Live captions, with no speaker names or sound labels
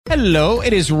Hello,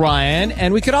 it is Ryan,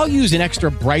 and we could all use an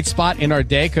extra bright spot in our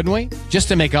day, couldn't we? Just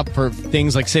to make up for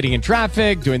things like sitting in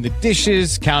traffic, doing the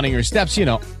dishes, counting your steps, you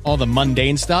know, all the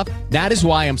mundane stuff. That is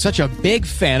why I'm such a big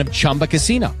fan of Chumba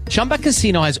Casino. Chumba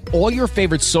Casino has all your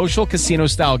favorite social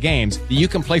casino-style games that you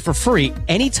can play for free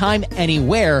anytime,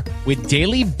 anywhere with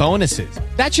daily bonuses.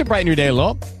 That should brighten your day a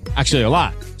little. Actually, a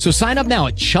lot. So sign up now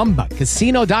at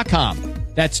ChumbaCasino.com.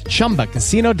 That's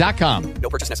ChumbaCasino.com. No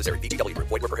purchase necessary. VGW Group.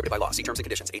 Void where prohibited by law. See terms and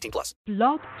conditions. 18+.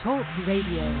 Blog Talk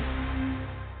Radio.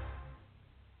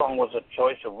 The song was a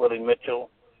choice of Willie Mitchell.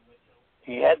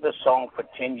 He had this song for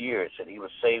 10 years that he was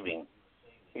saving.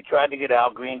 He tried to get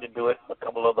Al Green to do it, a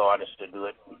couple other artists to do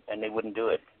it, and they wouldn't do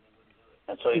it.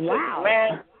 And so he said,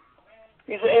 man,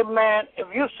 hey, man,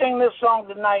 if you sing this song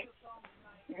tonight,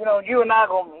 you know, you and I,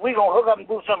 we're going to hook up and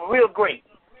do something real great.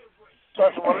 So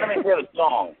I said, well, let me hear the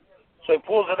song. So he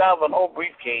pulls it out of an old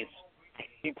briefcase.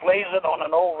 He plays it on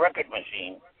an old record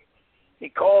machine. He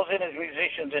calls in his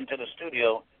musicians into the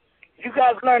studio. You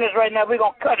guys learn this right now. We're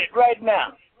going to cut it right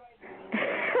now.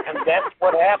 And that's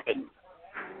what happened.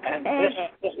 And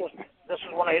this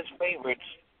is one of his favorites.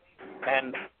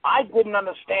 And I didn't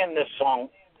understand this song.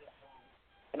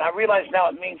 And I realize now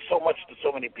it means so much to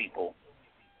so many people.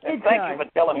 And thank you for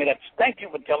telling me that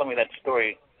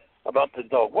story about the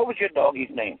dog. What was your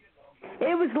doggy's name?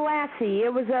 It was Lassie.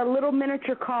 It was a little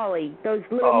miniature collie. Those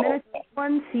little miniature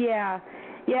ones, yeah.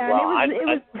 Well,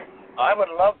 and I would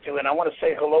love to, and I want to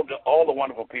say hello to all the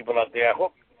wonderful people out there. I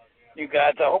hope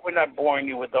we're not boring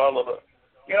you with all of the,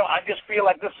 you know, I just feel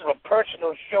like this is a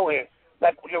personal show here.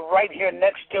 Like you're right here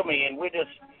next to me, and we're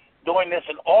just doing this.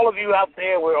 And all of you out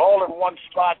there, we're all in one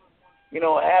spot, you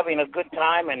know, having a good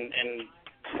time and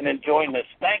enjoying this.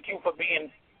 Thank you for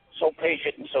being so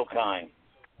patient and so kind.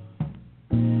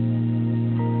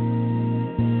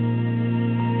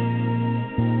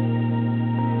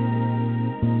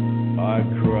 I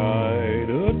cried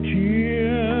a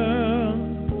tear,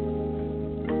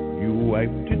 you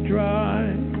wiped it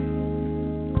dry.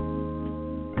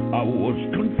 I was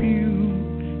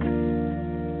confused,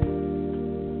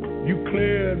 you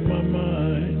cleared my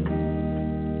mind.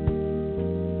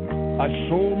 I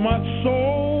sold my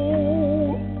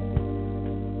soul,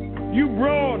 you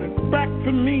brought it back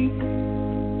to me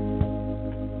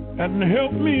and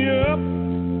helped me up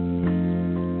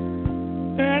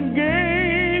and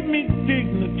gave me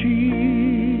dignity.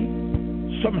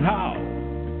 Somehow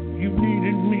you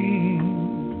needed me.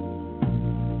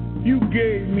 You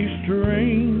gave me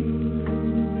strength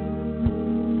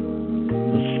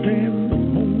to stand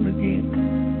alone again,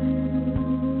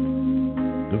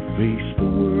 to face the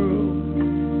world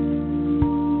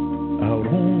out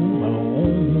on my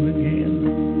own again.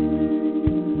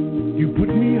 You put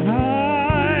me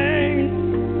high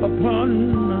upon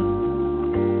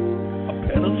a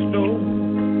pedestal,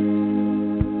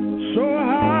 so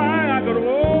high I could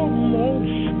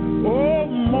almost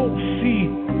see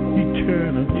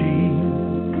eternity.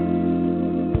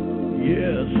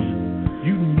 Yes,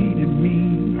 you needed me.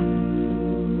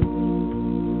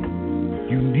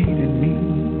 You needed me.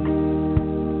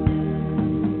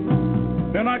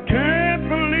 And I can't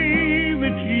believe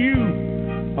it's you.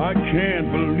 I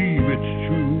can't believe it's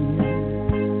true.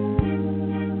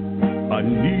 I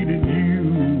needed you,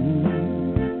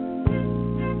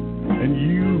 and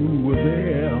you were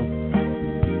there.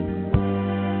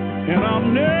 And I'll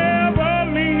never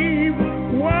leave.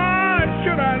 Why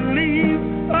should I leave?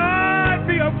 I'd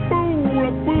be a fool,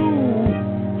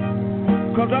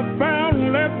 'cause I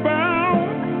finally found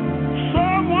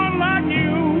someone like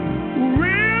you who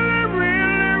really,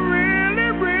 really, really,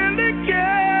 really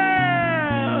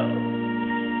cares.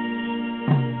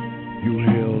 You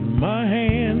held my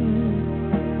hand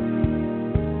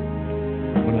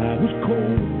when I was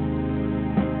cold,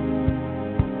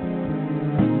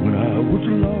 when I was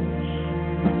lost.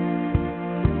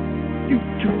 You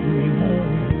took me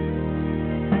home.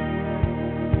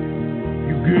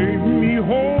 You gave me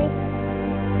hope.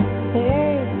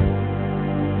 Oh,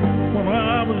 when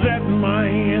I was at my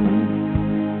end.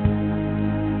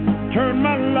 Turned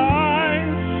my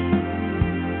life,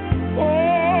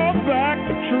 back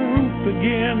to truth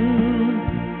again.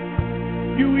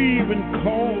 You even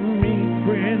called me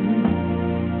friend.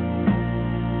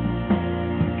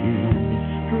 You gave me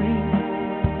strength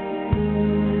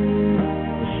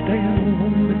to stand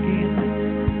alone again,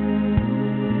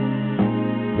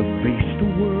 to face the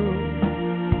world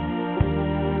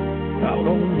out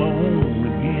on my own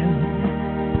again.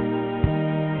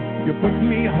 You put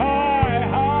me high,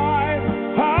 high,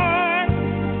 high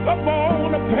up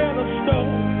on a pedestal,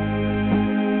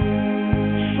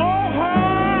 so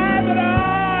high that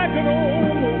I could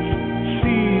almost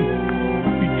see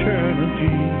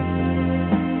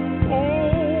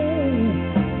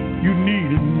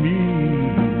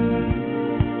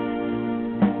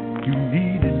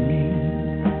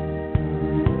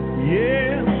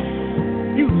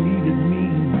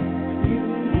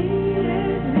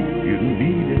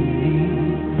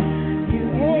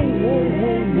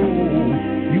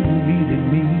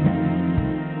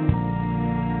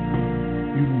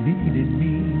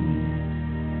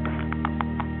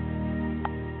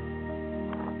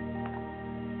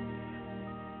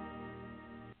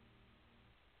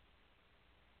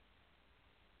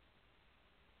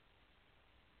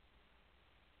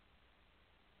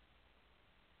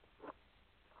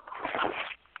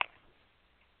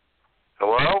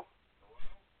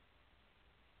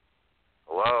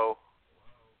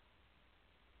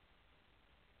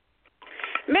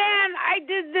I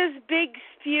did this big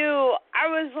spew. I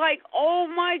was like, oh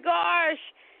my gosh,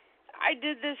 I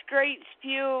did this great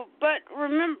spew. But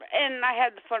remember, and I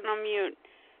had the phone on mute.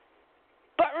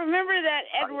 But remember that,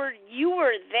 Edward, you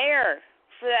were there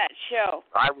for that show.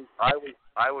 I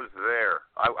was there.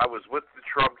 I was with the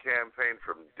Trump campaign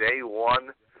from day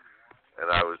one, and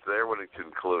I was there when it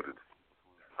concluded.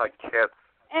 I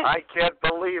can't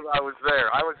believe I was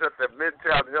there. I was at the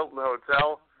Midtown Hilton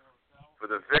Hotel for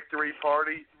the victory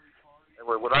party, and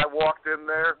when I walked in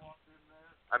there,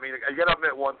 I mean, I got to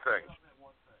admit one thing.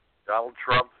 Donald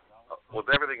Trump, with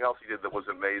everything else he did that was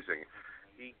amazing,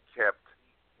 he kept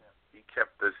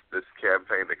this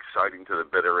campaign exciting to the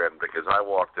bitter end, because I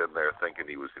walked in there thinking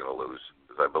he was going to lose,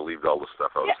 because I believed all the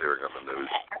stuff I was hearing on the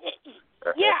news.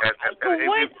 Yeah, I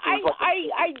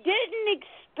didn't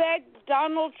expect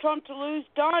Donald Trump to lose.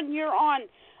 Don, you're on.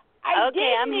 I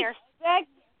didn't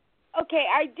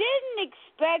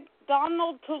expect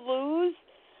Donald to lose.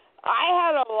 I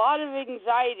had a lot of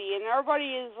anxiety, and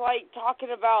everybody is like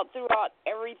talking about throughout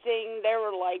everything. They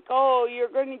were like, "Oh, you're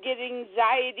going to get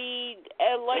anxiety,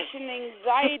 election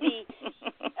anxiety."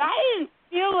 I didn't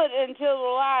feel it until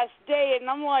the last day, and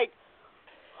I'm like,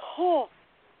 "Oh,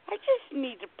 I just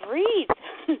need to breathe."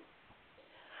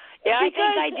 Yeah, I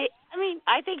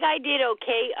think I did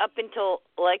okay up until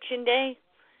Election Day,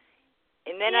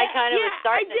 and then I kind of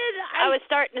I was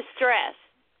starting to stress.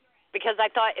 Because I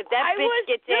thought, if that bitch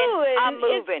gets in, I'm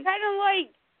moving. It's kind of like,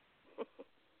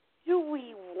 do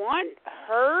we want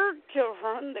her to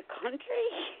run the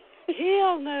country?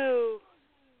 Hell no.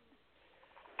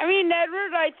 I mean,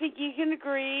 Edward, I think you can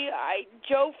agree.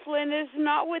 Joe Flynn is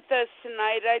not with us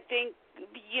tonight, I think,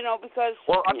 because...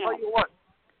 Well, I'll tell you what.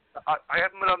 I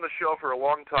haven't been on the show for a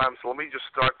long time, so let me just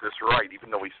start this right, even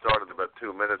though we started about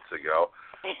 2 minutes ago.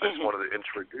 I just wanted to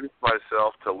introduce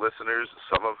myself to listeners,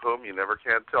 some of whom you never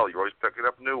can tell. You're always picking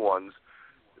up new ones.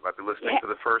 You might be listening for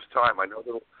the first time. I know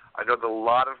that a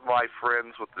lot of my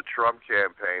friends with the Trump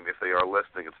campaign, if they are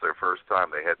listening, it's their first time.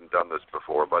 They hadn't done this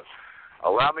before. But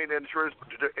allow me to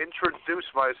introduce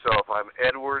myself. I'm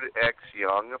Edward X.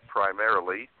 Young,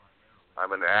 primarily.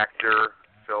 I'm an actor,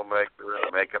 filmmaker,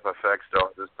 makeup effects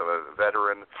artist. I'm a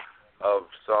veteran of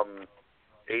some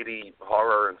 80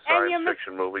 horror and science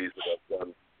fiction movies that I've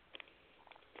done.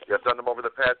 I've done them over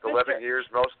the past 11 years,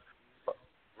 most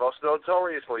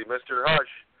notoriously Mr.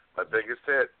 Hush, my biggest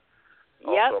hit.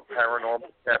 Also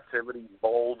Paranormal Captivity,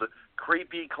 Bold,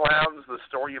 Creepy Clowns, The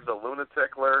Story of the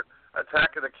Lunatickler,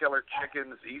 Attack of the Killer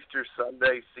Chickens, Easter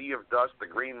Sunday, Sea of Dust, The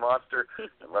Green Monster,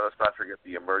 and let us not forget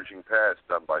The Emerging Past,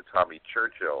 done by Tommy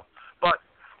Churchill. But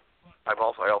I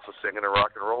also sing in a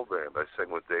rock and roll band. I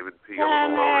sing with David Peel of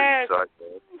the Lower East Side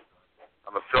Band.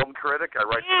 I'm a film critic. I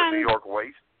write for the New York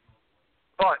Waste.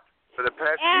 But for the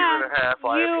past year and a half,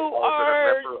 I have also been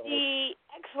a member of... the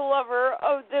ex-lover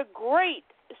of the great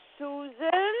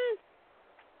Susan.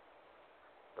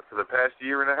 But for the past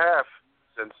year and a half,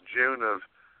 since June of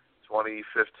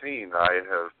 2015, I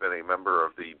have been a member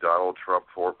of the Donald Trump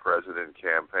for President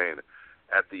campaign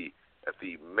at the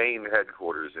main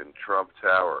headquarters in Trump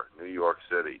Tower, New York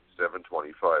City,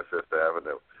 725 Fifth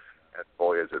Avenue. And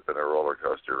boy, has it been a roller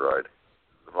coaster ride.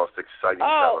 The most exciting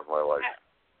time of my life.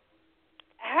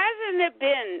 Hasn't it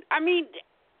been? I mean,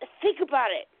 think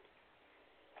about it.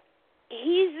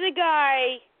 He's the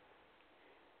guy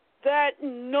that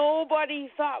nobody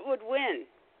thought would win.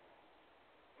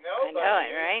 I know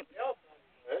it, right?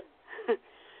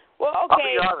 Well,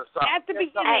 okay, I'll be honest, at the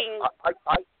beginning...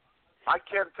 I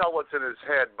can't tell what's in his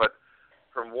head, but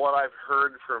from what I've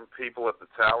heard from people at the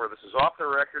tower, this is off the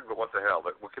record, but what the hell?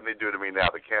 What can they do to me now?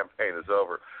 The campaign is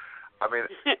over. I mean,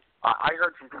 I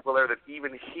heard from people there that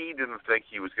even he didn't think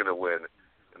he was going to win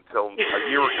until a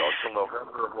year ago, until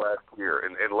November of last year.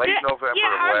 In late November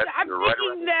of last year, right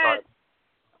around this time.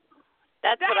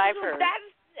 That's what I've heard.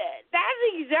 That's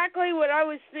exactly what I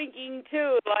was thinking,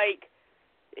 too. Like,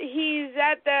 he's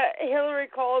at the... Hillary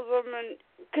calls him and...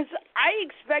 Because I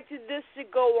expected this to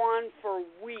go on for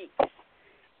weeks,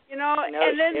 and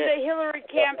then the Hillary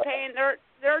campaign,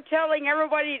 they're telling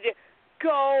everybody to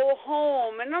go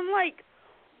home, and I'm like,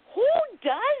 who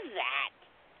does that?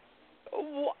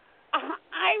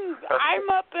 I'm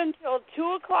up until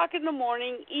 2:00 in the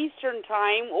morning Eastern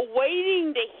time,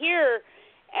 waiting to hear,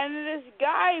 and this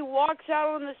guy walks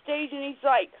out on the stage and he's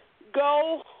like,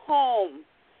 "Go home."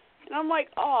 And I'm like,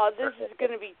 oh, this is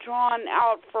going to be drawn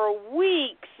out for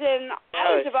weeks. And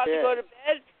I was about to go to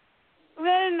bed.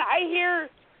 Then I hear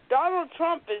Donald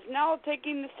Trump is now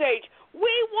taking the stage. We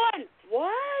won.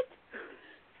 What?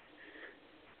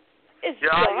 It's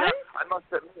done? I must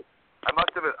admit, I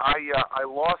must admit, I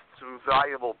lost some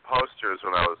valuable posters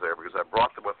when I was there because I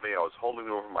brought them with me. I was holding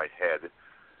them over my head,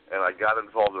 and I got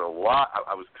involved in a lot.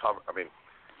 I was covered. I mean,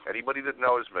 anybody that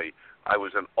knows me, I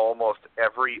was in almost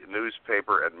every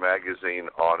newspaper and magazine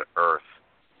on Earth.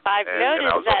 I've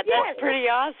noticed that. That's pretty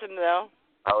awesome, though.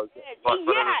 But at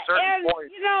a certain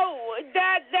point, you know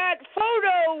that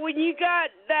photo when you got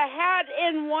the hat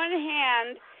in one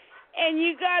hand. And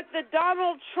you got the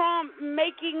Donald Trump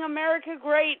making America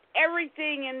great,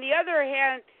 everything in the other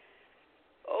hand.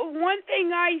 One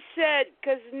thing I said,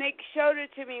 because Nick showed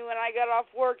it to me when I got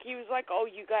off work, he was like, oh,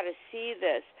 you got to see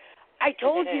this. I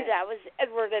told you that was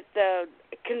Edward at the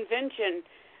convention,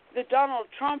 the Donald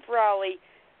Trump rally.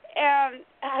 And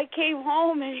I came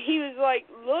home and he was like,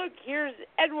 look, here's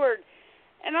Edward.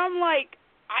 And I'm like,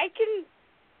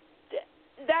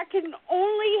 that can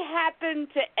only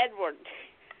happen to Edward.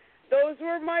 Those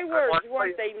were my words,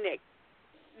 weren't they, Nick?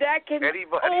 That can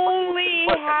only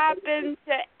happen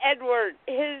to Edward.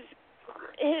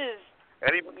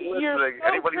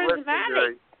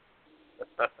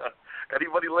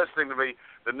 Anybody listening to me,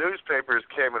 the newspapers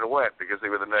came and went because they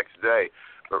were the next day.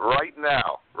 But right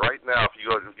now, if you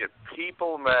go to get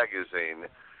People magazine,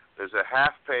 there's a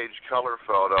half-page color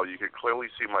photo. You can clearly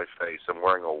see my face. I'm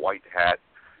wearing a white hat.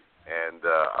 And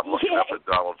I'm looking up at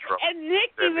Donald Trump. And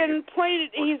Nick even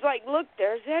pointed, he's like, look,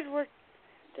 there's Edward.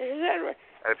 There's Edward.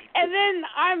 And then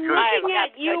I'm looking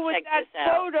at you with that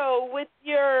photo with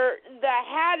the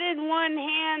hat in one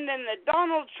hand and the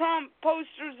Donald Trump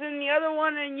posters in the other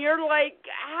one, and you're like,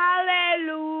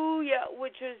 hallelujah,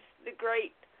 which is the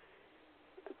great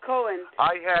Cohen.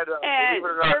 I had, and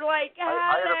you're like,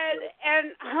 hallelujah.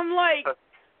 And I'm like,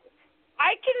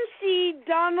 I can see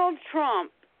Donald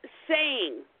Trump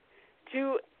saying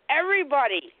to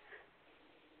everybody,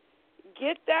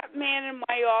 get that man in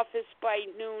my office by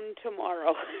noon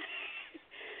tomorrow.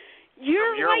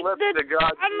 You're like the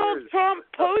Donald Trump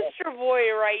poster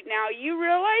boy right now. You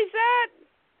realize that?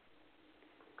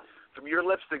 From your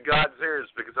lips to God's ears,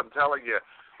 because I'm telling you,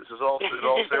 this is all in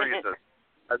all seriousness.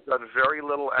 I've done very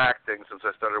little acting since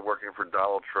I started working for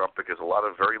Donald Trump because a lot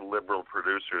of very liberal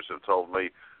producers have told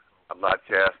me I'm not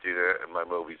casting in my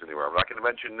movies anymore. I'm not going to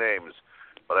mention names.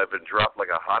 But I've been dropped like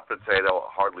a hot potato.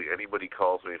 Hardly anybody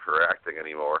calls me for acting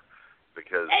anymore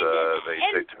because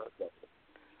they turn up.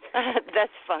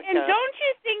 That's fucked up. And don't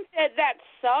you think that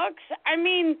sucks? I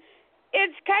mean,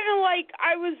 it's kind of like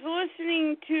I was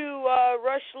listening to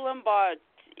Rush Limbaugh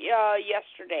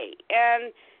yesterday,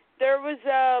 and there was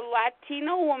a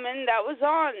Latino woman that was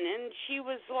on, and she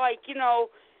was like,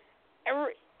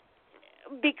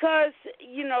 because,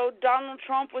 Donald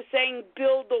Trump was saying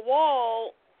build the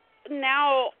wall,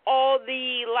 now all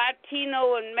the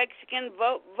Latino and Mexican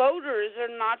voters are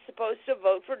not supposed to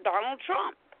vote for Donald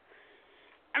Trump.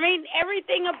 I mean,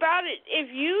 everything about it.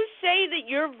 If you say that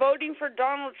you're voting for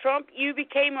Donald Trump, you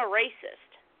became a racist.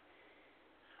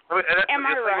 Am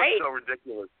I right? So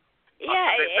ridiculous.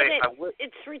 Yeah,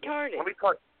 it's retarded. Let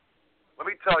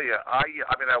me tell you,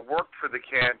 I worked for the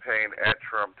campaign at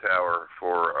Trump Tower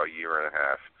for a year and a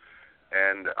half,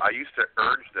 and I used to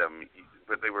urge them,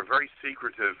 but they were very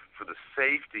secretive for the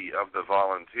safety of the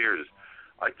volunteers.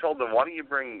 I told them, why don't you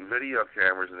bring video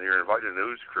cameras in here, invite a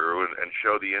news crew, and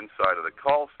show the inside of the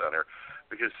call center?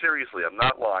 Because seriously, I'm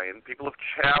not lying. People have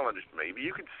challenged me.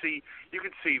 You could see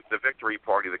the victory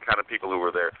party, the kind of people who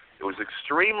were there. It was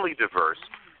extremely diverse.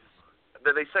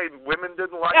 They say women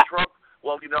didn't like Trump.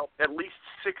 Well, at least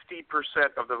 60%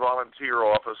 of the volunteer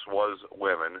office was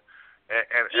women,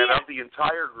 and of the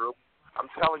entire group,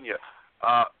 I'm telling you,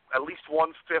 at least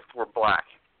 1/5 were black.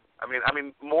 I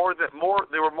mean,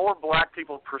 there were more black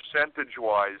people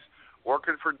percentage-wise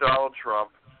working for Donald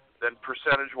Trump than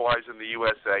percentage-wise in the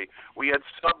USA. We had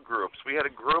subgroups. We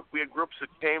had groups that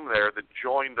came there that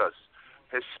joined us,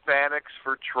 Hispanics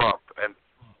for Trump, and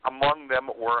among them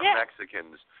were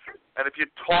Mexicans. And if you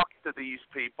talk to these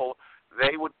people,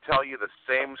 they would tell you the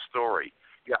same story.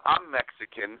 Yeah, I'm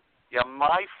Mexican. Yeah,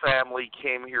 my family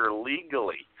came here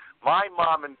legally. My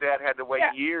mom and dad had to wait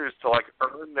years to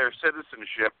earn their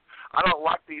citizenship. I don't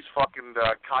like these fucking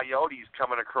coyotes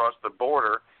coming across the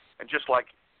border and just planting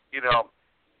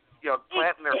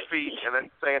their feet and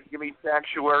then saying, "Give me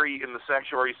sanctuary in the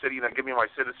sanctuary city, and then give me my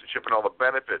citizenship and all the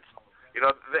benefits."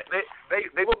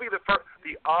 They will be the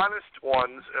honest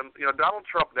ones. And Donald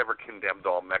Trump never condemned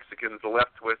all Mexicans. The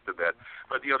left twisted that.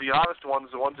 But the honest ones,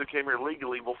 the ones who came here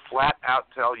legally, will flat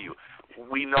out tell you,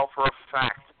 we know for a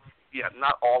fact. Yeah,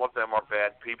 not all of them are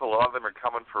bad people. A lot of them are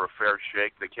coming for a fair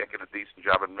shake. They can't get a decent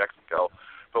job in Mexico.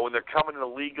 But when they're coming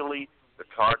illegally, the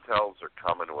cartels are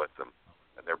coming with them,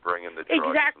 and they're bringing the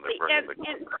drugs. Exactly. And they're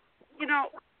bringing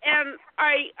and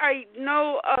I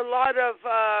know a lot of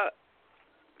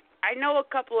I know a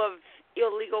couple of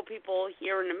illegal people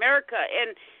here in America,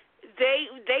 and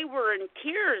they were in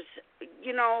tears,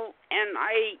 you know, and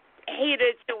I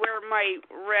hated to wear my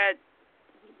red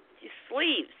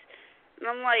sleeves. And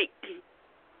I'm like,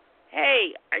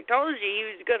 hey, I told you he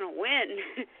was going to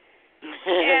win.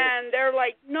 And they're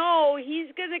like, no,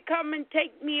 he's going to come and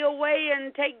take me away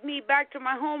and take me back to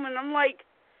my home. And I'm like,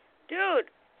 dude,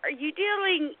 are you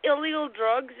dealing illegal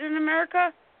drugs in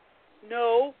America?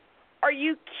 No. Are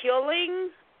you killing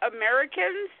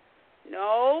Americans?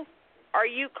 No. Are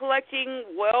you collecting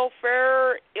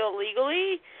welfare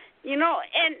illegally? You know,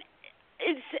 and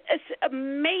it's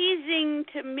amazing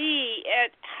to me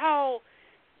at how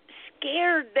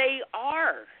scared they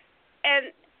are.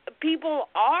 And people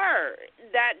are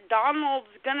that Donald's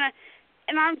going to,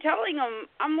 and I'm telling them,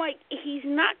 I'm like, he's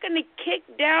not going to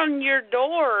kick down your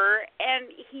door and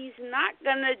he's not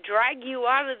going to drag you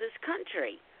out of this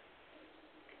country.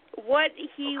 What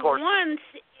he wants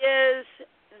is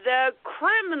the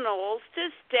criminals to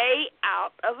stay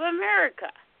out of America.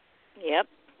 Yep.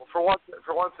 Well,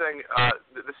 for one thing,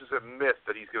 this is a myth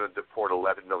that he's going to deport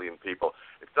 11 million people.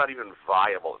 It's not even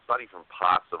viable. It's not even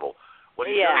possible.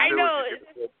 What he's I do know.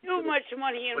 It's too much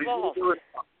money involved.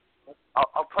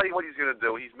 I'll tell you what he's going to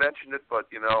do. He's mentioned it,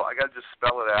 but, you know, I got to just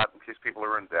spell it out in case people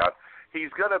are in doubt.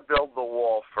 He's going to build the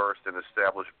wall first and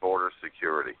establish border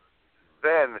security.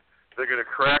 Then they're going to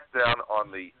crack down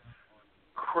on the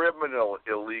criminal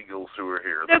illegals who are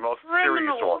here, the most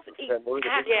serious ones.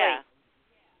 Yeah.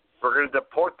 We're going to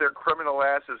deport their criminal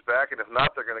asses back, and if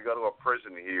not, they're going to go to a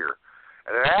prison here.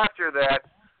 And then after that,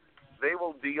 they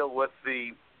will deal with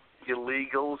the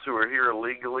illegals who are here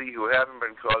illegally, who haven't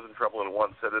been causing trouble in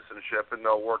one citizenship, and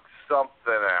they'll work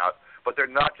something out. But they're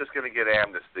not just going to get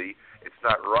amnesty. It's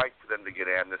not right for them to get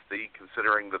amnesty,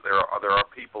 considering that there are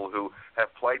people who have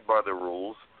played by the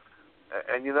rules.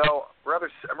 And, you know, I'm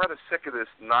rather sick of this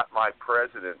not my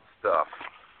president stuff.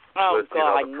 Oh, with,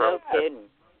 God, you no know, kidding.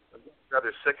 I'm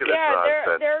rather sick of this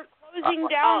nonsense. They're closing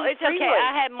down it's okay.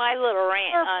 I had my little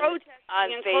rant on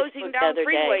and Facebook closing the down other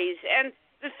freeways. day. And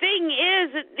the thing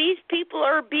is that these people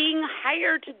are being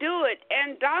hired to do it.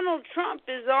 And Donald Trump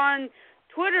is on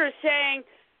Twitter saying,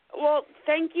 well,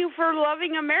 thank you for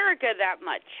loving America that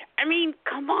much. I mean,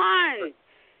 come on.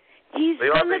 He's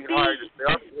going to be okay.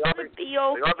 They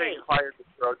are being hired to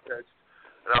protest.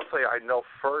 And I'll tell you, I know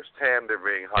firsthand they're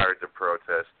being hired to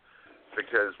protest.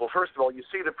 Because, well, first of all, you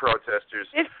see the protesters.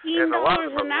 $15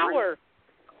 an hour.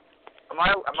 Am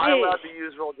I allowed to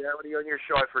use vulgarity on your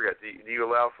show? I forget. Do you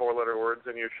allow 4-letter words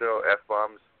in your show,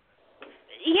 F-bombs?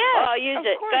 Yeah, I'll use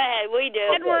it. Course. Go ahead, we do.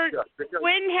 Edward,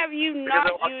 when have you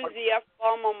not used the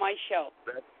F-bomb on my show?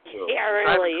 That's true. Yeah,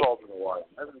 really. I haven't called in a while.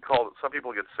 Some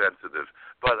people get sensitive.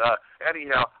 But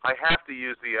anyhow, I have to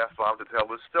use the F-bomb to tell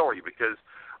this story because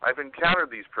I've encountered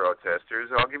these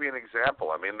protesters, and I'll give you an example.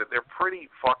 I mean, they're pretty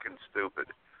fucking stupid.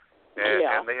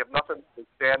 And they have nothing to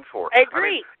stand for. I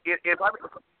agree. I mean,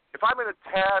 if I'm in a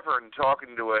tavern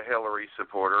talking to a Hillary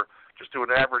supporter, just to an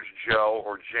average Joe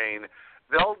or Jane,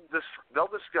 they'll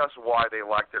discuss why they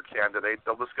like their candidate.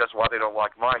 They'll discuss why they don't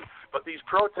like mine. But these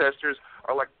protesters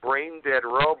are like brain-dead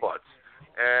robots.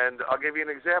 And I'll give you an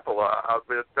example.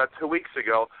 About 2 weeks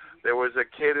ago, there was a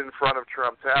kid in front of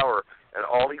Trump Tower, and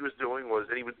all he was doing was,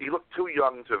 and he looked too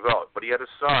young to vote, but he had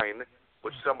a sign,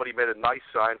 which somebody made a nice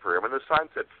sign for him, and the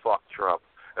sign said, fuck Trump.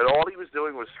 And all he was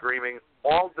doing was screaming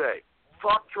all day,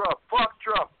 fuck Trump, fuck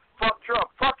Trump, fuck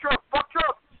Trump, fuck Trump, fuck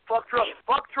Trump, fuck Trump,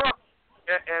 fuck Trump.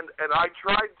 And I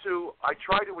tried to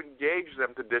engage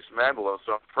them to dismantle them,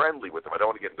 so I'm friendly with them. I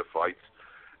don't want to get into fights.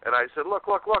 And I said, look,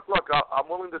 I'm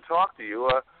willing to talk to you.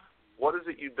 What is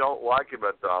it you don't like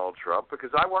about Donald Trump?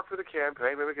 Because I work for the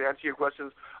campaign. Maybe I can answer your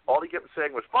questions. All he kept saying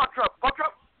was, fuck Trump, fuck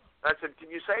Trump. And I said, can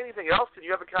you say anything else? Can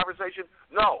you have a conversation?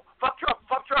 No. Fuck Trump,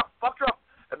 fuck Trump, fuck Trump.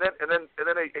 And then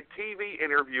a TV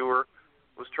interviewer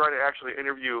was trying to actually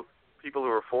interview people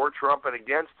who were for Trump and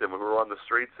against him, who were on the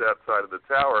streets outside of the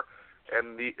tower.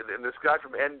 And this guy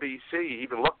from NBC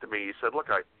even looked at me. He said, look,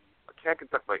 I can't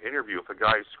conduct my interview if a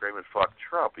guy is screaming, fuck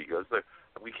Trump. He goes,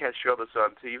 we can't show this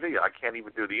on TV. I can't even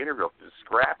do the interview. I'll just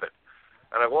scrap it.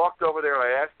 And I walked over there and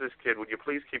I asked this kid, would you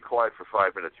please keep quiet for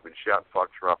 5 minutes? You've been shouting fuck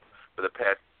Trump for the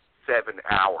past 7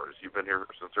 hours. You've been here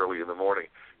since early in the morning.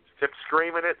 He kept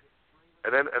screaming it.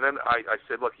 And then I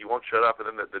said, look, you won't shut up. And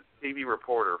then the TV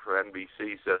reporter for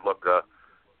NBC said, look,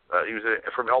 he was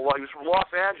from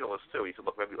Los Angeles too. He said,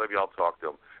 look, maybe I'll talk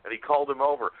to him. And he called him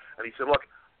over and he said, look,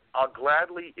 I'll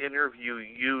gladly interview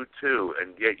you too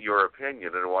and get your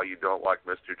opinion on why you don't like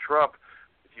Mr. Trump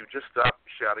if you just stop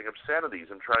shouting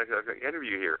obscenities and trying to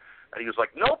interview here. And he was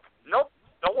like, nope, don't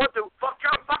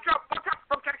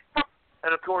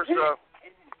course,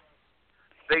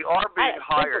 they are being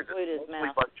hired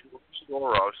by George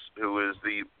Soros, who is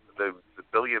the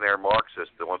billionaire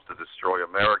Marxist that wants to destroy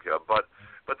America. But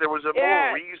there was a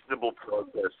more reasonable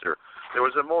protester. There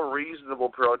was a more reasonable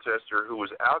protester who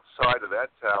was outside of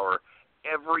that tower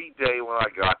every day when I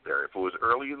got there. If it was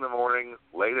early in the morning,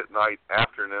 late at night,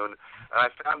 afternoon, and I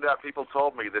found out people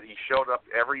told me that he showed up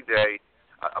every day,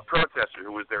 a protester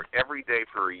who was there every day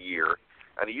for a year,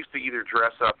 and he used to either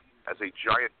dress up as a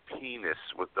giant penis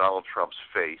with Donald Trump's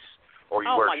face, or he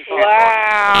wear shorts.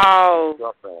 Wow.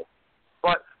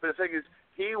 But the thing is,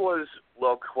 he was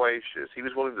loquacious. He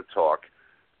was willing to talk.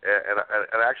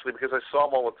 And actually, because I saw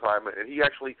him all the time, and he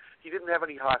didn't have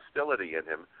any hostility in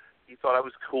him. He thought I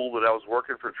was cool that I was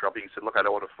working for Trump. He said, "Look, I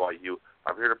don't want to fight you.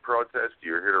 I'm here to protest.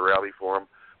 You're here to rally for him.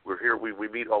 We're here. We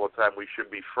meet all the time. We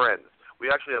should be friends." We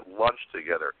actually had lunch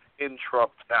together in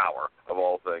Trump Tower, of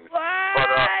all things. What?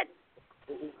 But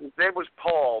his name was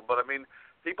Paul. But I mean,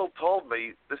 people told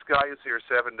me this guy is here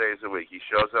 7 days a week. He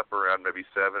shows up around maybe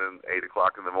 7 and 8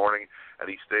 o'clock in the morning, and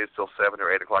he stays till 7 or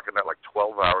 8 o'clock at night, like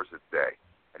 12 hours a day.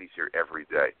 And he's here every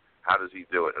day. How does he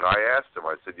do it? And I asked him,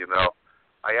 I said,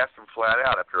 I asked him flat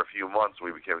out after a few months, we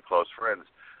became close friends.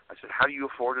 I said, how do you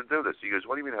afford to do this? He goes,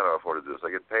 what do you mean how do I afford to do this? I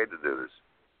get paid to do this.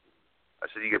 I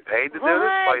said, you get paid to do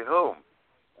this? By whom?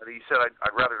 And he said,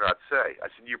 I'd rather not say. I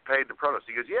said, you're paid to protest.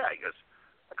 He goes, yeah. He goes,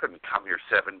 I couldn't come here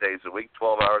 7 days a week,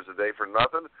 12 hours a day for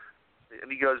nothing. And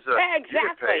he goes, exactly. You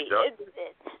get paid, don't you?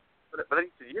 But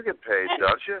then he said, you get paid,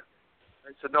 don't you?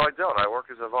 I said, no, I don't. I work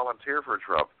as a volunteer for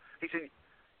Trump. He said,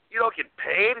 you don't get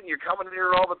paid and you're coming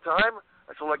here all the time?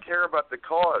 I said, well, I care about the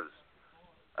cause.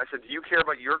 I said, do you care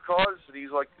about your cause? And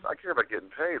he's like, I care about getting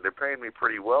paid. They're paying me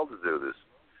pretty well to do this.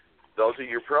 Those are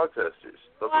your protesters.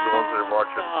 Those are the ones that are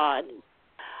marching.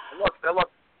 And look,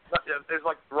 there's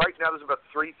like, right now there's about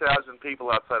 3,000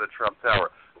 people outside of Trump Tower.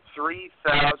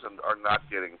 3,000 are not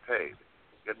getting paid.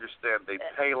 You understand? They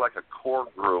pay like a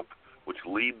core group, which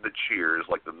lead the cheers,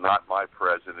 like the Not My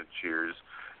President cheers,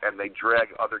 and they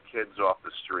drag other kids off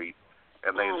the street,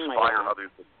 and they inspire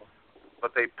others.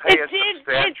 But they pay a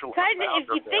substantial amount. If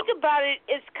you think about it,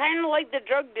 it's kind of like the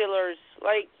drug dealers.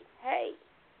 Like, hey.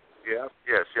 Yeah,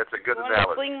 yes, that's a good analogy. Want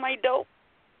to fling my dope?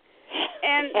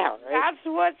 And that's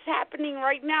what's happening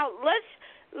right now.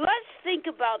 Let's think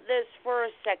about this for a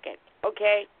second,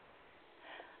 okay?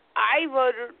 I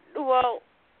voted,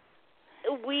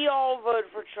 we all voted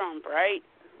for Trump, right?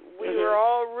 We were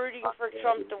all rooting for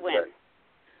Trump to win.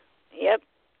 Yep.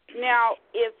 Now,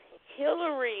 if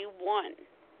Hillary won,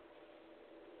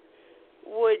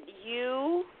 would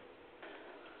you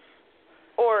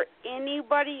or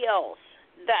anybody else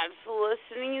that's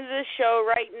listening to this show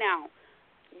right now,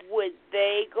 would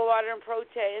they go out and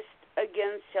protest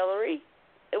against Hillary?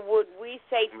 Would we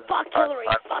say, fuck Hillary,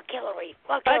 fuck Hillary,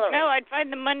 fuck Hillary? No, I'd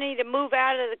find the money to move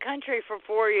out of the country for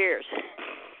 4 years.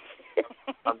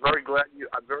 I'm very glad you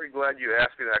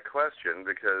asked me that question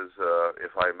because,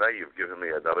 if I may, you've given me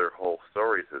another whole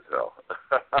story to tell.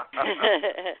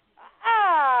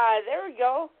 There we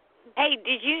go. Hey,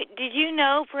 did you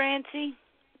know, Francie?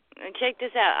 Check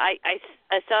this out.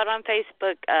 I saw it on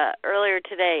Facebook earlier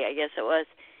today, I guess it was,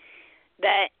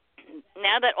 that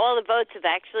now that all the votes have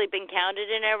actually been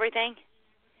counted and everything,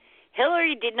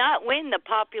 Hillary did not win the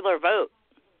popular vote.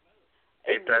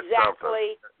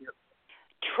 Exactly.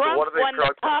 Trump won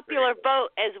the popular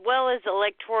vote as well as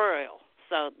electoral.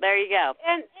 So there you go.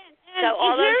 And so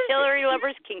all those Hillary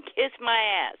lovers can kiss my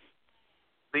ass.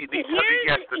 Here's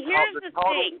the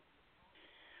thing.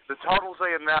 The totals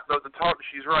they announced,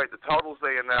 she's right. The totals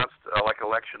they announced, like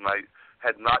election night,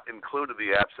 had not included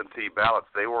the absentee ballots.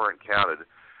 They weren't counted,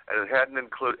 and it hadn't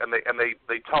included. And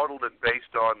they totaled it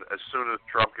based on as soon as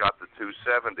Trump got to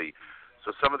 270.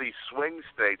 So some of these swing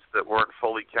states that weren't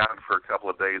fully counted for a couple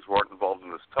of days weren't involved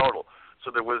in this total.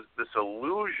 So there was this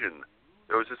illusion.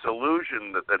 There was this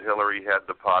illusion that Hillary had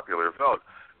the popular vote.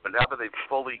 But now that they've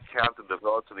fully counted the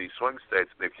votes in these swing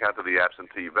states and they've counted the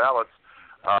absentee ballots,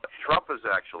 Trump is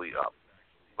actually up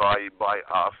by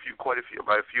a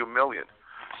few million.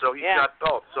 So he's got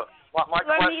both. So my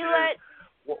question is,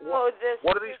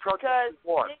 what do these protesters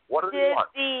want? What do they want?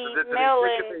 The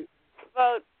mail-in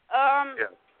vote.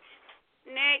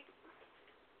 Nick,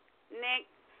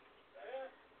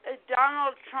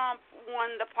 Donald Trump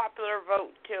won the popular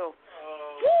vote too.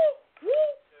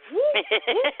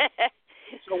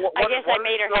 I guess I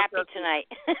made her happy tonight.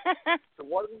 So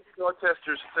what do these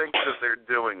protesters think that they're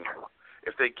doing?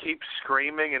 if they keep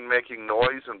screaming and making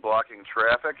noise and blocking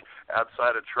traffic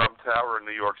outside of Trump Tower in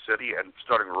New York City and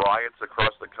starting riots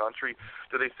across the country,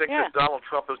 do they think that Donald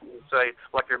Trump is going to say,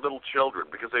 like they're little children,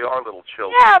 because they are little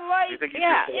children? Yeah, like, do you think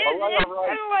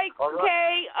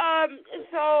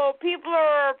so people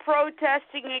are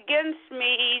protesting against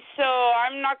me, so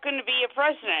I'm not going to be a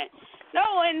president.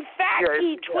 No, in fact,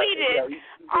 he tweeted,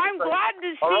 I'm glad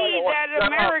to see that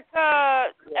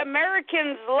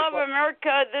Americans love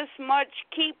America this much.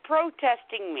 Keep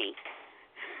protesting me.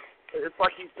 It's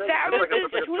like he said, that was his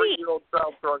tweet. You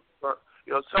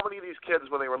know, so many of these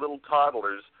kids, when they were little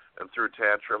toddlers and threw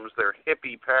tantrums, their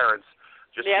hippie parents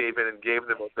just gave in and gave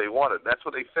them what they wanted. That's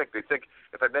what they think. They think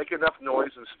if I make enough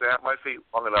noise and stamp my feet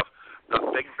long enough, the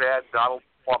big bad Donald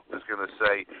Trump is going to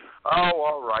say, oh,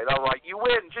 all right, you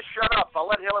win. Just shut up. I'll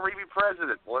let Hillary be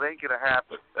president. Well, it ain't going to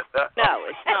happen. No,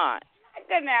 it's not. It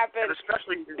didn't happen. And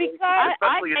especially because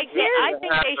I think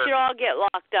they should all get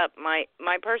locked up. My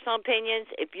personal opinions,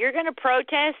 if you're going to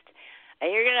protest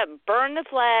and you're going to burn the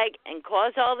flag and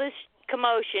cause all this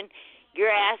commotion, your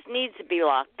ass needs to be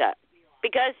locked up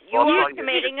because you're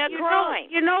committing a crime.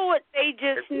 You know what they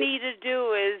just need to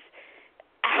do is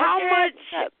how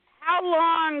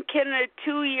long can a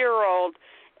 2-year-old,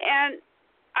 and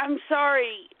I'm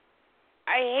sorry,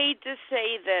 I hate to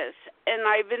say this, and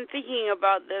I've been thinking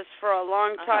about this for a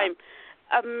long time.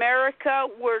 America,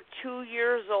 we're 2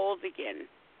 years old again.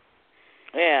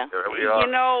 Yeah. There we are.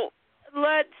 You know,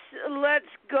 let's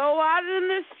go out in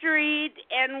the street,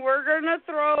 and we're going to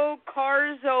throw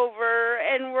cars over,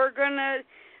 and we're going to,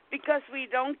 because we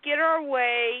don't get our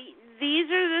way, these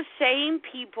are the same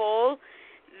people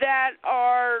that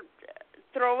are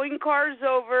throwing cars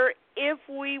over if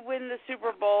we win the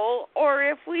Super Bowl or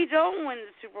if we don't win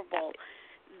the Super Bowl.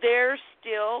 They're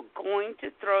still going to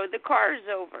throw the cars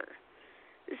over.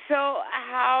 So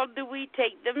how do we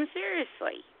take them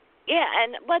seriously? Yeah,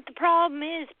 but the problem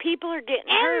is people are getting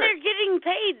hurt. And they're getting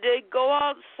paid to go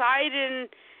outside and,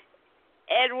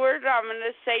 Edward, I'm going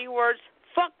to say words,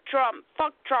 fuck Trump,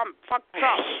 fuck Trump, fuck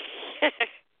Trump.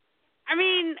 I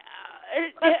mean...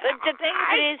 But the thing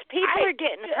is, people are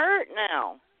getting hurt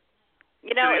now.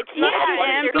 You know, it's not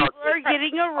and people are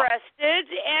getting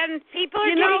arrested, and people are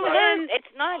getting hurt.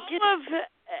 It's not just.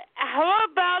 How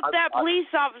about that police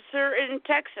officer in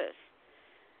Texas?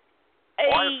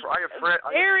 I have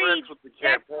friends with the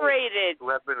campaign who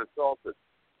have been assaulted.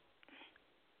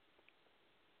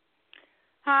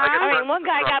 Huh? I mean, one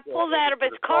guy got pulled out of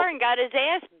his car and got his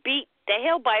ass beat to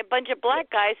hell by a bunch of black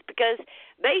guys because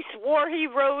they swore he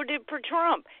voted for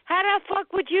Trump. How the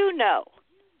fuck would you know?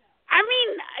 I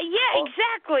mean, yeah,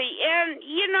 exactly. And,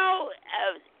 you know,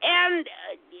 and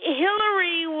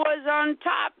Hillary was on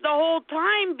top the whole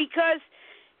time because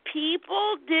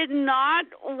people did not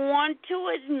want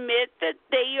to admit that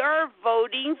they are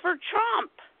voting for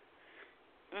Trump.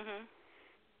 Mm-hmm.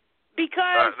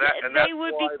 Because they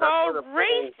would be called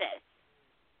racist.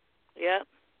 Yep.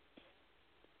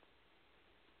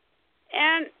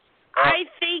 And I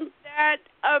think that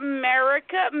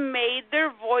America made their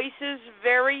voices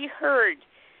very heard.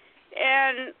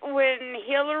 And when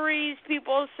Hillary's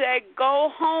people said, go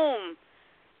home,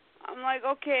 I'm like,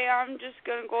 okay, I'm just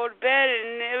going to go to bed.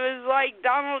 And it was like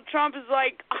Donald Trump is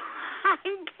like,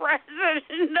 I'm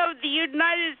president of the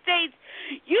United States.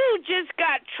 You just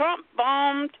got Trump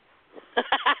bombed. I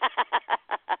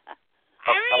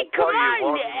mean, come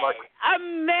on.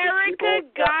 America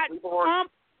got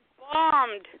Trump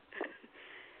bombed.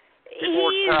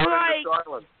 He's like,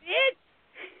 bitch.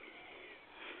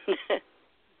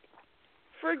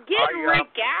 Forget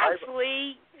Rick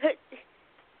Astley.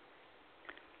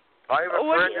 I have a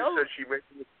friend who said she made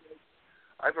the mistake.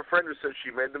 I have a friend who said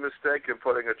she made the mistake of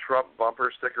putting a Trump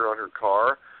bumper sticker on her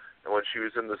car, and when she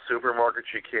was in the supermarket,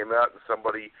 she came out and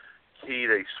somebody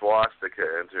keyed a swastika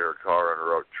into her car and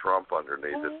wrote Trump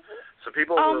underneath it. So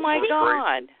people were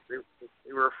afraid.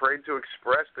 They were afraid to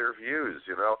express their views.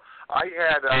 You know, I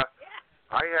had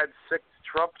 6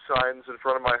 Trump signs in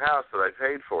front of my house that I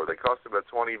paid for. They cost about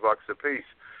 $20 a piece,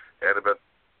 and about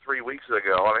 3 weeks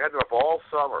ago, and I had them up all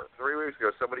summer. 3 weeks ago,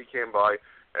 somebody came by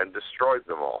and destroyed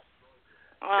them all.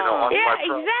 Yeah,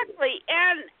 exactly.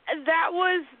 And that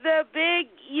was the big,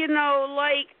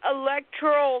 like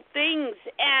electoral things.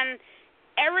 And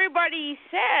everybody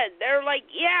said, they're like,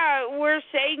 yeah, we're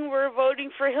saying we're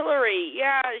voting for Hillary.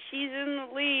 Yeah, she's in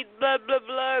the lead, blah, blah,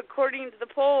 blah, according to the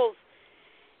polls.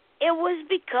 It was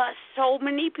because so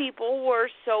many people were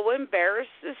so embarrassed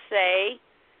to say,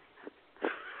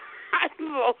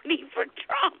 I'm voting for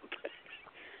Trump.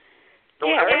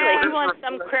 Yeah, really, you want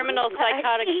some criminal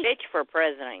psychotic bitch for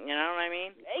president, you know what I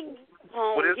mean?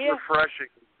 What is refreshing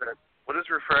is that what is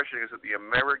refreshing is that the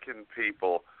American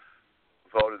people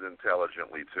voted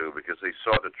intelligently, too, because they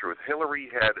saw the truth. Hillary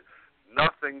had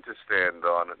nothing to stand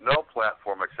on, no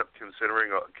platform except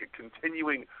continuing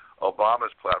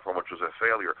Obama's platform, which was a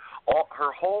failure.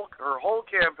 Her whole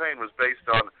campaign was based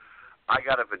on, I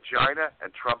got a vagina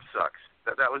and Trump sucks.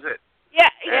 That was it. Yeah,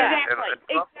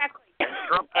 exactly. And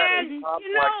Trump had a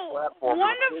complex platform.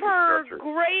 One of her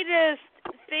greatest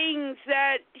things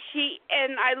that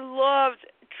and I loved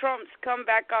Trump's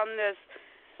comeback on this,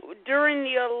 during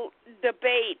the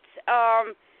debates,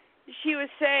 she was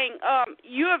saying,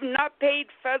 you have not paid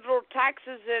federal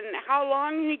taxes in how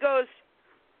long? And he goes,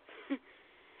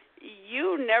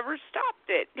 you never stopped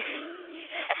it.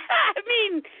 I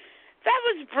mean, that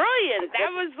was brilliant. That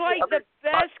was like the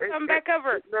best comeback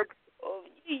ever.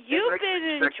 You've been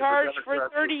in charge for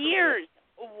 30 years.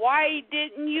 Why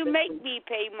didn't you make me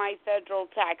pay my federal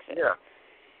taxes? Yeah.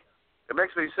 It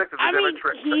makes me sick that the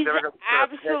he's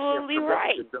absolutely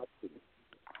right.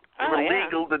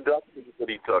 Legal deductions that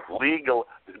he took. Legal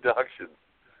deductions.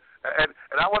 And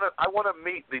I want to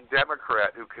meet the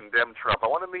Democrat who condemned Trump. I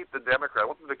want to meet the Democrat. I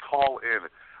want them to call in.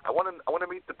 I want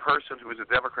to meet the person who is a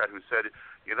Democrat who said,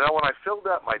 you know, when I filled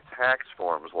out my tax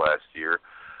forms last year,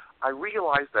 I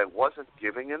realized I wasn't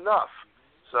giving enough.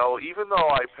 So even though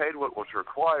I paid what was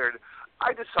required,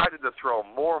 I decided to throw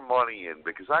more money in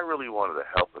because I really wanted to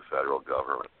help the federal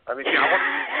government. I mean, I want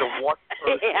to be the one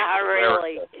person. Yeah,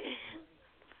 really.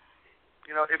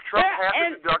 You know, if Trump had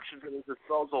the deductions at his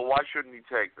disposal, why shouldn't he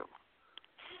take them?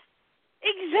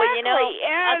 Exactly. Well, you know,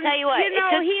 I'll tell you what.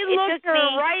 He looked her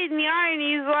right in the eye and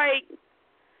he's like,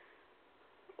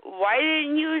 why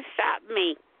didn't you stop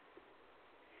me?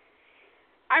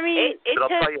 I mean,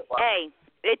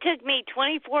 it took me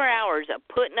 24 hours of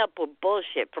putting up with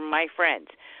bullshit from my friends.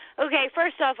 Okay,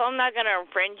 first off, I'm not going to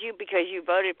unfriend you because you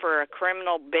voted for a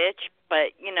criminal bitch,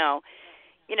 but, you know,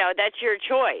 that's your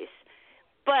choice.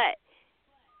 But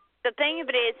the thing of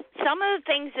it is, some of the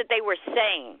things that they were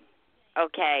saying,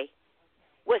 okay,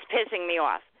 was pissing me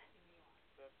off.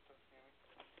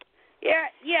 Yeah.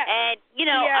 And,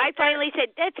 I finally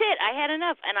said, that's it. I had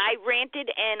enough. And I ranted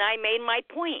and I made my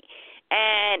point.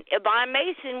 And Yvonne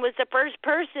Mason was the first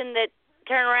person that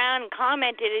turned around and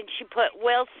commented, and she put,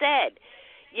 well said,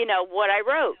 what I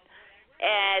wrote.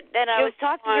 And then I was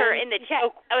talking to her in the chat.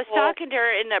 I was talking to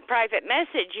her in the private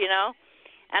message,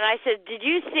 and I said, did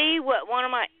you see what one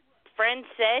of my friends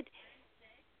said?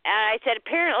 And I said,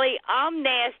 apparently I'm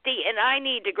nasty and I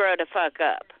need to grow the fuck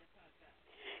up.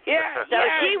 Yeah. So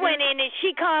she went in and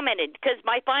she commented, because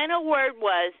my final word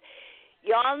was,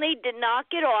 y'all need to knock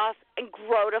it off and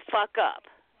grow the fuck up.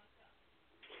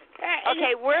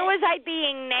 Okay, where was I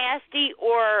being nasty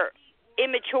or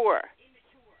immature?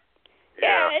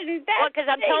 Yeah, because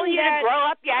I'm telling you to grow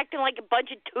up, you're acting like a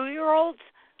bunch of 2-year-olds?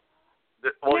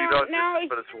 Well,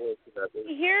 but it's worse than that.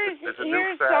 Here's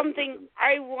something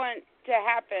I want to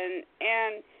happen,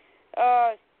 and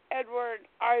Edward,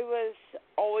 I was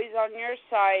always on your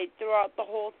side throughout the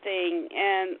whole thing,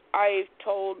 and I've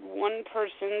told one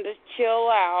person to chill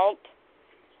out.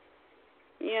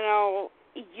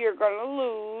 You're gonna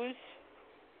lose.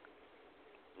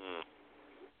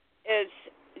 It's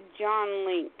John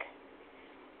Link.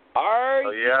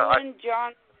 And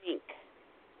John Link.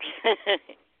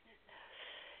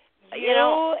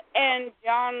 You and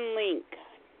John Link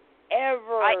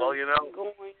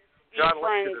going to be John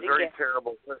friends Link did a very again.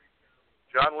 terrible thing.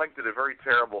 John Link did a very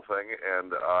terrible thing,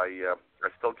 and I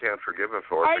still can't forgive him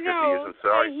for it because he isn't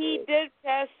sorry. He did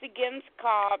test against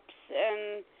cops,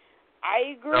 and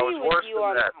I agree with you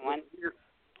on that one.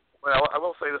 Well, I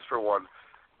will say this for one.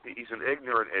 He's an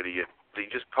ignorant idiot. He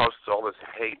just posts all this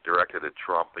hate directed at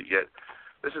Trump, but yet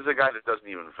this is a guy that doesn't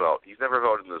even vote. He's never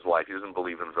voted in his life. He doesn't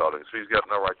believe in voting, so he's got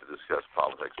no right to discuss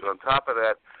politics. But on top of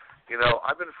that,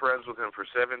 I've been friends with him for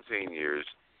 17 years,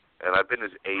 and I've been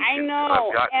his agent. I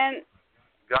know, and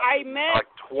I met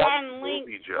like 20 John Link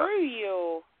through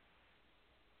you.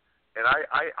 And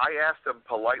I asked him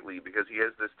politely, because he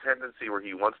has this tendency where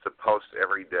he wants to post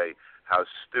every day how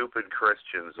stupid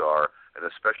Christians are, and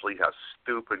especially how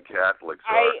stupid Catholics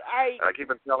are. And I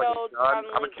keep on telling him, John,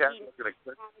 I'm a Catholic and a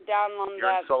Christian. Down on You're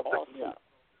that insulting me.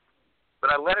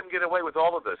 But I let him get away with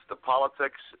all of this, the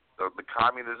politics, the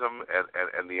communism,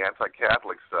 and the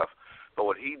anti-Catholic stuff. But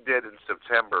what he did in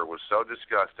September was so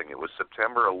disgusting. It was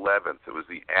September 11th. It was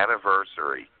the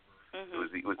anniversary. Mm-hmm.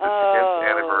 It was the 10th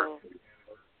anniversary.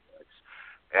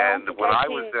 And when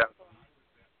I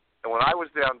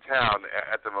was downtown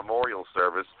at the memorial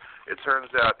service, it turns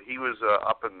out he was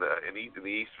up in the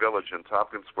East Village in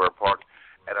Tompkins Square Park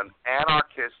at an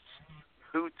anarchist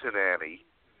hootenanny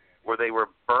where they were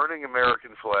burning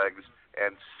American flags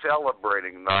and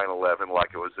celebrating 9/11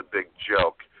 like it was a big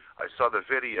joke. I saw the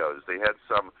videos. They had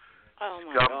some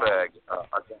scumbag,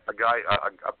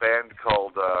 a band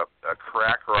called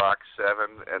Crack Rock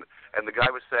 7, and the guy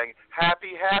was saying,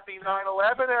 "Happy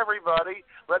 9/11, everybody!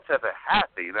 Let's have a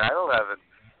happy 9/11."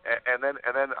 And then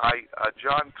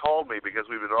John called me because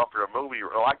we've been offered a movie.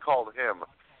 Well, I called him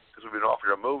because we've been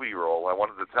offered a movie role. I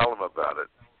wanted to tell him about it,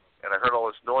 and I heard all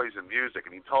this noise and music,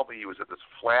 and he told me he was at this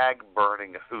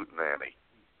flag-burning hootenanny.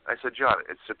 I said, "John,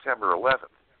 it's September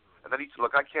 11th." And then he said,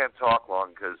 "Look, I can't talk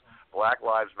long because Black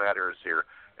Lives Matter is here,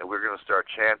 and we're going to start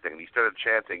chanting." And he started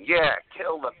chanting, "Yeah,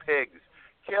 kill the pigs.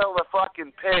 Kill the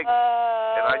fucking pigs."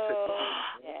 And I said,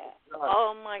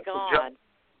 "Oh, my God."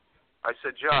 I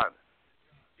said, "John,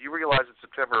 do you realize it's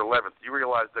September 11th? Do you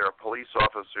realize there are police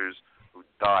officers who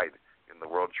died in the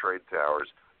World Trade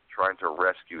Towers trying to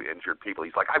rescue injured people?"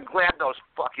 He's like, "I'm glad those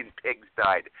fucking pigs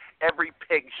died. Every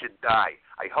pig should die.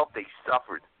 I hope they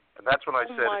suffered." And that's when I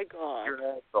said, "My God, you're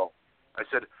an asshole." I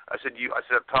said,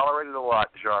 I've tolerated a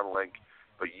lot, John Link,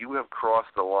 but you have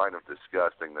crossed the line of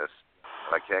disgustingness,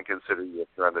 and I can't consider you a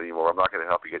friend anymore. I'm not going to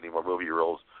help you get any more movie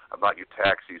roles. I'm not your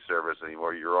taxi service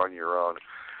anymore. You're on your own.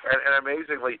 And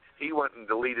amazingly, he went and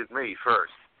deleted me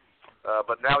first.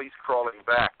 But now he's crawling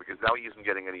back because now he isn't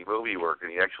getting any movie work,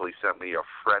 and he actually sent me a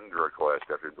friend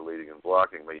request after deleting and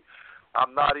blocking me.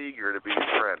 I'm not eager to be his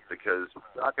friend because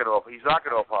he's not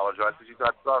going to apologize because he's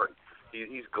not sorry.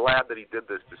 He's glad that he did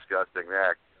this disgusting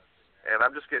act. And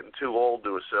I'm just getting too old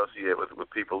to associate with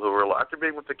people who are, after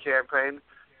being with the campaign,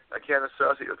 I can't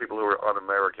associate with people who are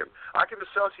un-American. I can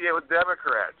associate with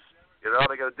Democrats. You know,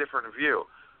 they got a different view.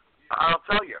 I'll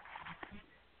tell you,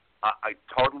 I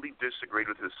totally disagreed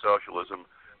with his socialism,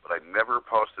 but I never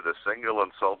posted a single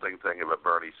insulting thing about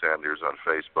Bernie Sanders on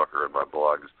Facebook or in my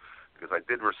blogs because I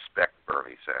did respect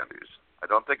Bernie Sanders.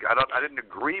 I didn't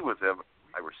agree with him.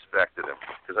 I respected him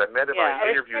because I met him. I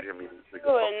interviewed him.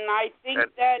 And I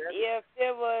think that if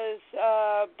it was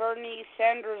Bernie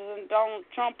Sanders and Donald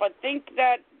Trump, I think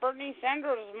that Bernie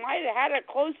Sanders might have had a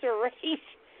closer race.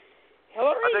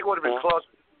 Hillary? I think it would have been close.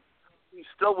 He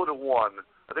still would have won.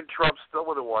 I think Trump still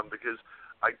would have won because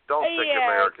I don't think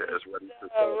America is ready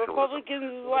for socialism.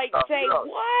 Republicans say,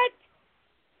 what?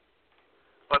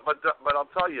 But I'll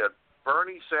tell you,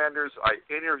 Bernie Sanders, I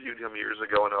interviewed him years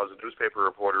ago when I was a newspaper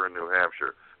reporter in New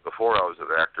Hampshire, before I was an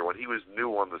actor, when he was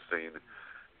new on the scene.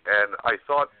 And I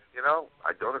thought,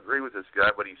 I don't agree with this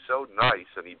guy, but he's so nice,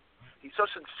 and he's so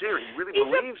sincere. He really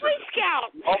believes in it. He's a Boy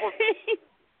Scout.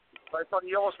 I thought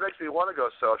he almost makes me want to go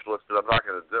socialist, but I'm not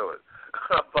going to do it.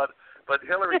 But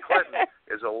Hillary Clinton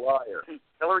is a liar.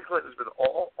 Hillary Clinton has been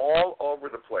all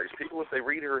over the place. People, if they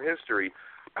read her history,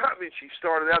 I mean, she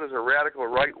started out as a radical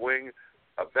right-wing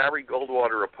Barry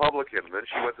Goldwater Republican. Then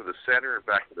she went to the center and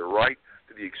back to the right,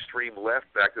 to the extreme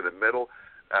left, back to the middle.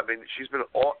 I mean,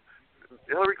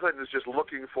 Hillary Clinton is just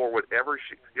looking for whatever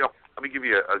she. Let me give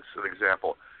you an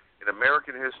example. In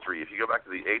American history, if you go back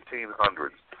to the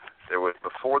 1800s, there was,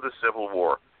 before the Civil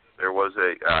War, there was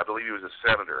I believe he was a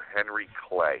senator, Henry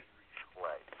Clay.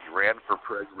 He ran for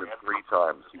president 3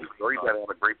 times. He was very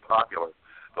dynamic, very popular.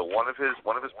 But one of his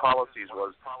policies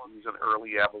was he was an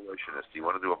early abolitionist. He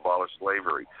wanted to abolish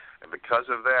slavery. And because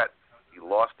of that, he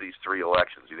lost these 3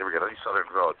 elections. He never got any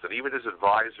Southern votes. And even his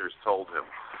advisors told him,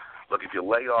 look, if you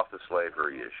lay off the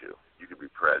slavery issue, you could be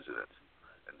president.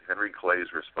 And Henry Clay's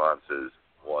response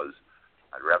was,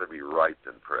 I'd rather be right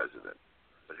than president.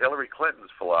 But Hillary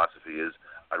Clinton's philosophy is,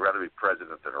 I'd rather be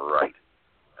president than right.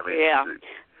 I mean, yeah.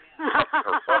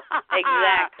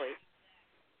 Exactly.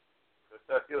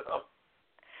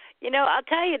 I'll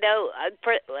tell you though,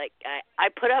 I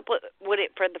put up with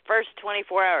it for the first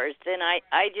 24 hours. Then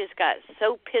I just got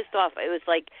so pissed off. It was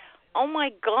like, oh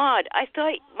my God, I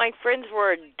thought my friends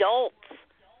were adults,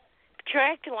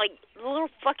 acting like little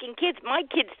fucking kids. My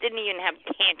kids didn't even have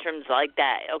tantrums like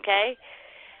that. Okay,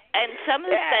 and some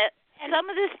of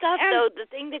the stuff though, the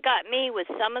thing that got me was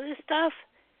some of the stuff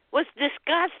was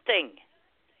disgusting.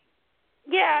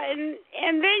 Yeah,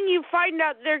 and then you find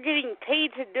out they're getting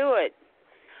paid to do it.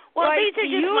 Well, these are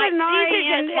just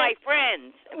my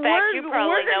friends. In fact, you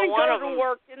probably know one of them. We're going to go to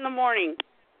work in the morning.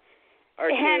 Or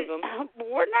 2 of them.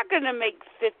 We're not going to make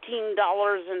 $15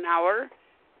 an hour.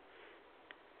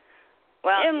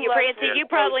 Well, Francie, you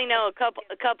probably know a couple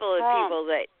of people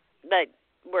that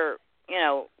were,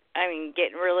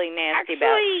 getting really nasty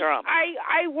about Trump.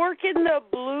 I work in the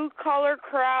blue-collar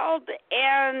crowd,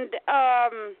 and,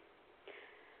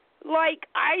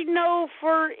 I know,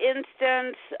 for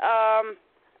instance,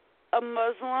 a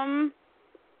Muslim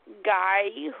guy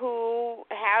who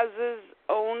has his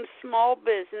own small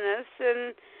business,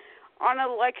 and on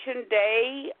election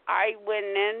day, I went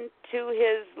into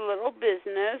his little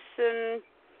business and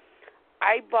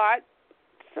I bought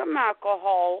some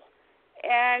alcohol.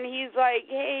 And he's like,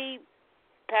 hey,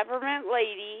 Peppermint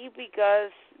Lady, because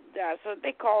that's what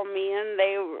they call me. And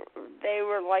they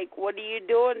were like, what are you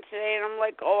doing today? And I'm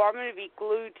like, oh, I'm going to be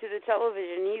glued to the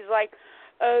television. He's like,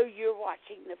 oh, you're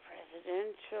watching the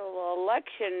presidential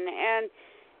election. And,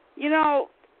 you know,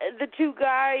 the two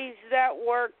guys that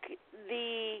work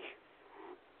the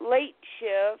late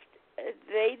shift,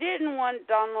 they didn't want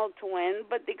Donald to win,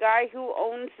 but the guy who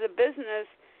owns the business,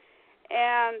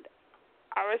 and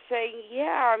I was saying,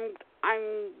 yeah,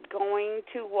 I'm going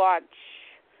to watch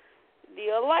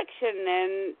the election,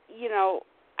 and, you know,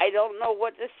 I don't know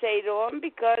what to say to them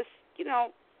because, you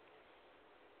know,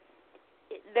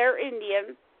 they're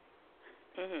Indian,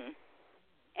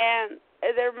 and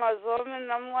they're Muslim,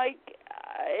 and I'm like,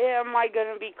 am I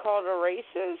going to be called a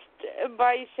racist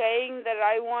by saying that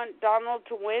I want Donald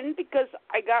to win because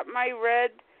I got my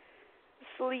red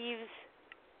sleeves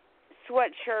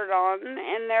sweatshirt on,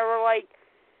 and they were like,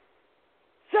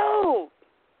 so,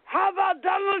 how about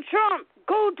Donald Trump?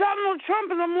 Go Donald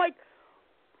Trump. And I'm like,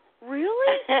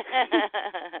 really?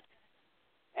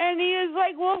 And he was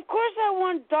like, well, of course I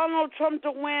want Donald Trump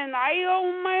to win. I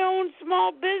own my own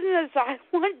small business. I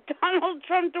want Donald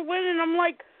Trump to win. And I'm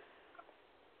like,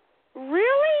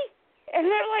 really? And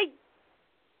they're like,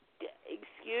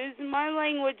 excuse my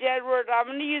language, Edward, I'm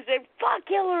going to use it. Fuck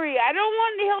Hillary. I don't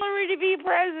want Hillary to be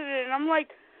president. I'm like,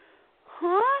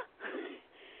 huh?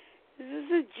 Is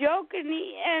this a joke?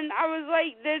 And I was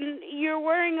like, then you're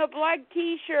wearing a black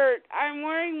T-shirt. I'm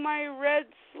wearing my red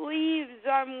sleeves.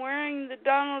 I'm wearing the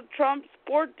Donald Trump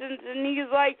sportins. And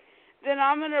he's like, then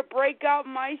I'm going to break out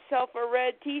myself a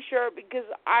red T-shirt because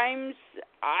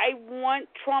I want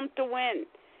Trump to win.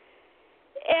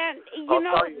 And, you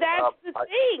know, that's the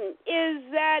thing,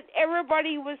 is that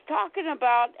everybody was talking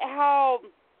about how,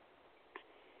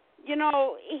 you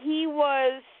know, he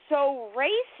was so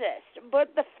racist.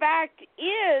 But the fact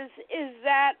is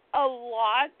that a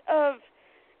lot of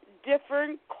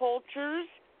different cultures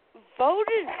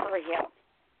voted for him.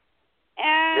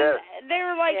 And they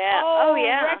were like,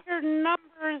 record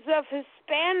numbers of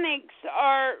Hispanics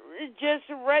are just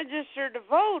registered to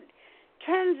vote.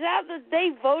 Turns out that they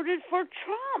voted for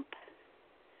Trump,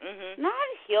 not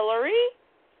Hillary.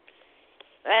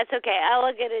 That's okay. I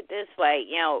look at it this way.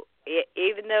 You know,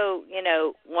 even though, you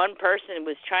know, one person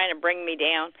was trying to bring me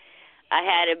down, I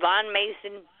had Yvonne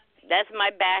Mason. That's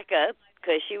my backup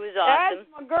because she was awesome.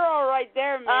 That's my girl right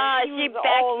there, man. She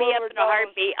backed me up in a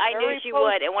heartbeat. I knew she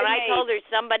would. And when I told her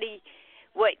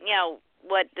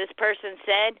what this person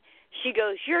said, she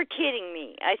goes, "You're kidding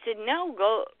me." I said, "No,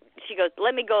 go." She goes,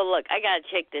 "Let me go look. I got to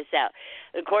check this out."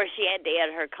 Of course, she had to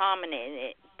add her comment in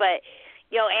it. But,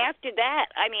 you know, after that,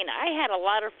 I mean, I had a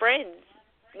lot of friends,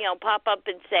 you know, pop up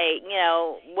and say, you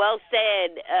know, well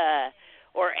said,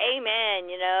 or amen,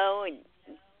 you know,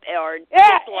 or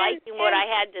just liking what I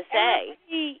had to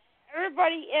say.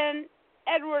 Everybody, and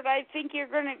Edward, I think you're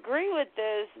going to agree with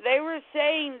this. They were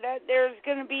saying that there's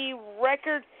going to be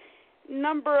record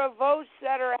number of votes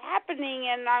that are happening,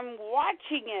 and I'm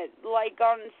watching it like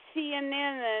on CNN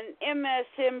and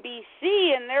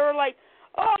MSNBC, and they were like,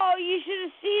 oh, you should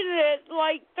have seen it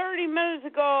like 30 minutes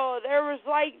ago. There was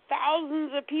like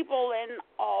thousands of people, and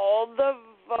all the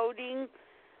voting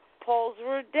polls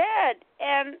were dead.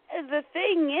 And the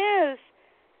thing is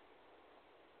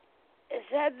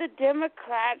that the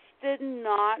Democrats did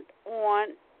not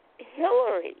want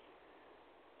Hillary.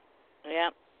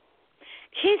 Yep.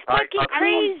 She's fucking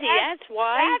crazy. That's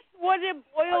why. That's what it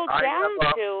boiled down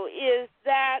to, is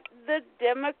that the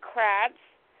Democrats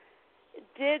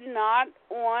did not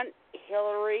want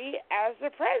Hillary as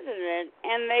the president.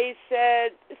 And they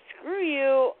said, screw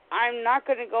you, I'm not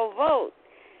going to go vote.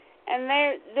 And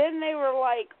then they were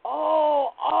like,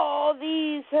 oh, all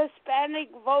these Hispanic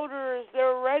voters,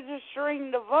 they're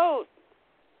registering to vote.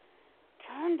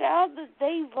 Turned out that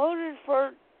they voted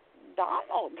for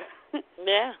Donald.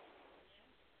 Yeah.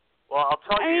 Well, I'll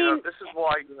tell you, this is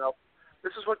why,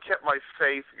 this is what kept my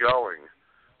faith going.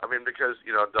 I mean, because,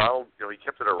 Donald, he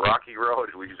kept it a rocky road.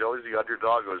 He was always the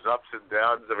underdog. It was ups and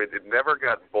downs. I mean, it never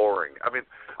got boring. I mean,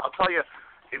 I'll tell you,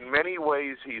 in many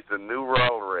ways, he's the new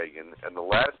Ronald Reagan, and the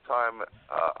last time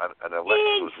an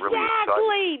election was really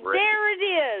exciting. Exactly. There it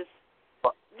is.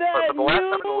 The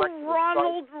new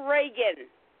Ronald Reagan.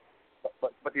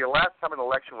 But the last time an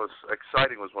election was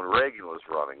exciting was when Reagan was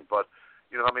running. But,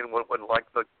 when like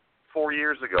the 4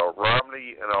 years ago,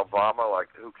 Romney and Obama,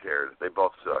 like, who cares? They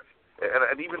both suck.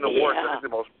 And even the worst, I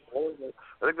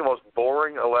think the most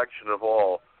boring election of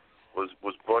all was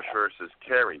Bush versus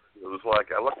Kerry. It was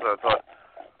like, I looked at it and I thought,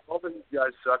 both of these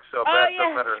guys suck so bad,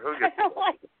 no matter who gets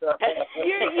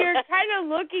You're kind of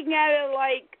looking at it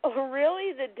like, oh,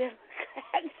 really? The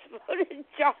Democrats voted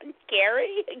John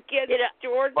Kerry against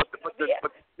George W. But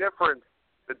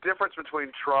the difference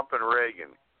between Trump and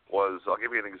Reagan was, I'll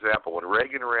give you an example. When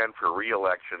Reagan ran for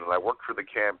re-election, and I worked for the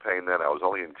campaign then, I was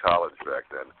only in college back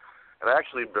then, and I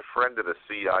actually befriended a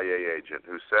CIA agent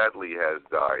who sadly has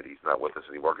died. He's not with us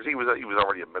anymore because he was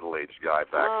already a middle-aged guy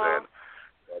back then.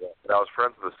 But I was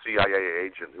friends with a CIA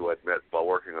agent who I'd met while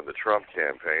working on the Trump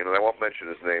campaign, and I won't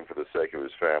mention his name for the sake of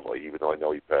his family, even though I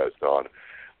know he passed on.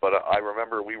 But I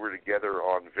remember we were together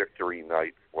on Victory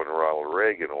Night when Ronald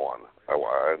Reagan won.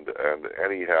 And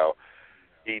anyhow,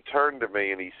 he turned to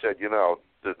me and he said, you know,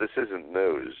 this isn't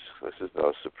news. This is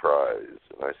no surprise.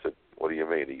 And I said, what do you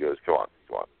mean? He goes, come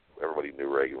on. Everybody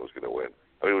knew Reagan was going to win.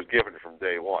 I mean, it was given from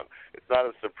day one. It's not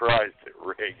a surprise that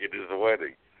Reagan is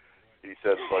winning. He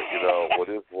said, but, you know,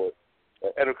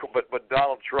 but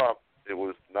Donald Trump, it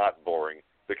was not boring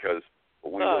because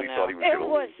we really thought he was going to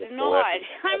win. It was not.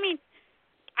 I mean,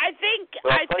 I think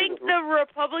the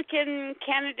Republican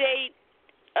candidate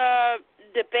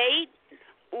debate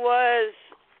was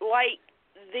like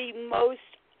the most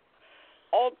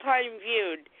all-time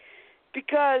viewed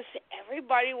because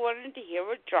everybody wanted to hear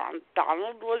what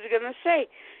Donald was going to say.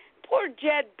 Poor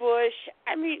Jeb Bush.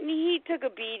 I mean, he took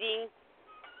a beating.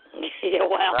 Yeah,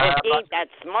 well, he ain't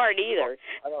that smart either.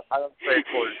 I don't say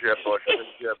poor Jeb Bush. I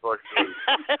think Jeb Bush is.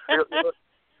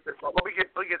 Let me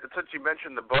get. Since you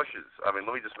mentioned the Bushes, I mean,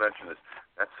 let me just mention this.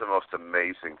 That's the most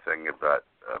amazing thing about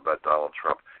Donald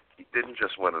Trump. He didn't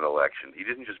just win an election. He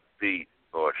didn't just beat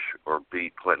Bush or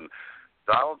beat Clinton.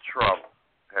 Donald Trump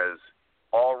has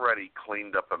already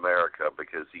cleaned up America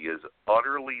because he has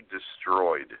utterly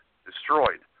destroyed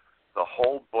the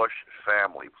whole Bush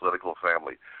family, political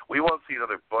family. We won't see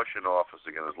another Bush in office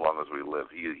again as long as we live.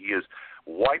 He has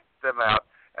wiped them out,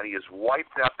 and he has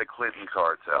wiped out the Clinton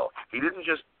cartel. He didn't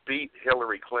just beat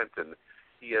Hillary Clinton.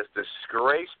 He has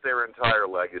disgraced their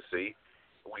entire legacy.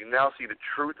 We now see the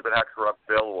truth about how corrupt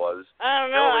Bill was. I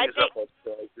don't know,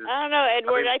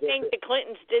 Edward. I think the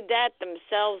Clintons did that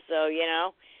themselves, though. You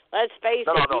know, let's face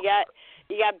it.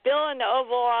 You got Bill in the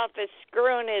Oval Office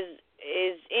screwing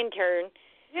his intern.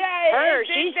 Yeah,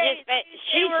 she's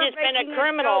just been a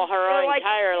criminal her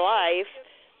entire life.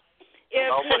 If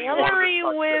Hillary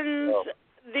wins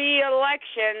the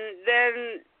election,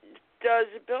 then does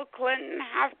Bill Clinton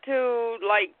have to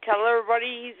tell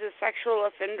everybody he's a sexual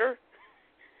offender?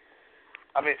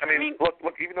 I mean, look.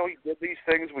 Even though he did these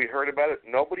things, we heard about it.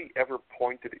 Nobody ever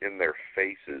pointed in their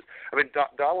faces. I mean,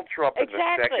 Donald Trump in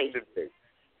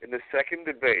the second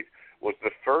debate was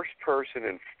the first person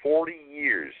in 40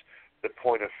 years to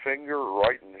point a finger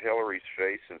right in Hillary's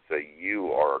face and say,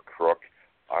 "You are a crook.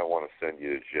 I want to send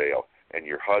you to jail." And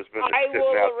your husband is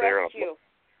sitting out there.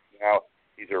 Now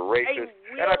he's a rapist.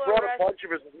 And I brought a bunch of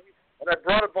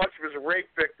his rape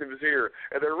victims here,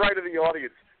 and they're right in the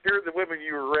audience. Here are the women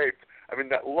you were raped. I mean,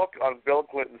 that look on Bill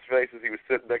Clinton's face as he was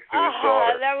sitting next to his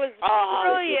daughter. That was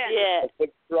brilliant. Yeah.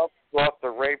 Trump brought the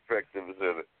rape victims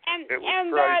in it. And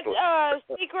that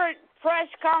secret press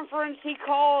conference he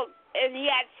called, and he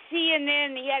had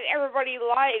CNN, he had everybody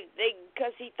live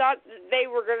because he thought that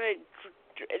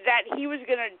he was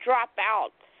gonna drop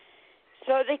out.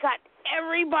 So they got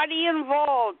everybody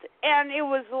involved, and it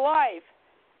was live.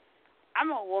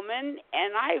 I'm a woman,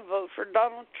 and I vote for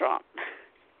Donald Trump.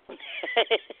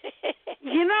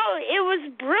 You know, it was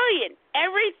brilliant.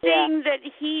 Everything that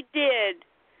he did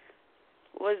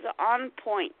was on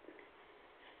point.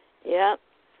 Yeah.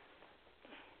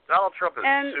 Donald Trump is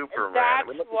Superman.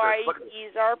 That's why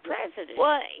he's our president.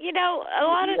 Well, you know,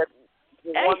 I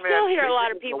still hear a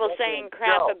lot of people saying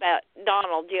crap about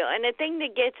Donald, and the thing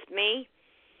that gets me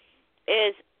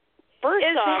is, first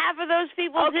off, half of those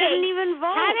people didn't even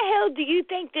vote. How the hell do you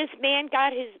think this man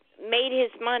made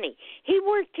his money? He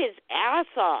worked his ass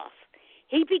off.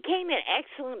 He became an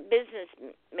excellent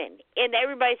businessman, and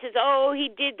everybody says, "Oh, he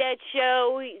did that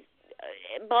show."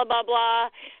 Blah blah blah.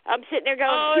 I'm sitting there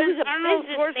going, "He was a Arnold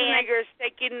businessman." Schwarzenegger's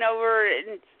taking over,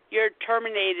 and you're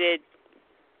terminated.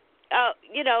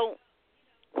 You know,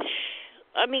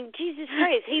 I mean, Jesus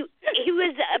Christ, he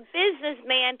was a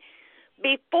businessman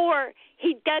before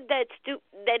he did that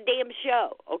damn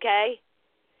show. Okay.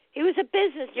 He was a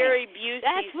businessman. Gary Busey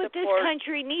That's what this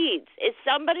country needs, is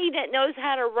somebody that knows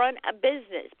how to run a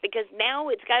business, because now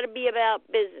it's got to be about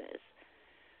business.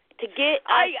 To get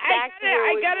us back to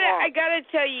where we belong. I gotta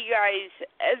tell you guys,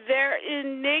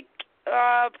 Nick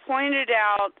pointed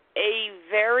out a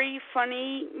very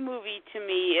funny movie to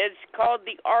me. It's called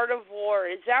The Art of War.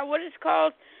 Is that what it's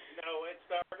called? No, it's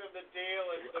the art of the deal.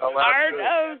 It's the art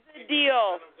of the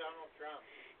deal. Donald Trump.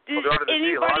 Did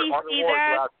anybody see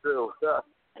that?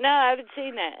 No, I haven't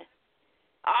seen that.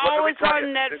 Oh, it's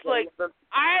on Netflix.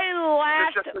 I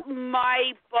laughed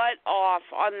my butt off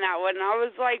on that one. I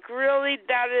was like, really?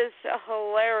 That is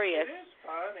hilarious. It is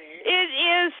funny. It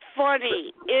is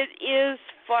funny. It is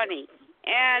funny.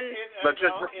 And but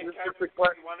just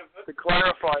to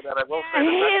clarify that, I will say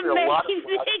there's actually a lot of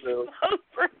lawsuits. Vote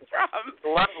for Trump. A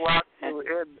lot of lawsuits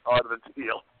in on the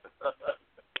deal.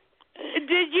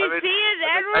 Did you see it,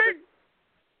 Edward?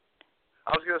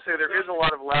 I was going to say there is a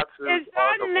lot of lawsuits it's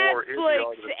on on the war in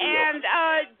Netflix, the deal. and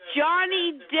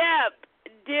Johnny Depp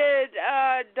did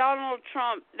Donald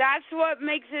Trump. That's what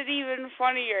makes it even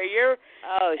funnier.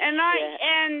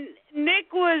 And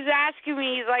Nick was asking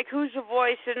me, he's like, who's the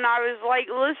voice? And I was like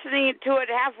listening to it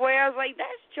halfway. I was like,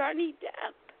 that's Johnny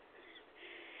Depp.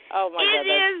 Oh my God, it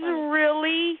is funny.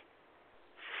 Really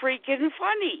freaking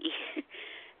funny.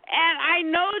 And I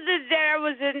know that there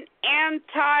was an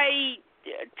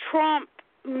anti-Trump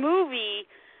movie,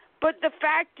 but the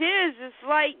fact is, it's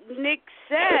like Nick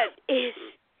said,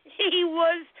 he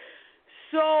was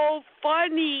so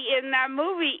funny in that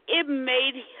movie, it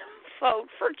made him vote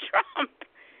for Trump.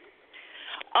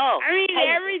 Oh, I mean,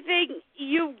 everything,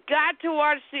 you've got to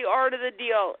watch The Art of the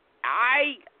Deal.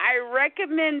 I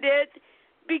recommend it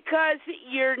because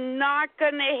you're not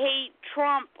going to hate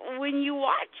Trump when you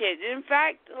watch it. In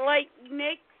fact, like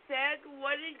Nick said,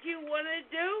 what did you want to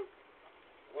do?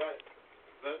 What?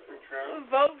 Vote for Trump?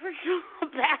 Vote for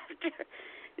Trump after.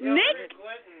 Nick?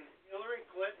 Hillary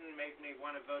Clinton made me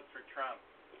want to vote for Trump.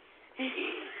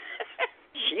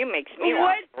 She makes me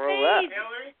want to throw up.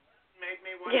 Hillary made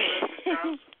me want to vote for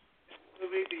Trump.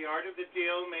 Movie The Art of the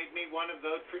Deal made me want to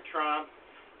vote for Trump.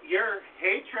 Your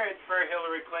hatred for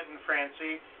Hillary Clinton,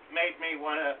 Francie, made me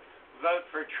want to vote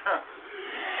for Trump.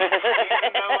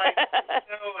 Even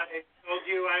though I told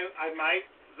you I might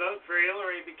vote for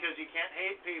Hillary because you can't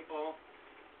hate people.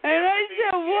 And I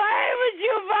said, why would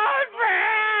you vote for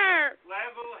her?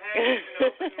 Level-headed and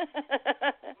open.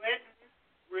 Clinton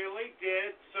really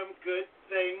did some good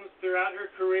things throughout her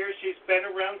career. She's been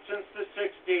around since the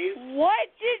 60s. What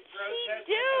did she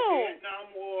do? The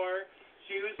Vietnam War.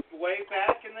 She was way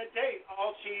back in the day.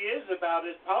 All she is about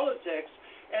is politics.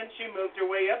 And she moved her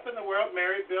way up in the world,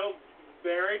 married Bill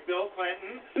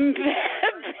Clinton.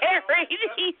 Buried.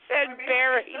 He said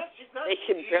buried. They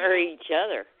should bury each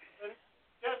other.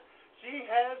 She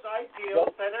has ideals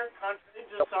that are contrary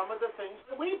to some of the things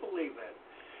that we believe in.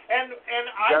 And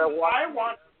I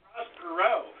want Ross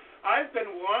Perot. I've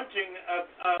been wanting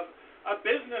a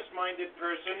business-minded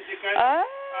person to kind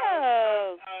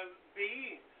of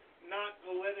be not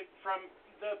from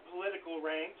the political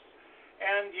ranks.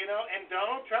 And, and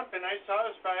Donald Trump, and I saw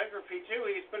his biography too,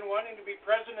 he's been wanting to be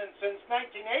president since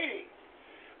 1980.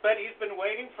 But he's been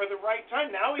waiting for the right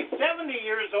time. Now he's 70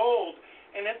 years old.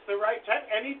 And it's the right time,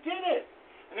 and he did it.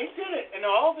 And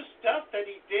all the stuff that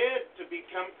he did to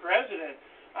become president.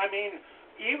 I mean,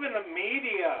 even the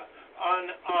media on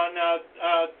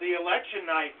the election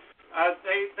night,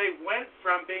 they went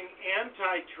from being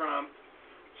anti-Trump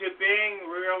to being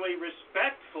really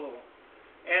respectful.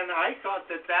 And I thought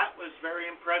that was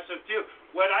very impressive too.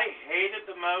 What I hated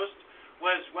the most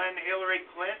was when Hillary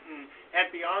Clinton had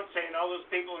Beyonce and all those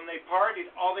people, and they partied.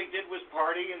 All they did was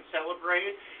party and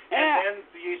celebrate. And then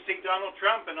you see Donald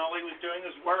Trump, and all he was doing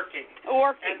was working.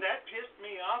 And that pissed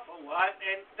me off a lot.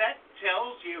 And that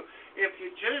tells you, if you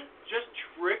just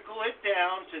trickle it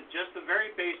down to just the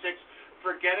very basics,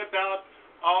 forget about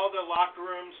all the locker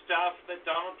room stuff that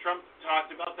Donald Trump talked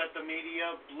about that the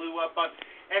media blew up on,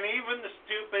 and even the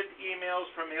stupid emails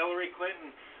from Hillary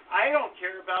Clinton. I don't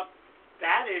care about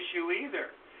that issue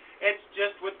either. It's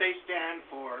just what they stand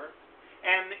for,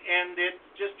 and it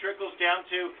just trickles down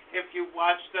to, if you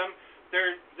watch them,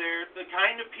 they're the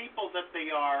kind of people that they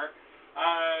are.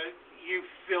 You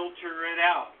filter it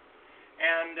out,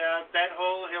 and that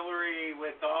whole Hillary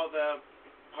with all the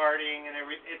partying and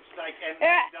everything, it's like, and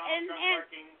Donald Trump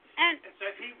working, and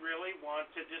said he really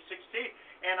wanted to succeed.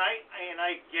 And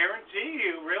I guarantee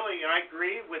you, really, I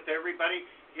agree with everybody.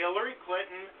 Hillary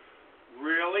Clinton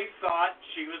really thought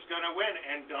she was going to win,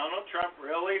 and Donald Trump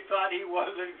really thought he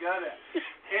wasn't going to.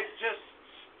 It just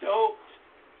stoked.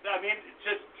 I mean, it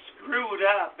just screwed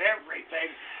up everything.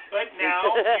 But now,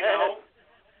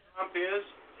 Trump is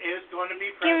going to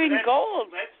be president. Giving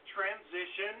gold. Let's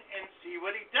transition and see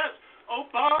what he does.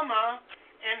 Obama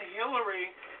and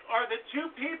Hillary are the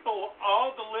two people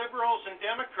all the liberals and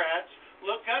Democrats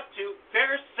look up to.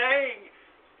 They're saying,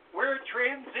 we're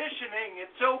transitioning.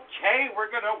 It's okay.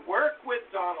 We're going to work with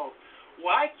Donald.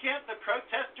 Why can't the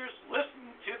protesters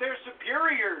listen to their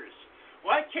superiors?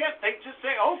 Why can't they just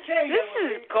say, okay, this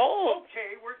is gold.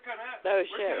 Okay, we're gonna.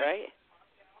 Right?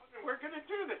 We're gonna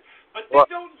do this, but they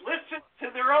don't listen to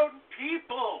their own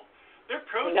people. They're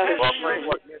protesting.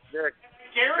 Nick,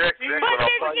 guarantee Nick,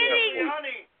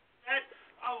 honey, that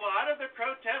a lot of the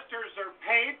protesters are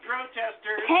paid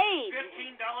protesters, $15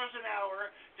 an hour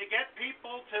to get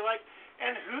people to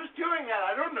and who's doing that?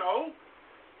 I don't know.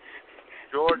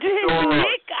 George Soros.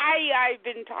 Nick, I've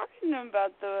been talking to him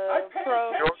about the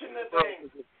pro. Attention to things.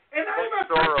 And I'm a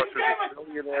Soros is a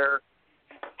billionaire.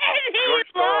 George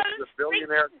Soros is a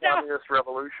billionaire communist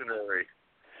revolutionary.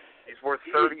 He's worth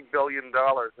 $30 billion,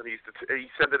 and he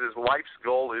said that his life's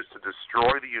goal is to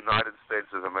destroy the United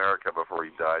States of America before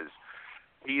he dies.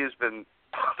 He has been.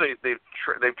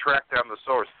 They've tracked down the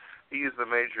source. He is the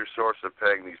major source of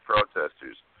paying these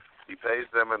protesters. He pays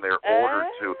them, and they're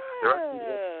ordered to.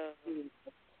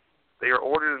 They are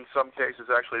ordered in some cases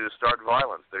actually to start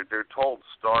violence. They're told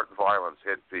start violence,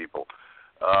 hit people.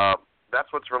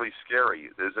 That's what's really scary.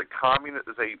 There's a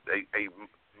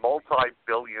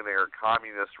multi-billionaire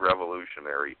communist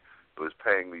revolutionary who is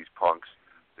paying these punks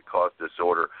to cause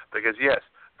disorder. Because yes,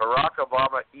 Barack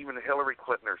Obama, even Hillary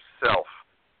Clinton herself,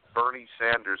 Bernie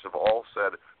Sanders have all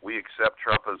said, we accept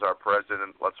Trump as our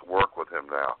president, let's work with him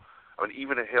now. I mean,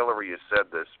 even Hillary has said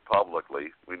this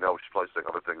publicly. We know she's placing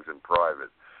other things in private.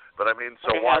 But I mean,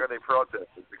 so why are they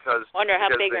protesting? Because wonder how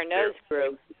big her nose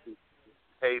grew.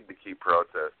 Paid to keep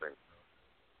protesting.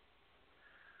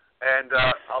 And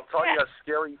I'll tell you a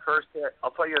scary firsthand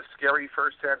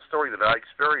story that I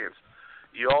experienced.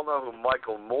 You all know who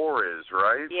Michael Moore is,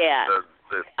 right? Yeah.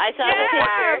 I saw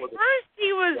at first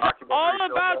he was all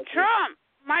about Trump.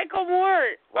 Michael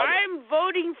Moore. I'm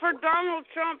voting for Donald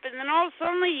Trump, and then all of a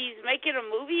sudden he's making a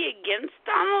movie against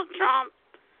Donald Trump.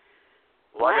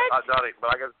 Well, I got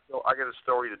a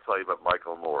story to tell you about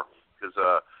Michael Moore. Because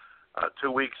 2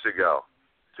 weeks ago,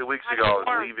 I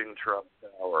was leaving Trump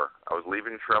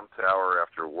Tower.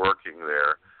 After working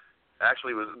there.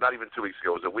 Actually, it was not even 2 weeks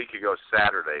ago. It was a week ago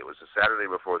Saturday. It was the Saturday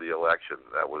before the election.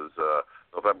 That was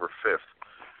November 5th.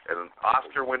 And an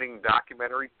Oscar-winning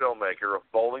documentary filmmaker of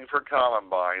Bowling for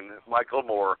Columbine, Michael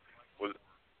Moore, was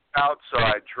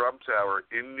outside Trump Tower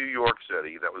in New York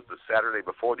City. That was the Saturday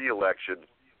before the election,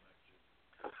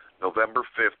 November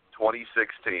 5th,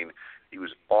 2016. He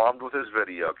was armed with his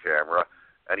video camera,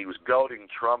 and he was goading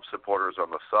Trump supporters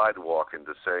on the sidewalk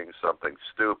into saying something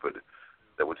stupid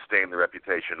that would stain the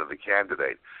reputation of the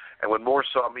candidate. And when Moore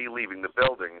saw me leaving the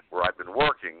building where I'd been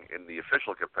working in the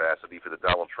official capacity for the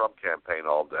Donald Trump campaign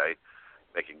all day,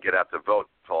 making get out the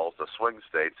vote calls to swing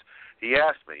states, he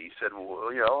asked me, he said, well,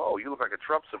 you look like a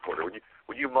Trump supporter.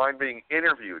 Would you mind being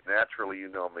interviewed? Naturally, you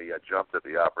know me, I jumped at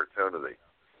the opportunity.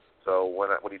 So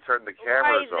when he turned the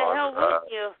cameras on,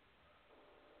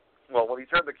 when he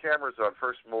turned the cameras on,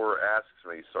 first Moore asks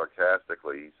me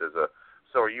sarcastically, he says,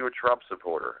 so are you a Trump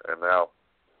supporter? And now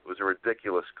it was a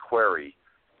ridiculous query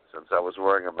since I was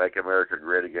wearing a Make America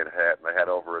Great Again hat and I had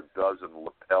over a dozen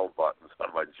lapel buttons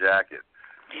on my jacket.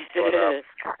 But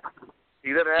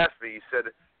he then asked me, he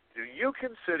said, do you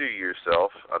consider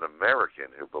yourself an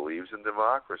American who believes in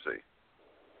democracy?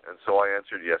 And so I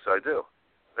answered, yes, I do.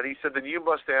 And he said, then you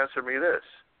must answer me this.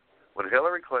 When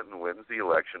Hillary Clinton wins the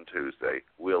election Tuesday,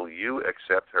 will you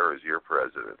accept her as your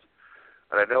president?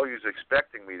 And I know he was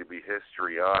expecting me to be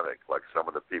histrionic, like some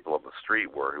of the people on the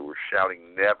street were, who were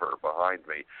shouting never behind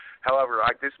me. However,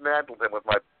 I dismantled him with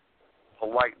my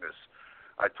politeness.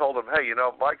 I told him, hey,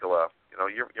 Michael,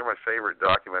 you're my favorite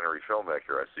documentary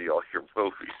filmmaker. I see all your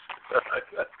movies.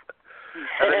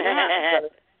 And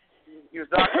then he was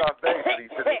knocked off base, and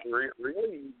he said,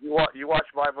 really? You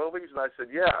watch my movies? And I said,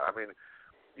 yeah. I mean,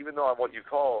 even though I'm what you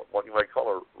might call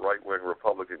a right-wing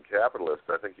Republican capitalist,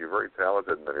 I think you're very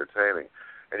talented and entertaining.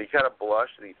 And he kind of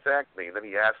blushed, and he thanked me, and then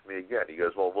he asked me again. He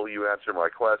goes, well, will you answer my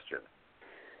question?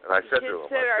 And I said to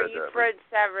him, are you Fred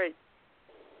Savage?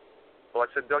 Well,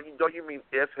 I said, don't you mean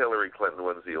if Hillary Clinton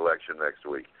wins the election next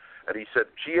week? And he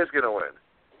said, she is going to win.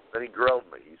 Then he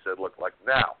grilled me. He said, look, like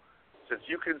now, since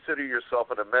you consider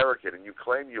yourself an American and you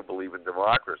claim you believe in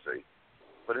democracy,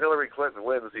 when Hillary Clinton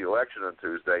wins the election on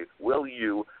Tuesday, will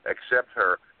you accept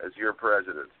her as your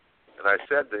president? And I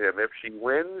said to him, if she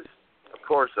wins, of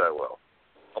course I will.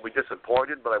 I'll be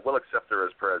disappointed, but I will accept her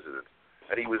as president.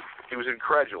 And he was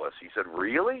incredulous. He said,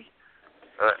 really?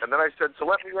 And then I said, so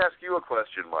let me ask you a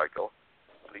question, Michael.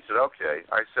 And he said, okay.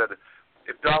 I said,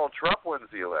 if Donald Trump wins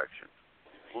the election,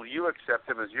 will you accept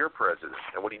him as your president?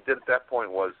 And what he did at that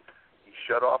point was he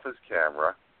shut off his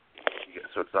camera.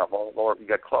 So it's not more. He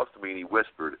got close to me and he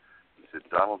whispered. He said,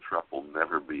 Donald Trump will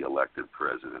never be elected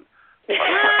president. You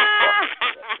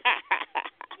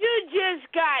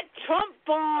just got Trump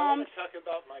bombed. I want to talk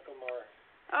about Michael Moore.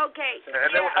 Okay.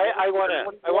 I want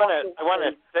to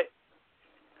say.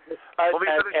 Let me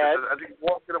finish this. As he's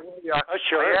walking away,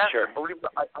 sure. I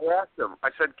asked him. I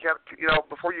said,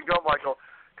 before you go, Michael,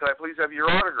 can I please have your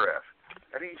autograph?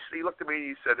 And he looked at me and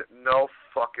he said, no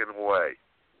fucking way.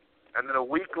 And then a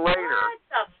week later,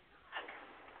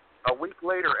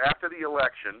 after the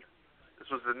election, this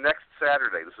was the next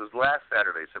Saturday. This was last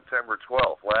Saturday, September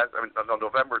 12th.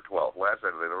 November 12th. Last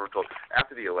Saturday, November 12th,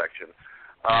 after the election.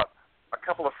 A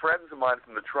couple of friends of mine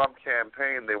from the Trump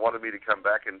campaign, they wanted me to come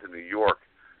back into New York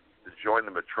to join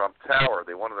them at Trump Tower.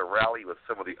 They wanted to rally with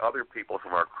some of the other people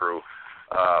from our crew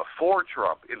for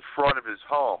Trump in front of his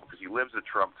home because he lives at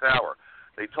Trump Tower.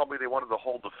 They told me they wanted to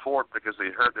hold the fort because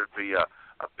they heard there'd be a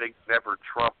big Never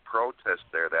Trump protest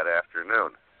there that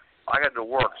afternoon. I had to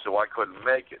work, so I couldn't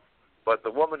make it. But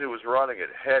the woman who was running it,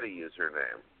 Hetty is her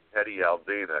name, Hetty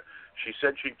Aldina, she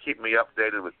said she'd keep me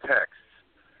updated with texts.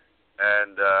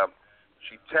 And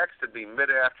she texted me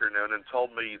mid-afternoon and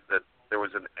told me that there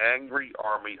was an angry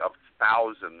army of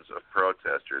thousands of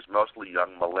protesters, mostly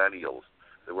young millennials,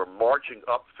 that were marching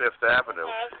up Fifth Avenue.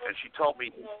 And she told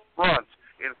me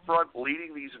in front,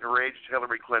 leading these enraged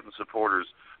Hillary Clinton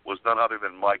supporters was none other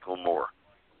than Michael Moore.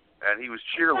 And he was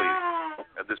cheerleading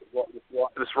at this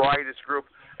riotous group,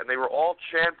 and they were all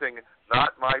chanting,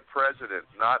 "Not my president,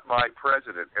 not my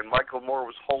president." And Michael Moore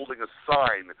was holding a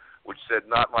sign which said,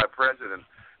 "Not my president."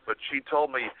 But she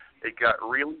told me it got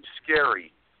really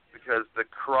scary because the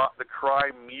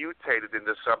cry mutated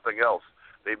into something else.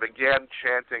 They began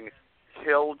chanting,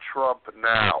 "Kill Trump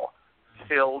now,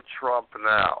 kill Trump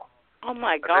now." Oh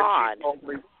my God! And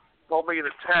then she told me in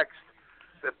a text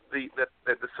that the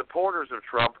supporters of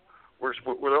Trump were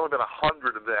only about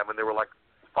 100 of them, and there were like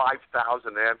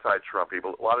 5,000 anti-Trump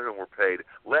people. A lot of them were paid,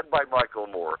 led by Michael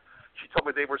Moore. She told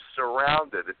me they were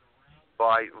surrounded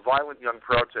by violent young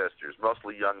protesters,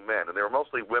 mostly young men, and there were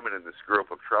mostly women in this group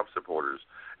of Trump supporters.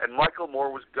 And Michael Moore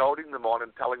was goading them on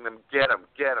and telling them, "Get him,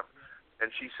 get him."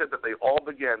 And she said that they all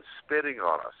began spitting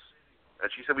on us.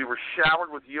 And she said we were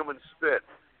showered with human spit.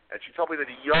 And she told me that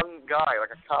a young guy, like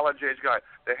a college-age guy,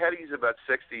 the Hetty's about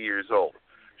 60 years old.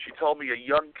 She told me a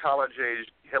young college-age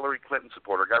Hillary Clinton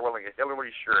supporter, a guy wearing a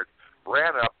Hillary shirt,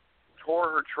 ran up, tore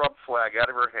her Trump flag out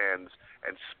of her hands,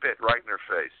 and spit right in her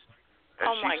face. And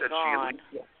oh, my God.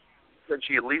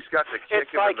 She at least got to kick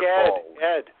it's him like in the balls.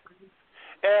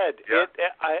 Ed, yeah.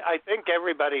 I think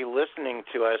everybody listening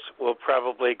to us will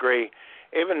probably agree.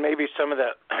 Even maybe some of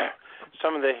the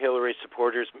Hillary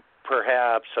supporters,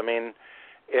 perhaps. I mean,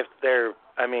 if they're,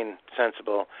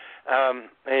 sensible,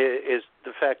 is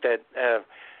the fact that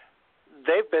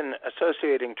they've been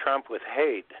associating Trump with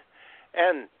hate,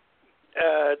 and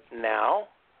now,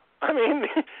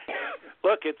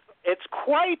 look, it's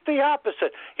quite the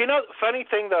opposite. You know, funny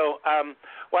thing though,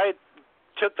 why I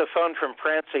took the phone from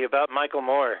Francie about Michael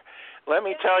Moore. Let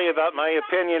me tell you about my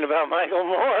opinion about Michael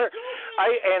Moore.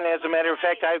 And as a matter of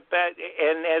fact,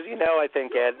 and as you know, I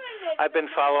think, Ed, I've been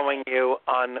following you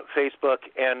on Facebook,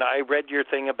 and I read your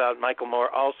thing about Michael Moore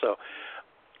also.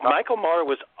 Michael Moore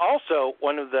was also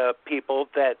one of the people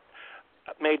that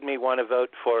made me want to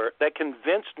vote for, that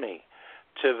convinced me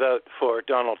to vote for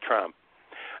Donald Trump.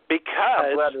 Because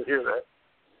I'm glad to hear that.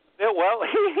 Well,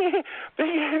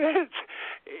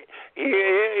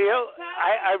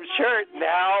 I'm sure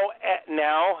now,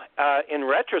 in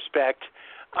retrospect,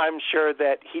 I'm sure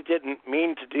that he didn't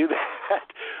mean to do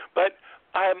that. But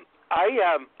I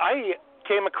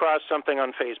came across something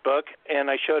on Facebook, and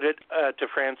I showed it to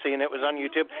Francie, and it was on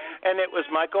YouTube, and it was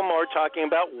Michael Moore talking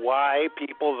about why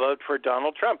people vote for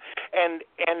Donald Trump. And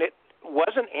it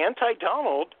wasn't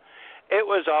anti-Donald. It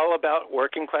was all about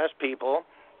working class people.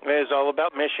 It was all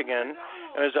about Michigan.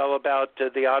 It was all about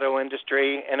the auto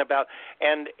industry and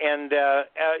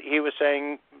he was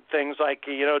saying things like,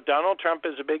 Donald Trump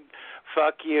is a big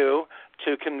fuck you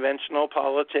to conventional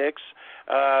politics.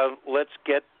 Let's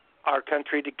get our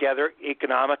country together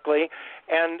economically.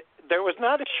 And there was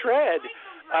not a shred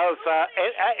of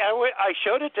I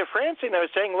showed it to Francie, and I was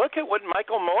saying, look at what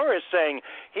Michael Moore is saying.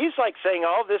 He's like saying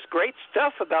all this great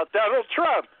stuff about Donald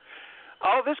Trump.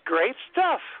 All this great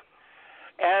stuff.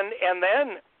 And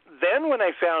then when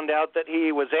I found out that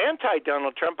he was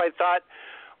anti-Donald Trump, I thought,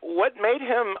 what made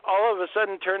him all of a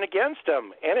sudden turn against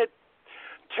him? And it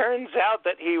turns out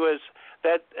that he was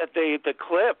that the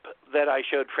clip that I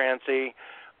showed Francie,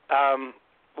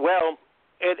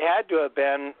 it had to have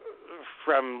been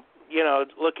from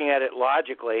looking at it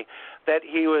logically, that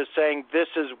he was saying this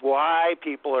is why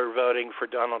people are voting for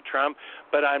Donald Trump,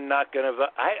 but I'm not going to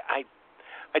vote. I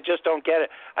just don't get it.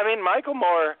 Michael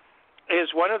Moore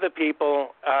is one of the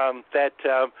people that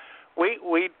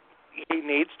he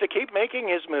needs to keep making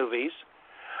his movies.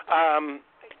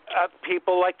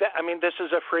 People like that. I mean, this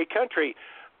is a free country.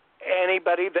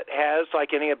 Anybody that has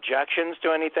like any objections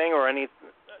to anything or any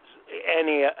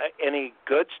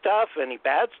good stuff, any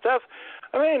bad stuff,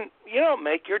 I mean,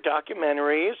 make your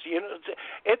documentaries.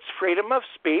 It's freedom of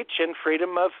speech and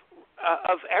freedom of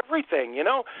everything.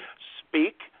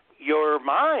 Speak your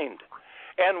mind,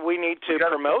 and we need to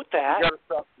promote that.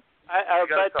 But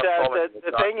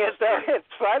the thing is that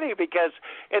it's funny because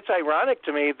it's ironic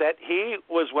to me that he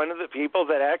was one of the people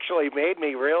that actually made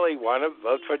me really want to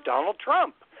vote for Donald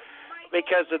Trump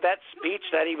because of that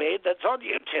speech that he made that's on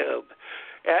YouTube.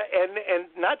 And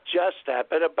not just that,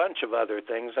 but a bunch of other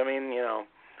things. I mean,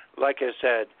 like I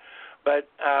said, but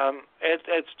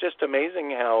it's just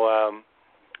amazing how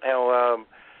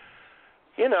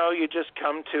you just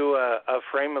come to a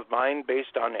frame of mind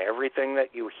based on everything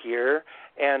that you hear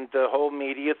and the whole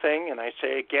media thing. And I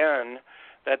say again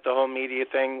that the whole media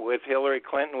thing with Hillary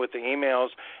Clinton with the emails,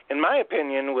 in my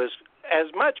opinion, was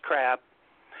as much crap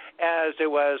as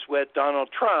it was with Donald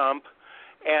Trump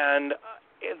and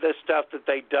the stuff that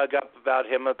they dug up about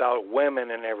him, about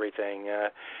women and everything.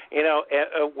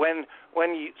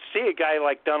 When you see a guy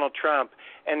like Donald Trump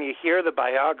and you hear the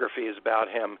biographies about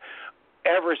him,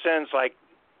 ever since like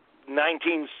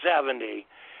 1970,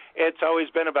 it's always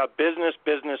been about business,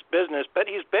 but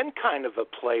he's been kind of a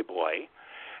playboy.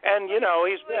 And,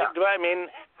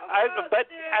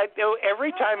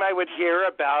 every time I would hear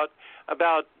about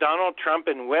Donald Trump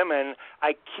and women,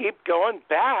 I keep going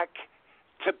back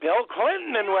to Bill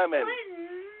Clinton and women.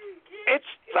 It's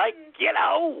like,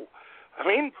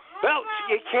 well,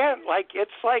 you can't,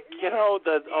 it's like,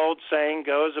 the old saying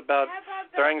goes about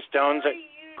throwing stones at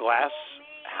glass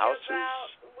houses.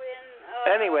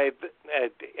 Anyway,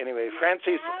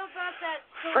 Francie's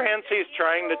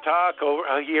trying to talk over.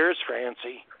 Here's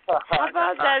Francie. How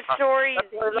about that story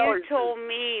you told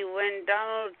me when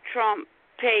Donald Trump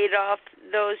paid off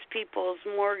those people's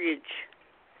mortgage?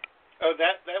 Oh,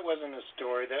 that wasn't a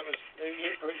story. That was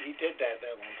he did that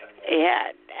one time.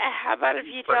 Yeah. How about if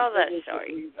you tell that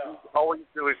story? He's always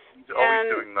doing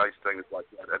nice things like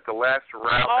that. At the last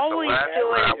round, I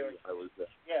was there.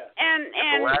 Yeah. And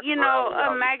a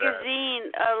magazine,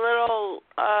 a little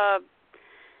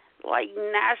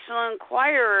National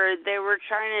Enquirer, they were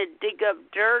trying to dig up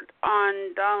dirt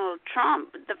on Donald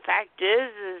Trump. The fact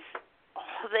is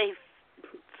all they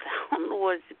found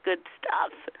was good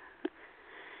stuff.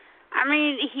 I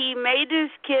mean, he made his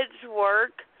kids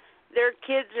work. His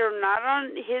kids are not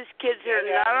on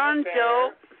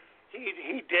dope.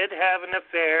 He did have an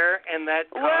affair, and that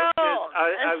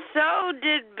so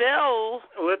did Bill.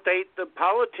 The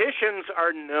politicians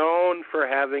are known for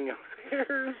having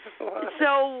affairs.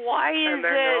 So why is and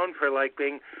they're known for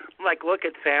being look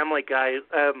at Family Guy.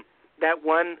 That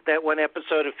one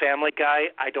episode of Family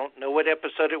Guy. I don't know what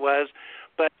episode it was,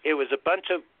 but it was a bunch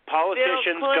of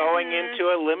politicians going into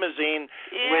a limousine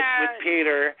with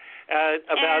Peter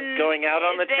about going out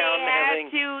on the town and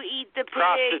having to eat the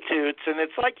prostitutes, and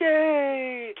it's like,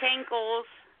 yay! Cankles.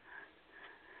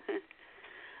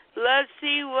 Let's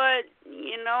see what,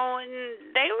 and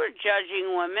they were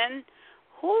judging women.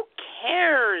 Who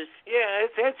cares? Yeah,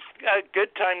 it's a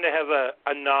good time to have a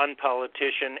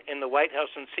non-politician in the White House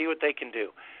and see what they can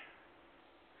do.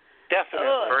 Definitely.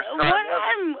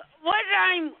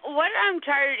 What I'm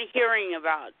tired of hearing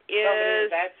about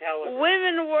is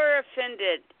women were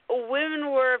offended.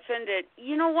 Women were offended.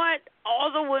 You know what?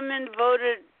 All the women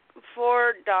voted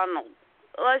for Donald.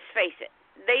 Let's face it.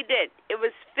 They did. It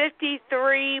was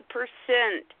 53%.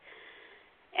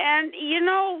 And,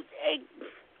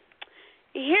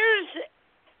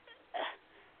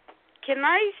 can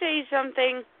I say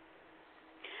something?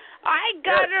 I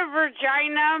got a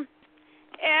vagina.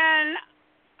 And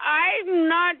I'm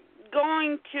not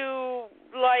going to,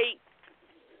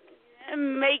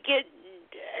 make it...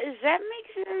 Does that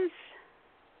make sense?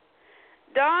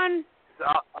 Don?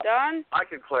 I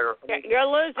can clarify. You're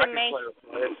losing me.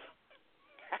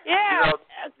 Yeah,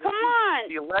 come on.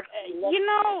 The election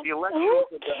who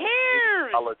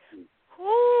cares?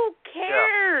 Who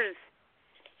cares?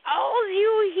 Yeah. All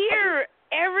you hear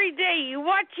every day, you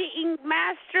watch Ink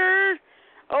Master,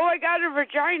 oh, I got a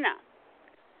vagina.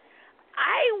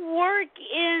 I work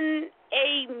in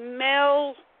a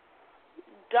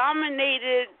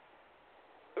male-dominated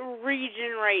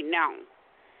region right now.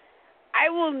 I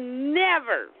will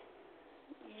never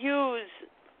use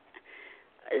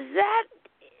that.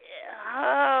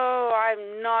 Oh,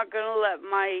 I'm not going to let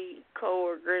my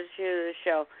coworkers hear the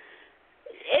show.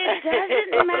 It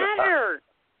doesn't matter.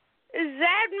 Does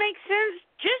that make sense?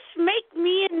 Just make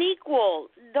me an equal.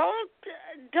 Don't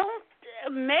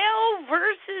male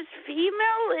versus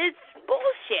female. It's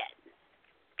bullshit.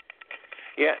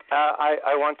 Yeah,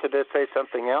 I wanted to say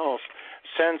something else.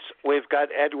 Since we've got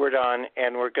Edward on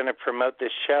and we're going to promote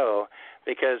this show,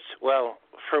 because, well,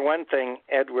 for one thing,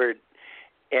 Edward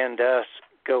and us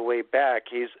go way back.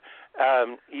 He's,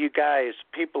 you guys,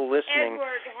 people listening,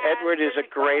 Edward is a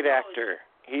great actor.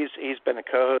 He's been a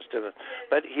co-host of it,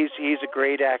 but he's a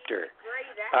great actor.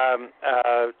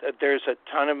 There's a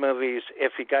ton of movies.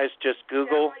 If you guys just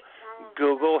Google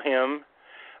him,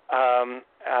 and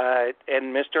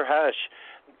Mr. Hush,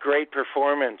 great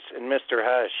performance in Mr.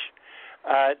 Hush.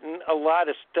 A lot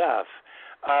of stuff.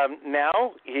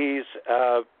 Now he's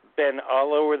been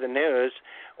all over the news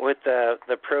with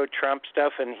the pro-Trump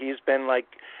stuff, and he's been like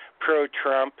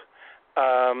pro-Trump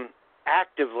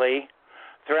actively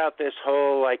throughout this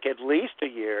whole, like, at least a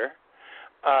year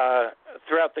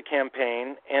throughout the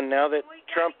campaign. And now that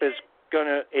Trump is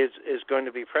going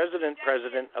to be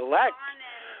president-elect,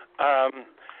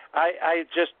 I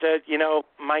just,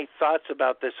 my thoughts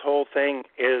about this whole thing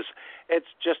is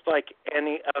it's just like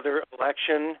any other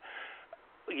election.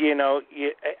 You know,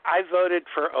 I voted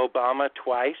for Obama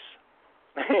twice.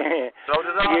 So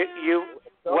did I.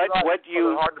 What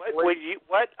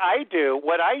I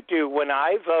do when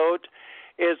I vote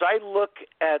is I look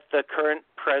at the current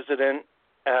president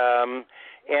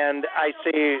and I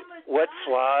see what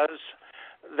flaws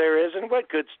there is and what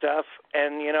good stuff,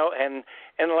 and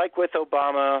and like with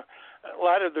Obama, a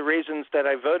lot of the reasons that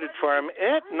I voted for him, it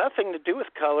had nothing to do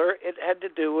with color. It had to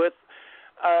do with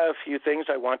a few things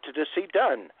I wanted to see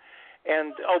done.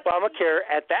 And Obamacare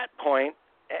at that point,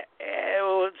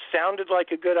 it sounded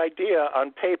like a good idea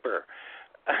on paper,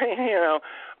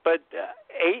 but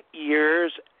 8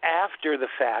 years after the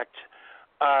fact,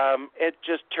 it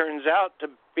just turns out to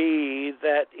be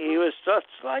that he was just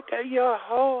like a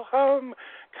yo-ho-hum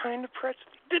kind of president.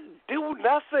 Didn't do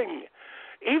nothing.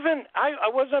 Even I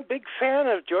wasn't a big fan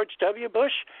of George W.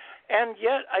 Bush, and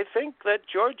yet I think that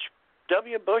George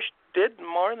W. Bush did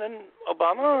more than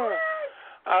Obama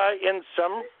in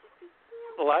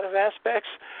a lot of aspects.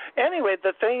 Anyway,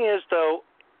 the thing is, though,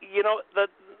 that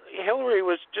Hillary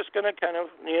was just going to kind of,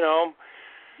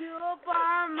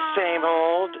 same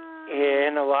old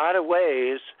in a lot of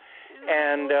ways,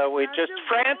 and we just,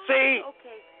 Francie,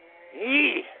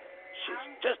 she's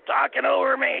just talking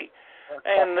over me,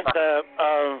 and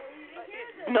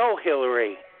no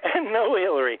Hillary, no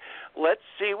Hillary. Let's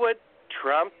see what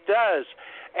Trump does,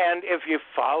 and if you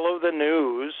follow the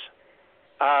news,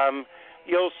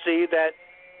 you'll see that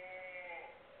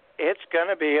it's going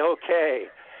to be okay.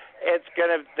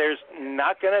 There's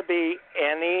not going to be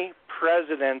any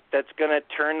president that's going to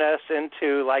turn us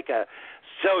into like a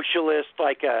socialist,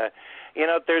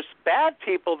 there's bad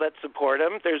people that support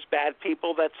him. There's bad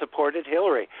people that supported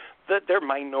Hillary. They're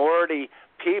minority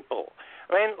people.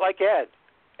 I mean, like Ed.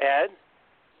 Ed?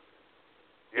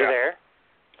 Yeah. You there?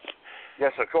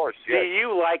 Yes, of course. Yes. Do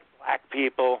you like black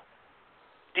people?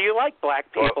 Do you like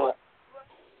black people?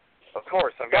 Of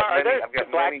course. I've got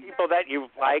black many people that you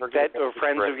like that are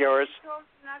friends of yours.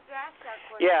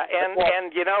 Yeah, and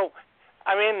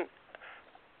I mean,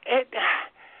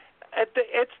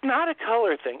 it's not a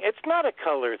color thing. It's not a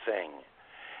color thing.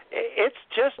 It's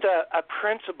just a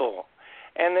principle,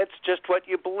 and it's just what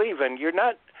you believe in. You're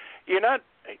not.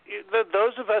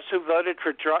 Those of us who voted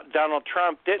for Donald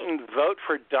Trump didn't vote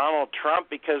for Donald Trump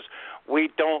because we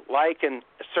don't like a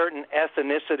certain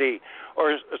ethnicity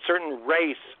or a certain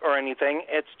race or anything.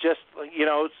 It's just,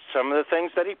 some of the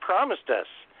things that he promised us.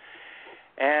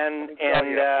 And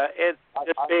it's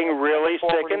just being really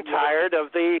sick and tired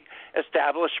of the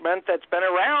establishment that's been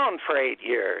around for 8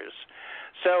 years.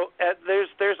 So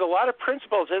there's a lot of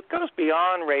principles. It goes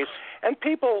beyond race. And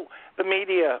people, the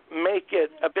media, make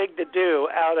it a big to-do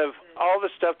out of all the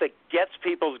stuff that gets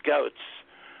people's goats,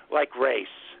 like race.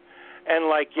 And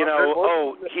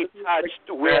he touched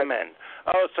women.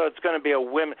 Oh, so it's going to be a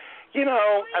women.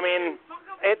 I mean,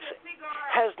 it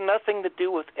has nothing to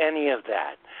do with any of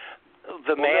that.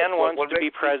 The man wants to be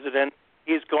president.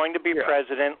 He's going to be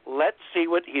president. Let's see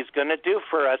what he's going to do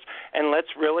for us, and let's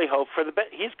really hope for the best.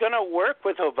 He's going to work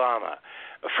with Obama,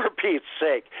 for Pete's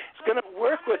sake. He's going to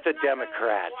work with the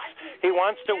Democrats. He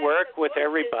wants to work with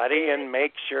everybody and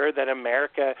make sure that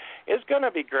America is going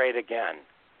to be great again.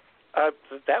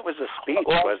 That was a speech,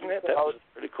 wasn't it? That was a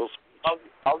pretty cool speech.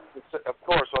 Of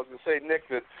course. I was going to say, Nick,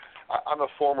 that I'm a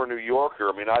former New Yorker.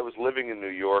 I mean, I was living in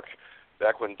New York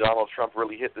back when Donald Trump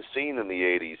really hit the scene in the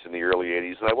 80s, in the early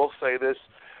 80s. And I will say this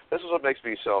is what makes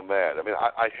me so mad. I mean,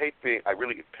 it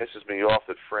really pisses me off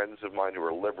that friends of mine who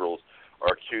are liberals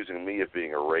are accusing me of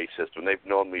being a racist when they've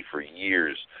known me for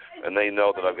years, and they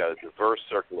know that I've got a diverse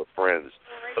circle of friends.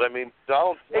 But I mean,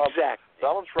 Donald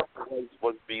Trump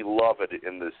was beloved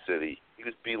in this city. He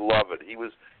was beloved. He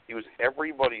was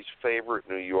everybody's favorite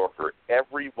New Yorker.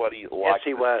 Everybody liked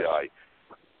this guy.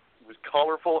 He was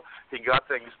colorful. He got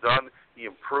things done. He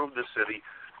improved the city.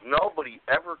 Nobody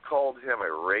ever called him a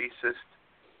racist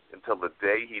until the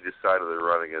day he decided to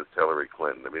run against Hillary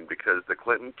Clinton. I mean, because the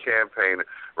Clinton campaign,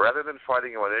 rather than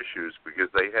fighting him on issues, because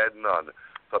they had none,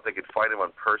 thought they could fight him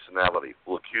on personality.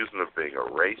 We'll accuse him of being a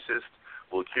racist.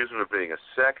 We'll accuse him of being a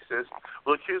sexist.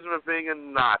 We'll accuse him of being a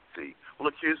Nazi.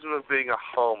 We'll accuse him of being a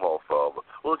homophobe.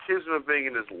 We'll accuse him of being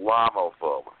an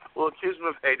Islamophobe. We'll accuse him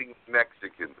of hating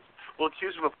Mexicans. We'll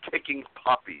accuse him of kicking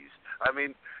puppies. I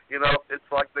mean, you know,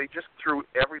 it's like they just threw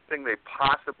everything they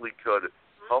possibly could,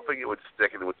 hoping it would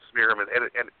stick and it would smear him.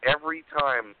 And every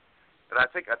time, and I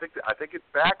think it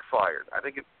backfired. I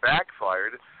think it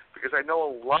backfired because I know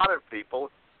a lot of people,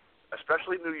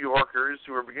 especially New Yorkers,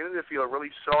 who are beginning to feel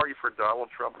really sorry for Donald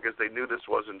Trump because they knew this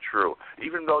wasn't true,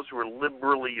 even those who were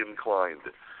liberally inclined.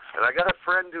 And I got a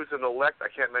friend who's an I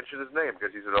can't mention his name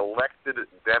because he's an elected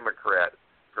Democrat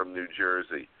from New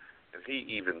Jersey, and he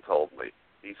even told me,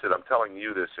 he said, I'm telling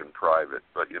you this in private,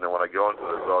 but, you know, when I go into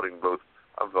the voting booth,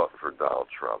 I'm voting for Donald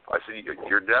Trump. I said,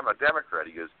 you're a Democrat?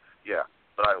 He goes, yeah,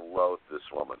 but I loathe this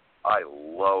woman. I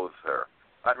loathe her.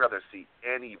 I'd rather see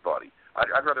anybody.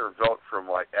 I'd rather vote for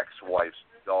my ex-wife's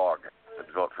dog than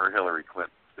vote for Hillary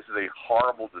Clinton. This is a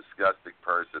horrible, disgusting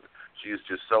person. She is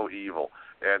just so evil.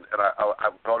 And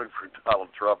I'm voting for Donald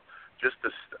Trump just to.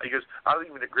 He goes, I don't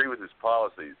even agree with his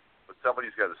policies, but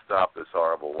somebody's got to stop this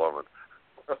horrible woman.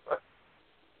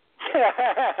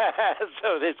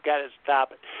 So this got to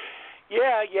stop it.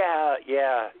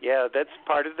 Yeah. That's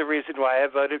part of the reason why I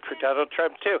voted for Donald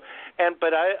Trump too.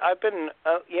 But I've been,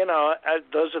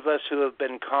 those of us who have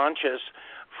been conscious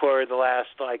for the last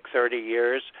 30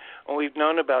 years, we've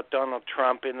known about Donald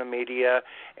Trump in the media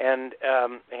and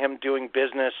him doing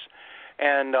business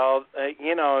and all.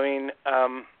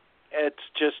 It's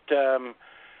just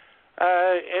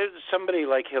somebody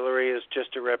like Hillary is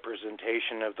just a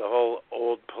representation of the whole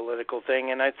old political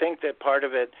thing, and I think that part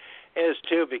of it is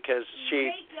too because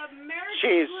she's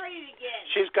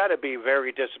got to be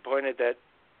very disappointed that,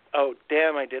 oh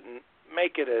damn, I didn't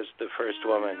make it as the first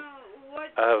woman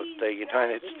of the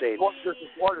United States,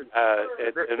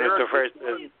 and the first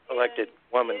elected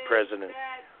woman president.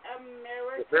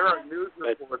 There are news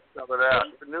reports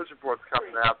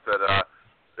coming out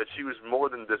that she was more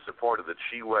than disappointed, that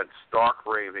she went stark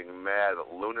raving mad,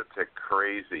 lunatic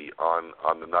crazy on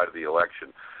the night of the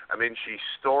election. I mean, she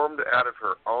stormed out of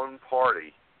her own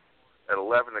party at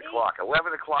 11 o'clock.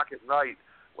 11 o'clock at night,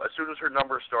 as soon as her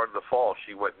numbers started to fall,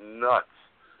 she went nuts.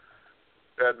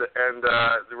 And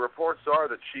the reports are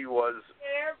that she was...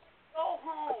 Go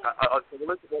home. I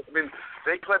mean,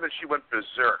 they claim that she went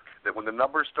berserk, that when the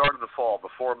numbers started to fall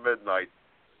before midnight,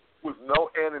 with no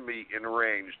enemy in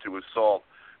range to assault,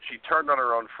 she turned on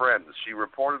her own friends. She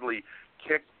reportedly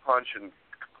kicked, punched,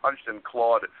 and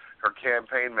clawed her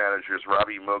campaign managers,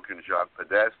 Robbie Mook and John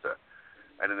Podesta.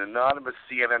 And an anonymous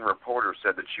CNN reporter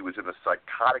said that she was in a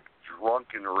psychotic,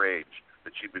 drunken rage,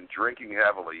 that she'd been drinking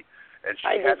heavily. And she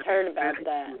I just heard about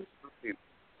that.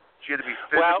 She had to be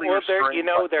physically restrained.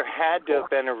 There had to have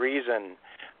been a reason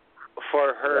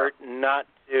for her not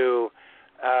to,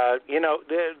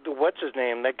 what's his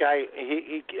name? That guy,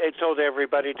 he told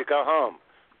everybody to go home.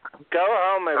 Go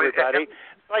home, everybody.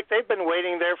 Like they've been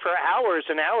waiting there for hours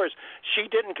and hours. She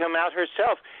didn't come out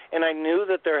herself, and I knew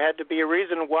that there had to be a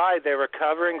reason why they were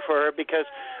covering for her, because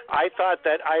I thought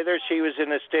that either she was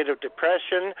in a state of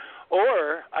depression,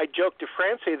 or I joked to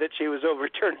Francie that she was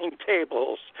overturning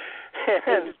tables,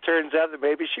 and it turns out that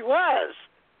maybe she was.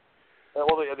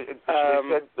 Well, they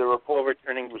said the report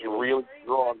was really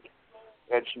drunk,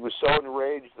 and she was so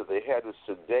enraged that they had to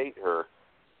sedate her,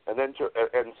 and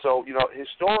so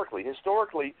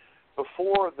historically.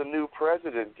 Before the new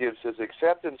president gives his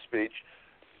acceptance speech,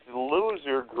 the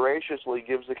loser graciously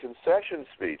gives a concession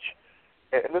speech.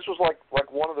 And this was like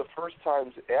one of the first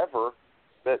times ever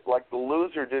that the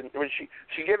loser didn't. I mean,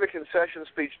 she gave a concession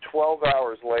speech 12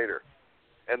 hours later.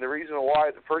 And the reason why,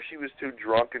 at first she was too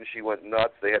drunk and she went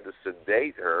nuts. They had to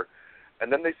sedate her.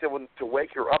 And then they said to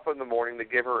wake her up in the morning, they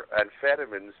gave her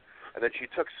amphetamines, and that she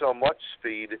took so much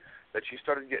speed that she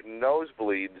started getting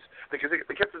nosebleeds, because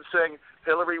they kept on saying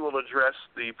Hillary will address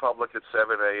the public at 7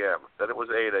 a.m., then it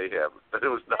was 8 a.m., then it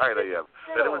was 9 a.m.,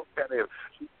 then it was 10 a.m.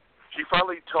 She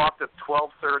finally talked at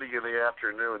 12:30 in the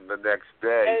afternoon the next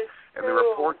day, and the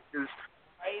report is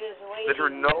that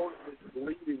her nose was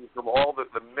bleeding from all the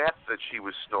meth that she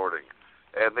was snorting.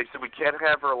 and they said we can't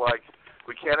have her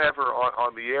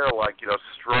on the air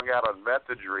strung out on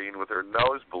methadone with her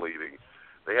nose bleeding.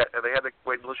 They had to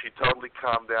wait until she totally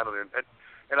calmed down.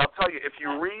 And I'll tell you, if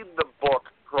you read the book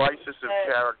Crisis of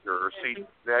Character or see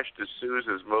Dinesh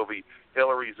D'Souza's movie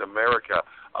Hillary's America,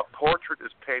 a portrait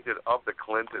is painted of the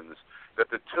Clintons that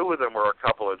the two of them were a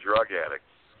couple of drug addicts.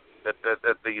 That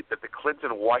the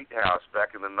Clinton White House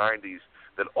back in the 90s,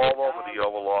 that all over the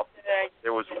Oval Office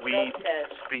there was weed,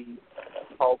 speed,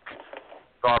 coke,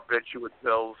 barbiturate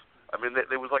pills. I mean,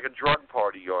 there was like a drug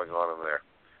party going on in there.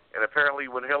 And apparently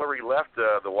when Hillary left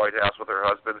the White House with her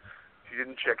husband, she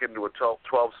didn't check into a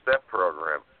 12-step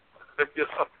program.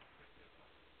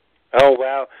 Oh,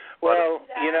 wow. Well,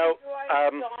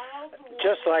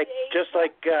 just like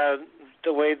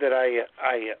the way that I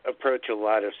approach a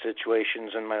lot of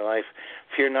situations in my life,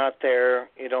 if you're not there,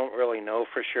 you don't really know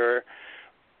for sure.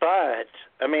 But,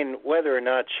 I mean, whether or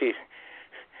not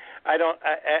I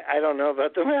don't know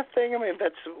about the meth thing. I mean,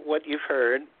 that's what you've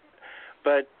heard.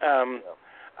 But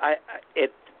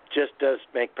it just does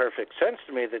make perfect sense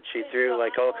to me that she threw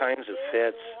like all kinds of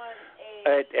fits.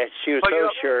 She was so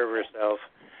sure of herself.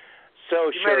 So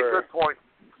you sure. You made a good point.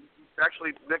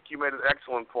 Actually, Nick, you made an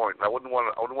excellent point. And I wouldn't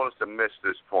want us to miss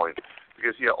this point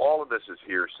because all of this is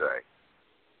hearsay.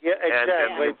 Yeah,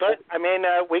 exactly. But I mean,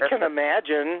 we can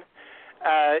imagine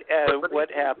what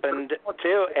happened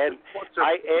too, and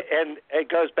it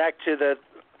goes back to the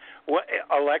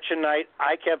election night.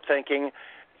 I kept thinking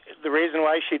the reason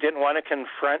why she didn't want to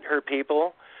confront her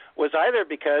people was either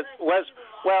because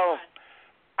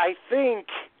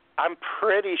I'm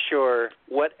pretty sure,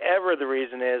 whatever the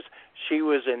reason is, she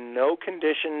was in no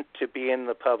condition to be in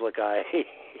the public eye.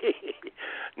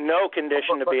 No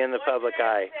condition to be in the public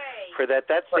eye. For that,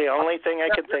 that's the only thing I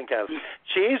can think of.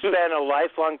 She's been a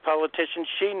lifelong politician.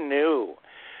 She knew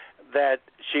that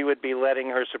she would be letting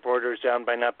her supporters down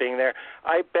by not being there.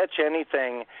 I bet you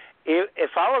anything,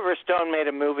 if Oliver Stone made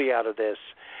a movie out of this,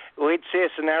 we'd see a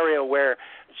scenario where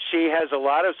she has a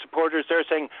lot of supporters there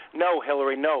saying, no,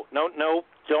 Hillary, no,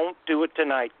 don't do it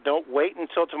tonight. Don't wait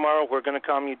until tomorrow. We're going to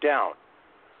calm you down.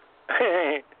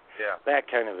 Yeah. That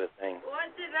kind of a thing.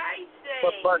 What did I say?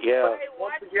 But yeah.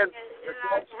 Once again, it's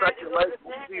all speculation.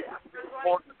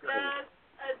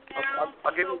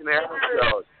 I'll give you an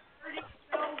anecdote.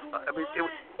 I mean,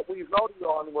 what we voted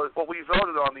on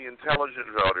the intelligent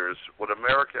voters. What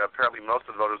America, apparently most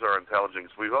of the voters are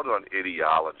intelligent. So we voted on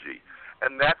ideology,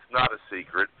 and that's not a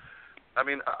secret. I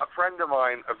mean, a friend of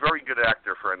mine, a very good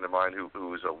actor friend of mine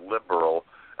who is a liberal,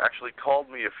 actually called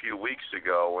me a few weeks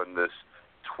ago when this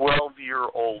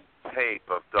 12-year-old tape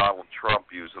of Donald Trump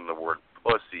using the word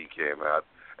pussy came out,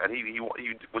 and he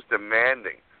was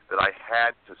demanding that I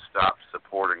had to stop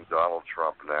supporting Donald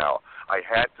Trump now. I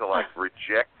had to,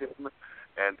 reject him,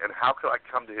 and how could I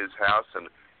come to his house and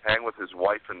hang with his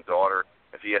wife and daughter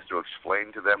if he has to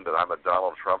explain to them that I'm a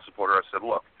Donald Trump supporter? I said,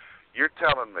 look, you're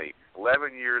telling me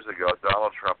 11 years ago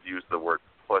Donald Trump used the word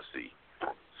pussy.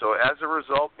 So as a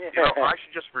result, I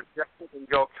should just reject it and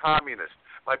go communist.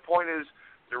 My point is,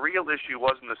 the real issue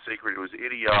wasn't a secret. It was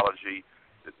ideology.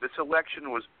 This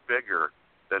election was bigger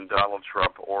than Donald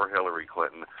Trump or Hillary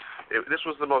Clinton. This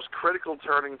was the most critical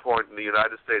turning point in the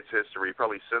United States history,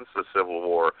 probably since the Civil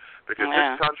War, because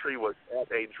this country was at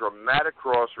a dramatic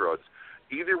crossroads.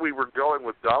 Either we were going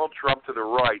with Donald Trump to the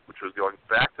right, which was going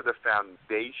back to the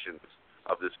foundations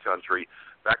of this country,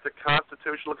 back to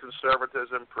constitutional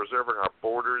conservatism, preserving our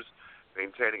borders,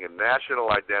 maintaining a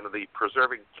national identity,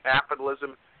 preserving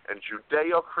capitalism and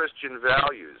Judeo-Christian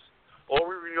values. Or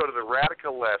we were going to go to the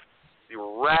radical left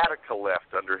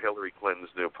under Hillary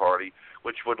Clinton's new party,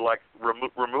 which would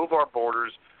remove our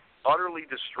borders, utterly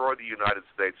destroy the United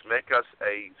States, make us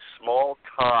a small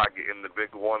cog in the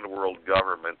big one world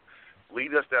government,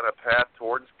 lead us down a path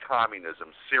towards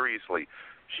communism. Seriously,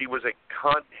 she was a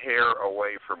cunt hair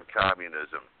away from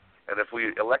communism. And if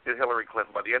we elected Hillary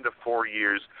Clinton, by the end of 4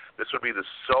 years, this would be the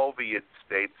Soviet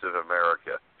states of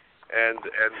America. And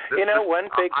one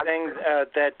big thing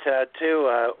that too.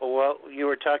 While you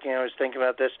were talking, I was thinking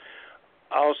about this.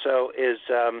 Also, is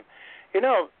throughout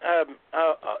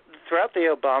the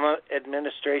Obama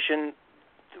administration,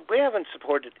 we haven't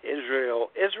supported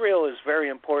Israel. Israel is very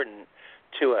important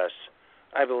to us,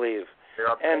 I believe.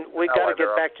 And we got to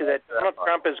get back to that. Donald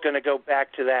Trump is going to go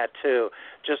back to that too,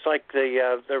 just like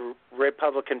the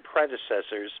Republican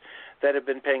predecessors that have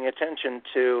been paying attention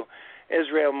to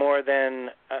Israel more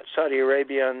than Saudi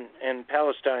Arabia and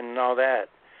Palestine and all that.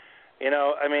 And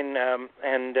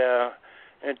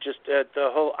just the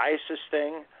whole ISIS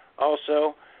thing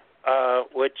also,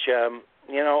 which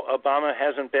Obama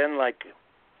hasn't been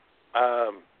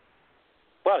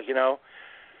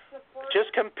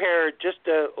just compare,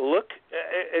 look,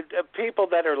 people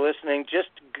that are listening, just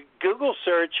Google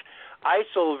search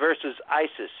ISIL versus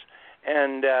ISIS,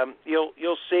 and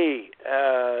you'll see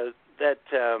that.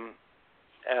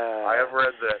 I have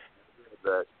read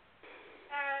that.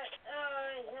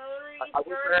 I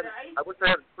wish I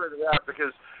had printed it out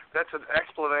because that's an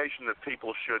explanation that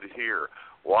people should hear.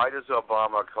 Why does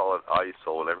Obama call it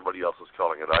ISIL and everybody else is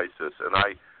calling it ISIS? And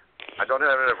I don't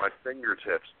have it at my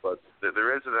fingertips, but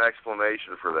there is an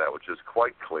explanation for that, which is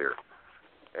quite clear.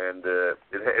 And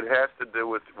it has to do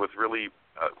with really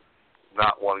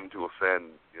not wanting to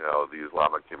offend, the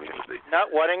Islamic community.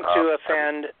 Not wanting to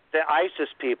offend the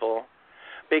ISIS people,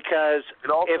 because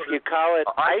if you call it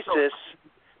ISIS,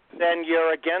 then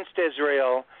you're against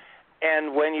Israel,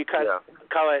 and when you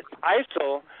call it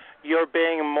ISIL, you're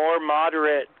being more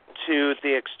moderate to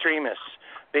the extremists,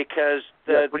 because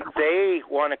they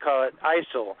want to call it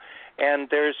ISIL, and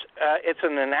it's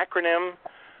an acronym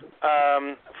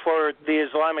for the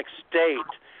Islamic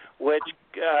State, which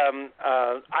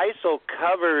ISIL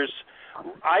covers.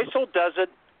 ISIL doesn't.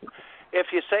 If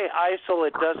you say ISIL,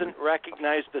 it doesn't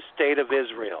recognize the state of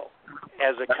Israel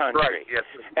as a country. Right, yes.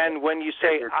 And when you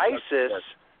say ISIS,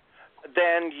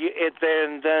 then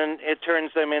it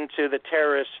turns them into the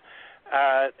terrorists,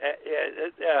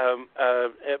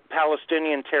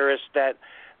 Palestinian terrorists that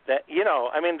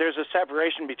there's a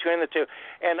separation between the two.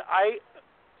 And I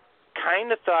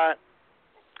kind of thought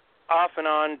off and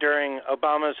on during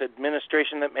Obama's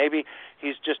administration that maybe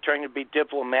he's just trying to be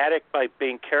diplomatic by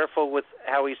being careful with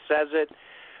how he says it,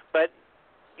 but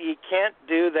you can't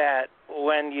do that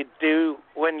when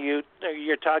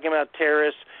you're talking about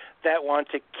terrorists that want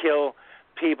to kill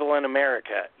people in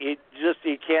America. You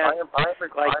can't.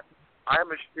 I'm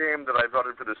ashamed that I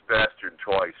voted for this bastard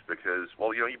twice because,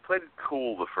 he played it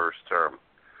cool the first term,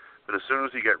 but as soon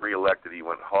as he got reelected, he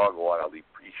went hog wild. He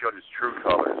showed his true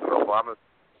colors. And Obama,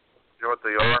 you know what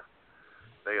they are?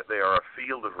 They are a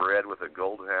field of red with a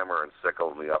gold hammer and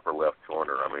sickle in the upper left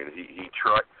corner. I mean, he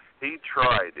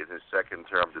tried in his second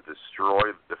term to destroy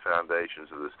the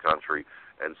foundations of this country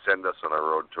and send us on a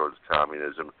road towards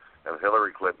communism. And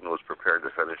Hillary Clinton was prepared to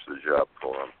finish the job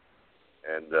for him.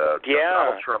 And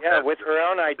Donald Trump with her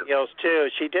own ideals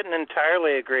too. She didn't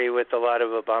entirely agree with a lot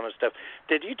of Obama stuff.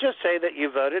 Did you just say that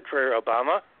you voted for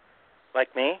Obama,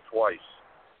 like me? Twice.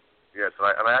 Yes,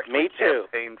 and I actually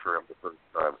campaigned for him the first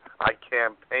time. I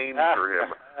campaigned for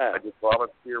him. I did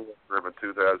volunteer work for him in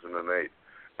 2008.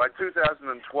 By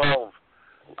 2012,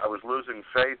 I was losing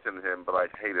faith in him, but I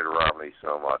hated Romney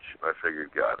so much. I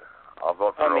figured, God, I'll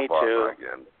vote for Obama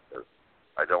again.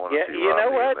 I don't want to see Romney. You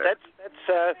know what? That's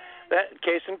that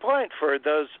case in point for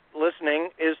those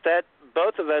listening is that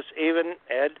both of us, even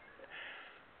Ed,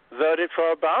 voted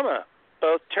for Obama.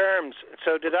 Both terms,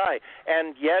 so did I.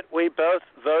 And yet we both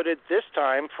voted this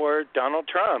time for Donald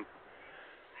Trump.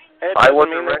 It doesn't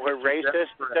mean that we're racist.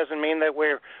 It doesn't mean that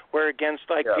we're against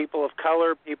people of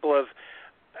color, people of...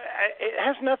 It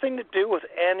has nothing to do with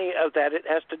any of that. It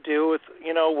has to do with,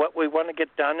 what we want to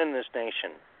get done in this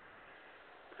nation.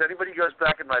 If anybody goes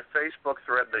back in my Facebook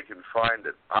thread, they can find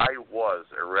it. I was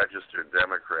a registered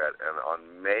Democrat, and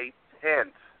on May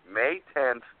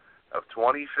 10th of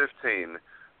 2015...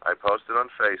 I posted on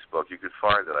Facebook. You could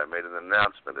find it. I made an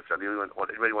announcement. If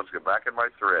anybody wants to go back in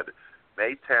my thread,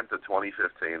 May 10th of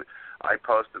 2015, I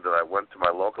posted that I went to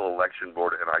my local election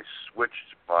board and I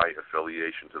switched my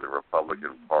affiliation to the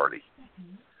Republican Party.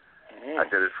 I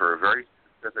did it for a very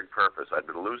specific purpose. I'd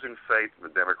been losing faith in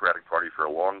the Democratic Party for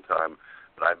a long time,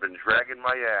 but I've been dragging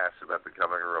my ass about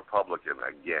becoming a Republican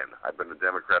again. I've been a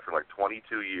Democrat for like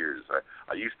 22 years.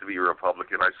 I used to be a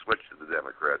Republican. I switched to the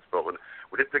Democrats. But when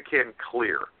it became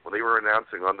clear, when they were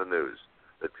announcing on the news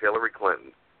that Hillary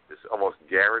Clinton is almost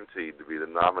guaranteed to be the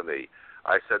nominee,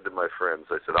 I said to my friends,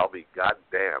 I'll be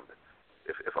goddamned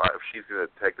if she's going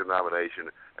to take the nomination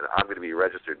and I'm going to be a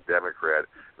registered Democrat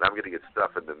and I'm going to get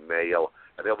stuff in the mail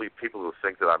and there'll be people who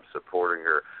think that I'm supporting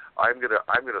her. I'm going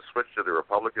to switch to the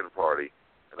Republican Party,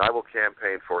 and I will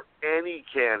campaign for any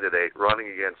candidate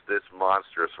running against this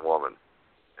monstrous woman.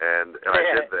 And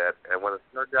I did that. And when it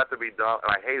turned out to be Donald,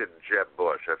 and I hated Jeb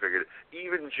Bush. I figured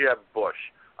even Jeb Bush,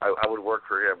 I would work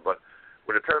for him. But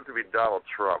when it turned out to be Donald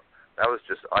Trump, that was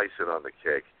just icing on the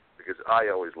cake because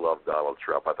I always loved Donald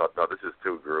Trump. I thought, no, this is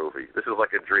too groovy. This is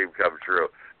like a dream come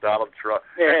true. Donald Trump.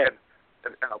 Yeah.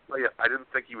 And I'll tell you, I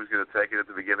didn't think he was going to take it at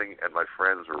the beginning, and my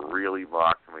friends really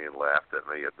mocked me and laughed at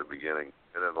me at the beginning.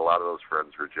 And then a lot of those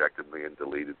friends rejected me and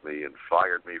deleted me and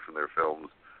fired me from their films,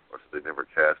 or so they never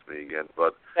cast me again.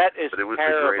 But it was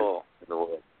terrible. The greatest in the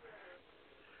world.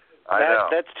 I know.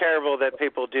 That's terrible that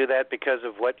people do that because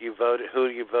of what you voted, who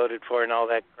you voted for, and all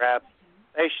that crap.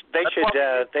 They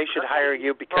should hire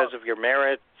you because of your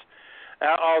merits.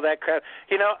 All that crap.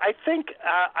 I think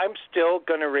I'm still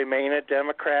going to remain a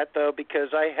Democrat though,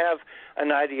 because I have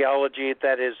an ideology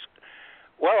that is,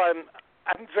 well,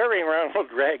 I'm very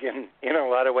Ronald Reagan in a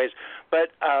lot of ways, but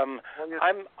I'm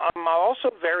also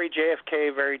very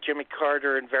JFK, very Jimmy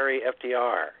Carter, and very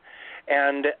FDR.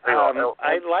 And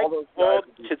I like to hold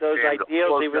to those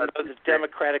ideals, even though the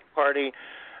Democratic Party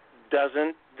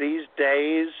doesn't these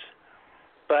days.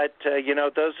 But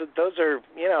those are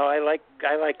I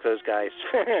like those guys.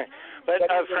 But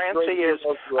Francie is.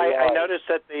 I noticed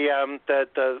that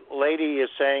the lady is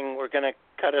saying we're going to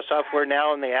cut us off. We're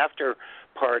now in the after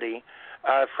party.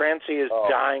 Francie is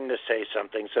dying to say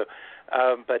something. So,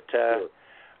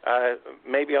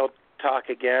 maybe I'll talk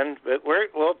again. But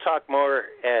we'll talk more,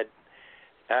 Ed.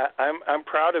 I'm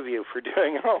proud of you for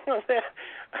doing all of that.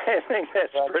 I think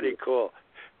that's pretty cool.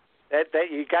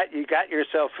 That you got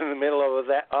yourself in the middle of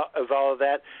that of all of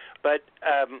that, but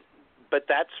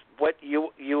that's what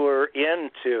you were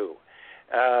into,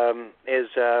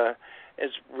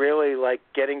 is really like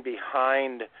getting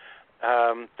behind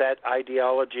that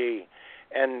ideology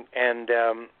and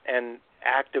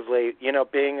actively,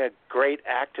 being a great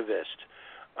activist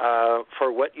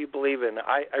for what you believe in.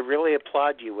 I really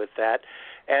applaud you with that.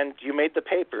 And you made the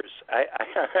papers.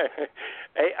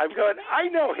 I'm going, I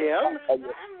know him.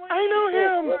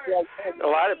 A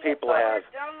lot of people have.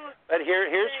 But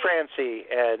here's Francie,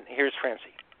 and here's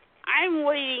Francie. I'm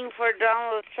waiting for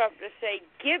Donald Trump to say,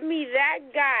 "Give me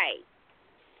that guy."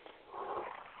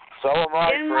 So am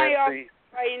I, in Francie. My office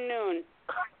by noon.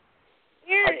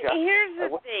 Here's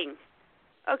the thing,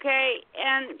 okay?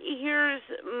 And here's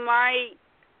my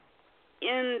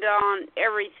end on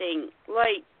everything.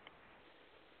 Like,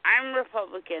 I'm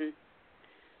Republican,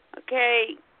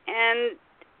 okay? And,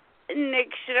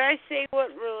 Nick, should I say what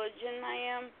religion I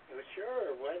am?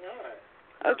 Sure, why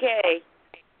not? Okay.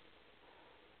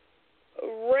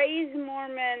 Raised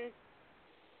Mormon,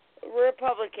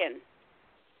 Republican,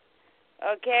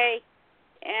 okay?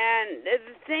 And the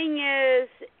thing is,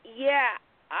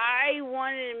 I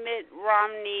want to admit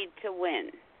Romney to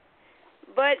win.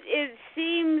 But it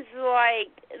seems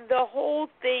like the whole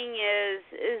thing is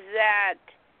that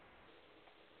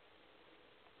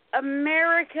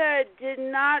America did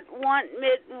not want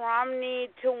Mitt Romney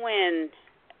to win.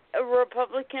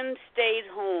 Republicans stayed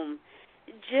home,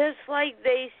 just like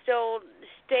they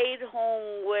stayed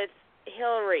home with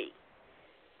Hillary.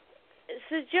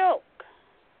 It's a joke.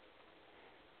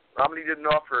 Romney didn't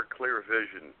offer a clear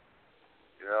vision.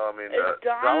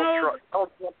 Donald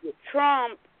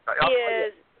Trump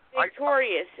is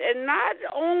victorious. And not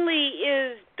only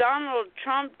is Donald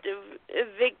Trump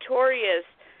victorious,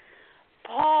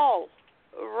 Paul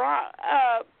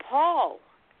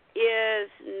is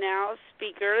now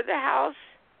Speaker of the House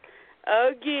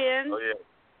again. Oh, yeah.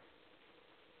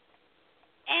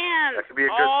 And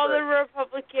all the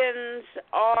Republicans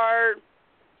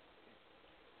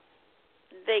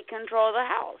they control the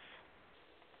House.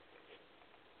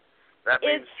 That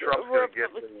means Trump's going to get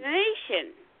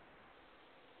Republicanization.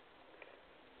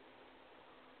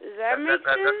 Does that make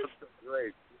sense? That's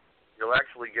great. You'll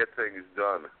actually get things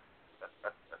done.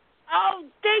 Oh,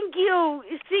 thank you.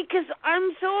 See, because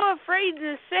I'm so afraid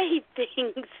to say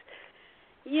things.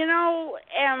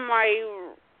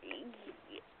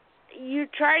 You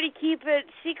try to keep it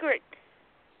secret.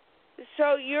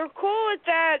 So you're cool with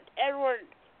that, Edward.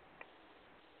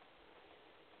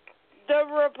 The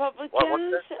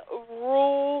Republicans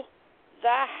rule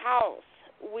the House.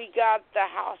 We got the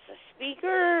House of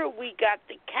Speaker. We got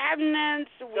the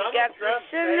cabinets. We got the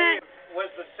Senate. Was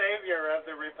the savior of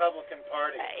the Republican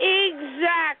Party.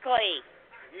 Exactly.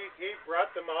 He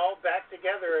brought them all back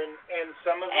together, and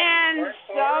some of them weren't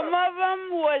for some him. Of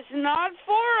them was not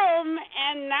for him,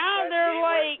 and now they're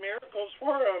like miracles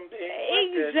for him.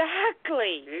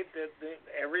 Exactly. He did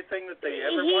everything that they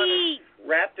ever wanted,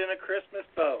 wrapped in a Christmas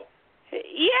bow.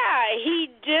 Yeah,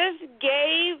 he just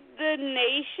gave the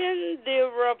nation the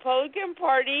Republican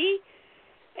Party.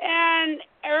 And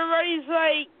everybody's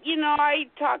like, I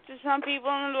talked to some people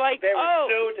and they're like, they were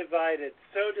so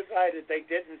divided, they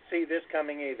didn't see this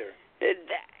coming either.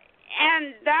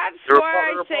 And that's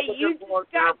why I say you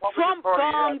got Trump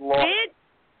bombed, bitch.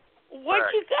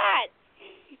 What you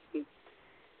got?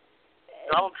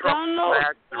 Donald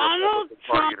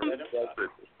Trump.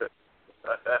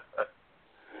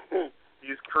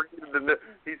 He's created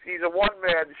he's a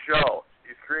one-man show.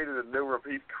 He's created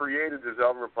his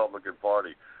own Republican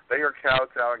Party. They are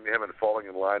kowtowing to him and falling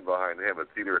in line behind him.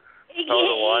 It's either toe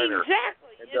the line or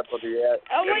End up with the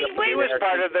he was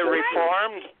part of the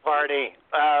Reformed Party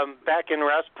back in the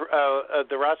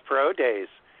Ross Perot days.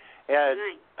 Yeah,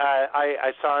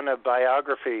 I saw in a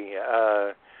biography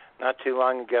not too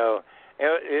long ago.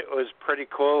 It was pretty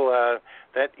cool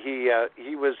that he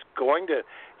was going to.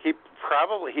 He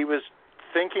was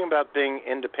thinking about being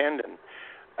independent,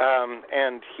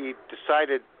 and he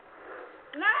decided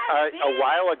a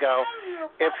while ago,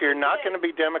 if you're not going to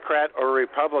be Democrat or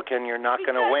Republican, you're not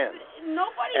going to win.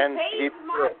 And he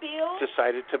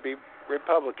decided to be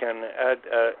Republican,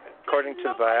 according to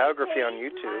the biography on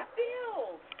YouTube.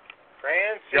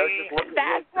 Francie,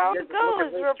 that's how it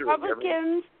goes.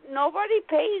 Republicans, nobody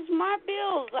pays my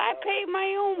bills. I pay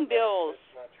my own bills.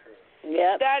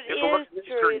 Yep. That is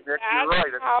true. That's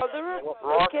how the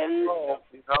Republicans.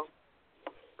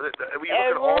 We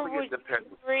look at all the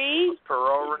independents. Do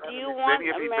you want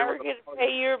America to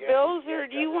pay your bills, or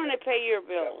do you want to pay your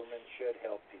bills? Government should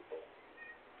help people.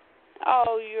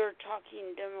 Oh, you're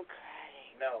talking Democratic.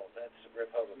 No, that's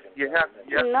Republican.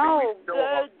 No,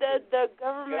 the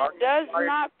government does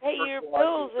not pay your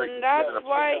bills, and that's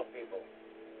why.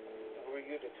 Who are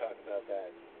you to talk about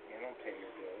that? You don't pay your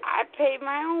bills. I pay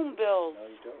my own bills. No,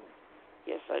 you don't.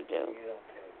 Yes, I do. You don't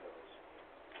pay bills.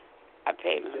 I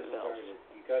pay my bills.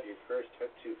 You got your first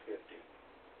 $250.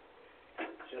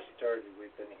 Just started.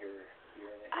 We've been here a year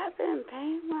and a half. I've been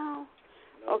paying well.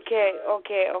 Okay.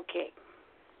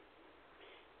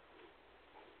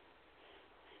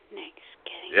 Nick's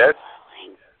getting yes.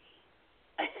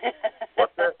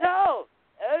 What's that? So,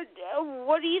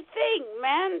 what do you think,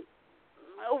 man?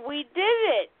 We did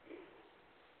it.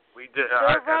 We did.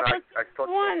 I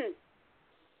won.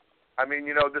 I mean,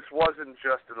 this wasn't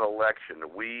just an election.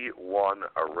 We won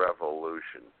a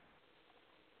revolution.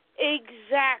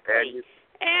 Exactly.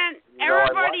 And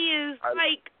everybody is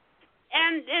like,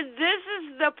 and this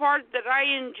is the part that I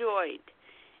enjoyed.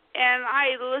 And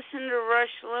I listened to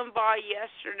Rush Limbaugh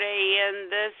yesterday,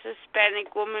 and this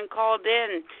Hispanic woman called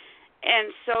in,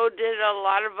 and so did a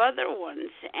lot of other ones.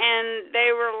 And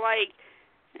they were like,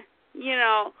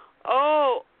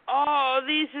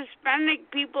 these Hispanic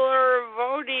people are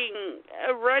voting,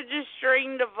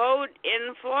 registering to vote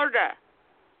in Florida.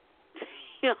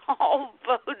 They all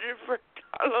voted for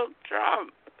Donald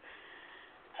Trump.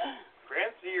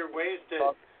 Francie, you're wasted.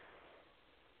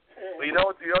 Well, you know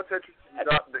what's interesting?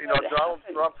 Donald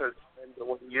Trump has,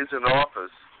 when he is in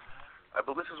office,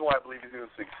 this is why I believe he's going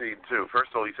to succeed too.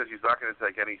 First of all, he says he's not going to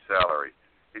take any salary.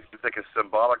 He's going to take a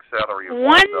symbolic salary of $1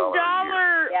 a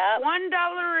year. $1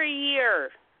 a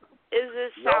year is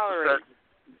his salary.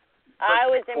 I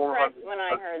was impressed when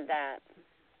I heard that.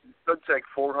 He could take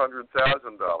 $400,000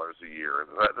 a year.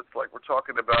 That's like we're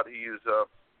talking about.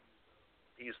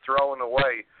 He's throwing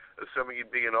away, assuming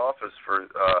he'd be in office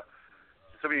for.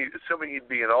 Assuming he'd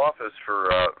be in office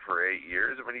for 8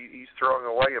 years, I mean, he's throwing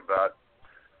away about,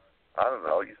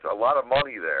 he's a lot of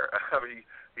money there. I mean,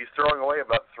 he's throwing away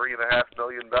about $3.5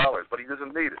 million, but he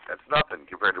doesn't need it. That's nothing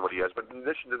compared to what he has. But in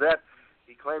addition to that,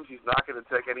 he claims he's not going to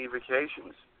take any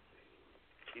vacations.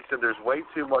 He said there's way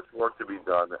too much work to be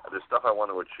done. There's stuff I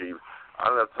want to achieve. I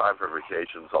don't have time for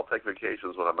vacations. I'll take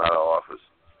vacations when I'm out of office.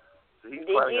 So he's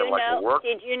planning on work.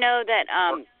 Did you know that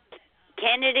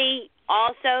Kennedy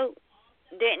also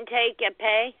didn't take a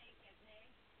pay?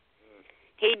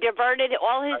 He diverted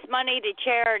all his money to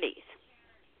charities.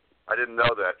 I didn't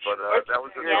know that, but that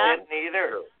was didn't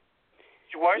either.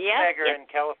 Schwarzenegger in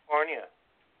California.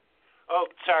 Oh,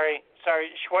 sorry.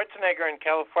 Schwarzenegger in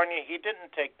California, he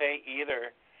didn't take pay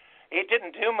either. He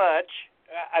didn't do much.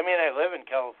 I mean, I live in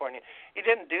California. He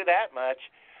didn't do that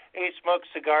much. He smoked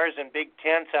cigars in big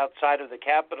tents outside of the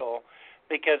Capitol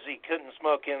because he couldn't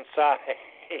smoke inside.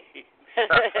 He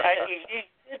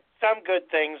did some good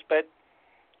things, but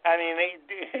I mean, he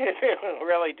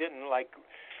really didn't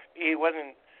he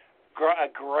wasn't a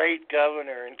great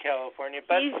governor in California.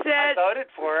 But I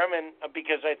voted for him, and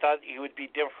because I thought he would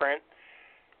be different.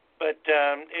 But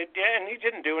and he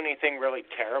didn't do anything really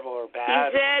terrible or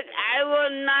bad. He said, "I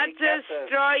will not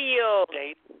destroy you."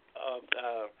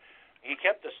 He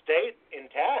kept the state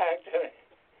intact.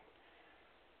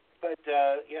 But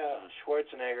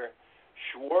Schwarzenegger.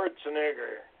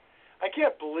 I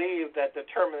can't believe that the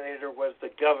Terminator was the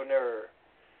governor.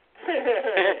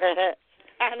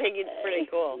 I think it's pretty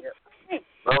cool.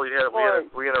 Well, we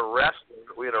had a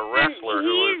wrestler.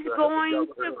 He's going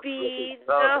to be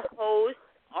the host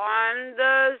on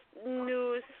the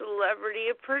new Celebrity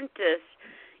Apprentice.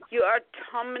 You are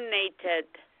terminated.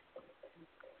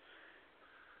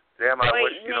 Damn, I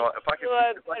wish, if I could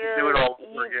do it all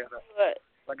over again.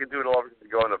 If I could do it all over again,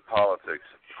 go into politics.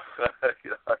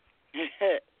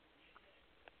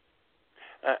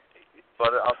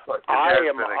 But I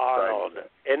am Arnold,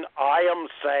 and I am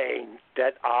saying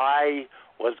that I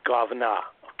was governor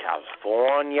of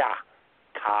California.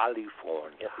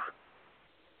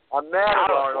 I'm mad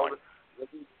at Arnold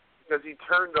because he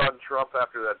turned on Trump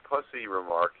after that pussy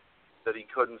remark that he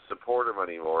couldn't support him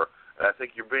anymore. And I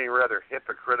think you're being rather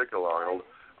hypocritical, Arnold.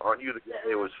 Aren't you the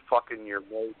guy who was fucking your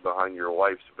maid behind your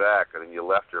wife's back and then you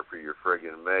left her for your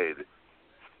friggin' maid?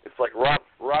 It's like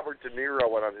Robert De Niro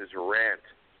went on his rant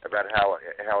about how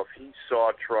if he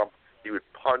saw Trump, he would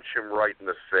punch him right in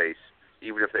the face,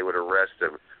 even if they would arrest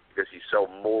him, because he's so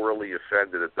morally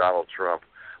offended at Donald Trump.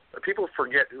 People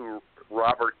forget who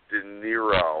Robert De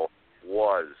Niro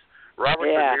was. Robert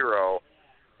De Niro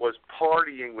was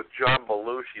partying with John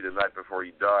Belushi the night before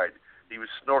he died. He was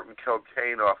snorting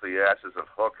cocaine off the asses of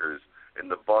hookers in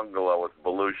the bungalow with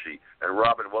Belushi, and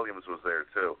Robin Williams was there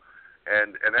too.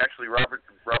 And actually, Robert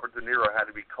De Niro had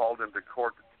to be called into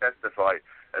court to testify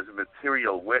as a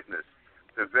material witness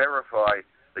to verify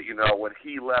that, when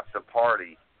he left the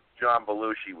party, John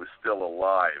Belushi was still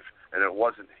alive, and it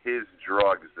wasn't his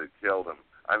drugs that killed him.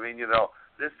 I mean,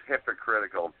 this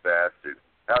hypocritical bastard,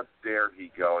 how dare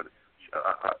he go and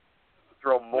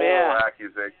throw moral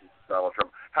accusations at Donald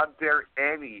Trump? How dare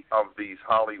any of these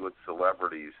Hollywood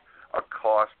celebrities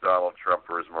accost Donald Trump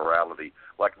for his morality,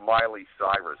 like Miley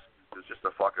Cyrus, who's just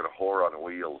a fucking whore on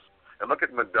wheels. And look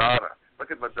at Madonna.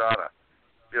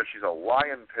 She's a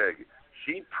lying pig.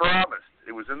 She promised,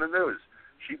 it was in the news,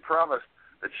 she promised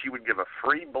that she would give a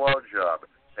free blowjob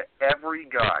to every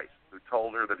guy who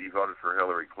told her that he voted for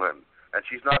Hillary Clinton. And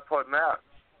she's not putting out.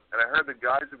 And I heard the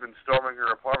guys have been storming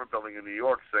her apartment building in New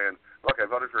York saying, look, I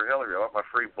voted for Hillary. I want my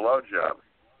free blowjob.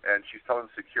 And she's telling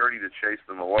security to chase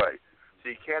them away. So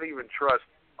you can't even trust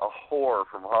a whore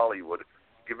from Hollywood to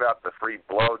give out the free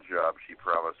blowjob she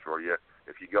promised for you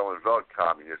if you go and vote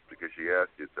communist because she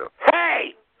asked you to.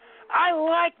 Hey! I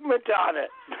like Madonna.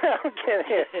 I'm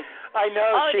kidding. I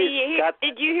know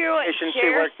did you hear what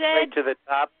Cher said? Right to the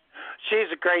top. She's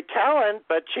a great talent,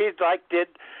 but she's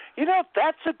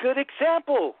that's a good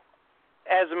example.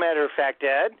 As a matter of fact,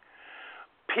 Ed,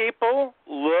 people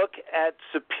look at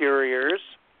superiors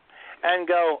and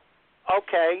go,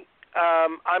 okay,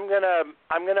 I'm gonna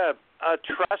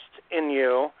trust in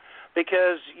you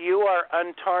because you are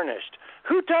untarnished.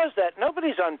 Who does that?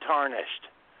 Nobody's untarnished.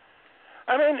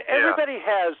 I mean, everybody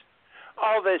has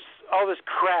all this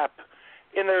crap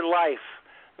in their life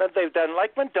that they've done,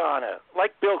 like Madonna,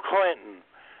 like Bill Clinton,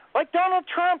 like Donald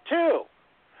Trump too.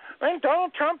 I mean,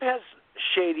 Donald Trump has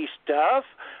shady stuff,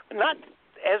 not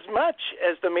as much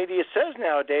as the media says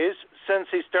nowadays. Since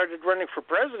he started running for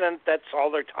president, that's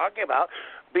all they're talking about.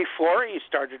 Before he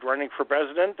started running for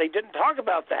president, they didn't talk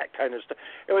about that kind of stuff.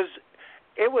 It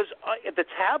was the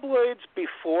tabloids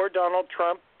before Donald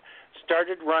Trump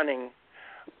started running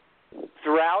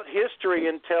throughout history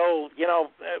until,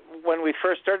 when we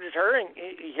first started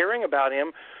hearing about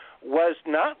him, was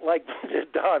not like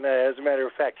Madonna, as a matter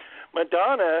of fact.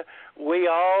 Madonna, we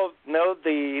all know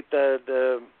the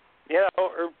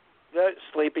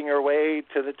sleeping her way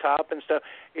to the top and stuff.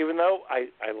 Even though I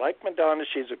like Madonna,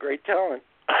 she's a great talent.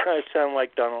 I sound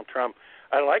like Donald Trump.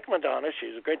 I like Madonna,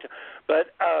 she's a great talent.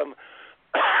 But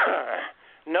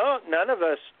no, none of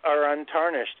us are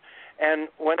untarnished. And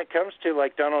when it comes to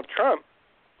like Donald Trump,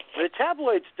 the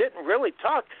tabloids didn't really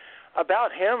talk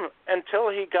about him until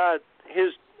he got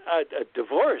his a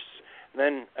divorce,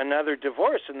 then another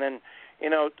divorce, and then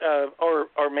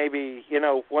or maybe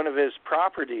one of his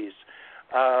properties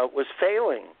was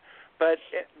failing. But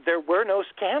there were no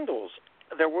scandals.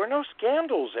 There were no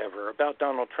scandals ever about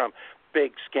Donald Trump,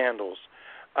 big scandals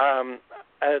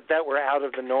that were out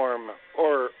of the norm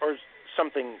or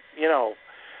something. You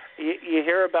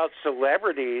hear about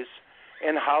celebrities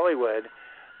in Hollywood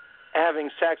having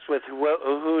sex with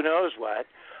who knows what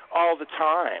all the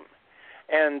time.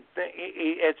 And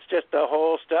it's just the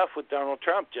whole stuff with Donald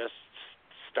Trump just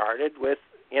started with,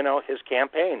 his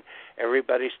campaign.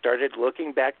 Everybody started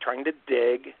looking back, trying to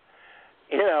dig,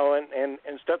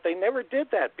 and stuff. They never did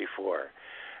that before.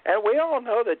 And we all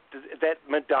know that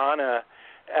Madonna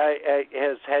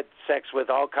has had sex with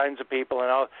all kinds of people and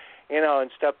all,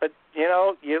 and stuff. But,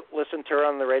 you listen to her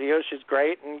on the radio, she's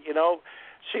great. And,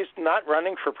 she's not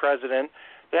running for president.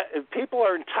 People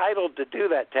are entitled to do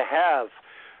that, to have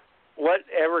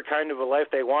whatever kind of a life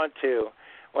they want to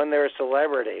when they're a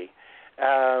celebrity.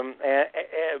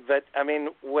 But, I mean,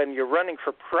 when you're running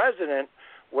for president,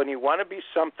 when you want to be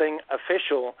something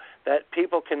official that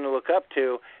people can look up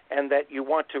to and that you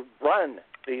want to run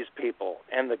these people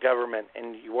and the government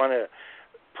and you want to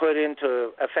put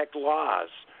into effect laws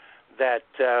that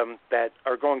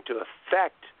are going to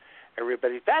affect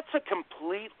everybody. That's a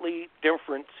completely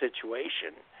different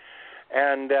situation.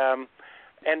 And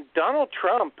Donald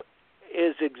Trump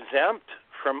is exempt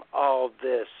from all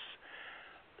this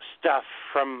stuff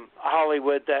from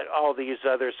Hollywood that all these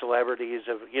other celebrities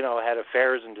have, had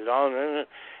affairs and did all.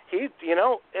 He,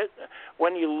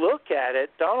 when you look at it,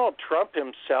 Donald Trump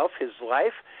himself, his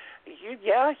life,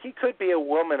 he could be a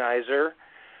womanizer,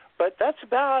 but that's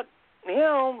about,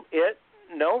 it.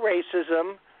 No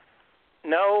racism,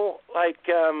 no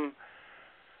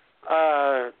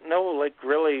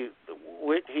really.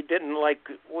 He didn't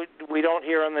we don't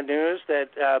hear on the news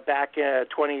that back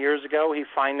 20 years ago he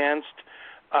financed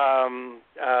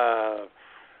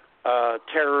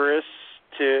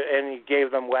terrorists and he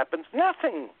gave them weapons.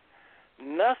 Nothing.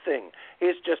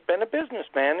 He's just been a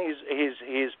businessman.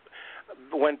 He's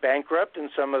went bankrupt in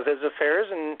some of his affairs,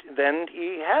 and then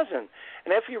he hasn't.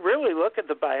 And if you really look at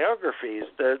the biographies,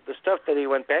 the stuff that he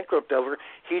went bankrupt over,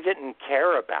 he didn't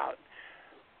care about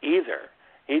either.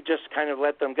 He just kind of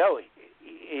let them go.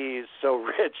 He's so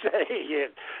rich that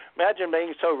imagine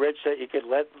being so rich that you could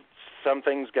let some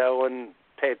things go and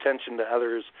pay attention to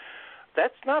others.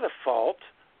 That's not a fault.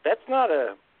 That's not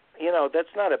a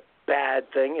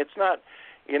bad thing. It's not,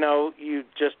 you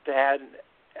just had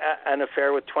an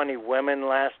affair with 20 women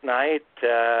last night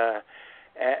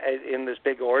in this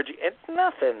big orgy. It's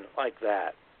nothing like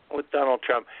that with Donald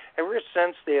Trump. Ever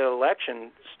since the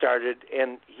election started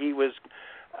and he was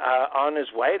on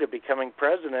his way to becoming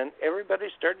president, everybody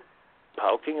started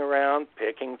poking around,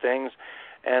 picking things,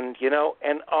 and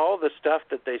all the stuff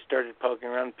that they started poking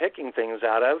around, picking things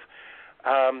out of,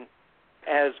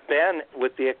 has been,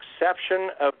 with the exception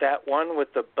of that one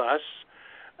with the bus,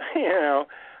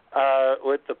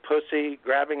 with the pussy,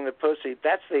 grabbing the pussy.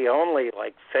 That's the only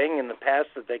thing in the past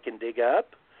that they can dig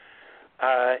up.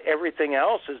 Everything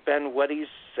else has been what he's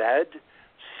said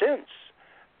since.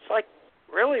 It's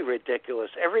really ridiculous.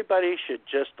 Everybody should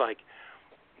just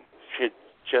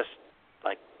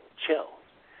chill,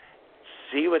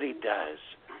 see what he does,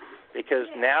 because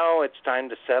now it's time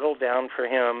to settle down for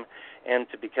him and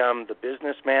to become the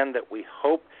businessman that we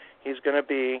hope he's going to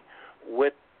be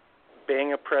with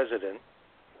being a president.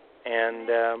 And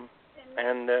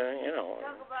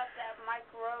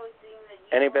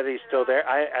anybody still there?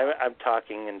 I'm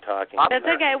talking and talking. That's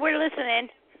okay. We're listening.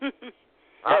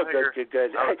 Oh, good.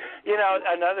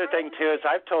 Another thing, too, is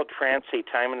I've told Francie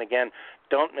time and again,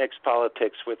 don't mix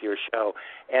politics with your show.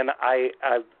 And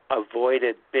I've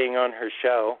avoided being on her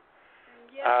show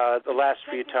the last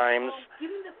few times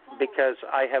because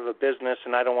I have a business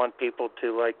and I don't want people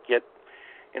to, get,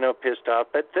 pissed off.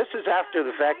 But this is after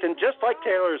the fact. And just like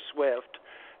Taylor Swift,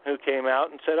 who came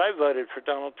out and said, I voted for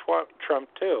Donald Trump,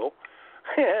 too.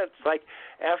 It's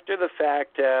after the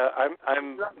fact,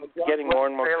 I'm getting more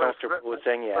and more comfortable with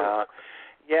saying,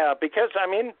 yeah, because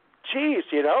geez,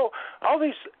 all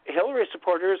these Hillary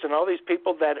supporters and all these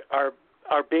people that are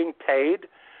being paid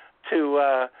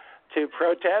to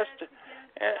protest,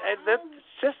 and that's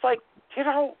just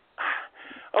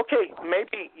okay,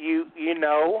 maybe you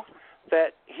know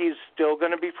that he's still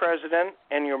going to be president,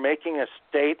 and you're making a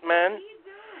statement,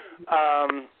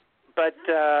 but.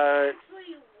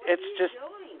 It's just,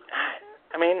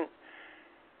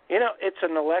 it's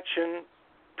an election.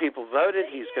 People voted.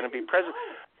 He's going to be president.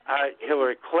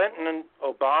 Hillary Clinton and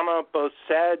Obama both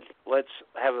said, let's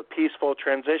have a peaceful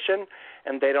transition,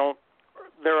 and their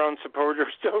own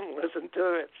supporters don't listen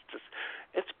to it.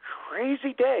 It's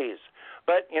crazy days.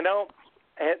 But,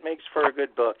 it makes for a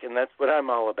good book, and that's what I'm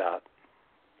all about.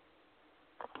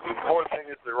 The important thing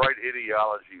is the right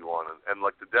ideology you want, and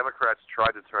the Democrats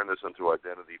tried to turn this into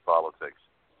identity politics.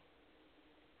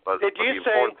 But did you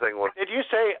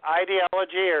say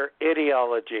ideology or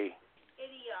ideology?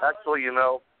 Actually,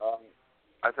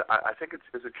 I think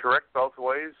is it correct both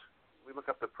ways? We look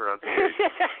up the pronunciation.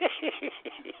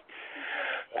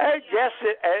 Yes,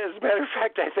 as a matter of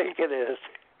fact, I think it is.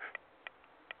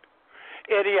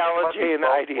 Ideology and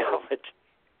ideology.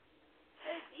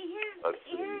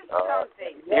 Here's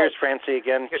something. Here's Francie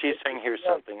again. She's saying here's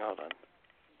something. Hold on.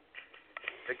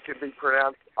 It can be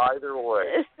pronounced either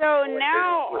way. So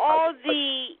now all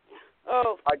the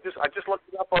I just looked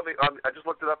it up on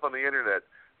the internet.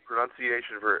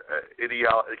 Pronunciation for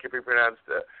ideology. It can be pronounced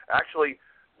actually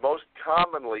most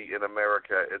commonly in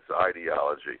America it's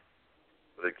ideology,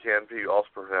 but it can be also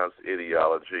pronounced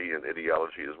ideology, and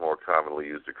ideology is more commonly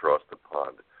used across the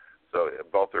pond. So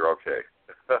both are okay.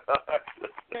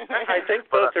 I think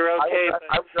both are okay.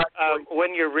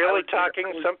 When you're really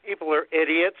talking, some people are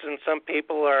idiots and some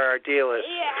people are idealists.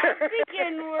 Yeah, I'm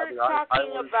thinking we're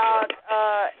talking about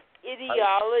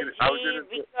ideology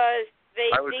because they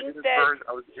think that...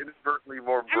 I was inadvertently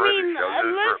more British. I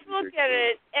mean, let's look at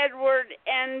it, Edward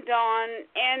and Don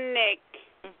and Nick.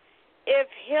 If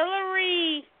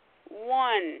Hillary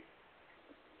won,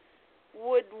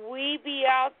 would we be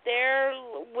out there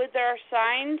with our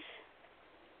signs?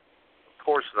 Of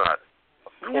course not.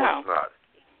 Of course not.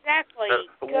 Exactly.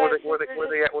 Okay,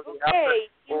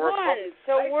 you won.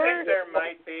 So I think there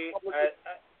might be,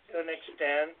 to an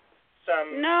extent, some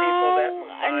people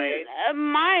that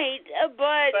might.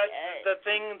 But the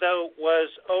thing, though, was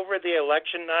over the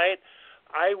election night,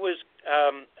 I was,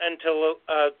 until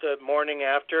the morning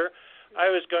after, I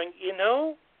was going,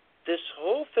 this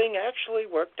whole thing actually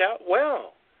worked out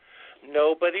well.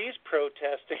 Nobody's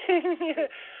protesting.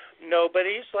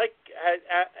 Nobody's like,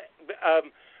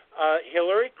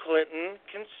 Hillary Clinton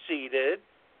conceded,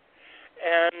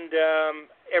 and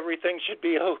everything should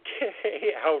be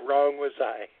okay. How wrong was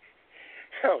I?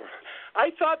 I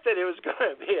thought that it was going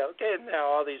to be okay. Now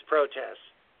all these protests.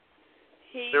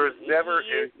 There was never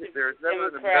in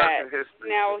American history.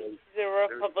 Now he's a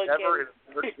Republican. Never in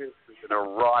American history been a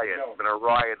riot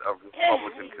of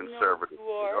Republican conservatives. You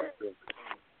are.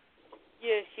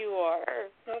 Yes, you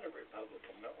are. Not a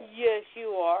Republican, no. Yes,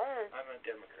 you are. I'm a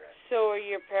Democrat. So are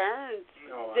your parents.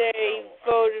 No, they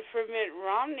voted for Mitt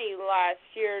Romney last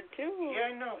year, too. Yeah,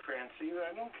 I know, Francie.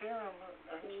 I don't care.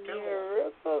 I'm still... You're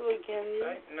a Republican.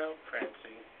 I know,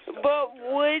 Francie. But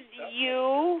would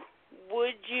you,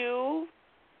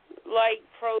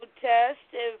 protest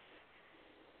if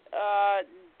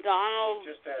Donald...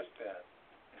 Just ask that.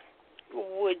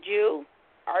 Would you?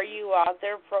 Are you out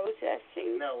there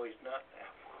protesting? No, he's not.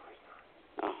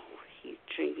 Oh, he's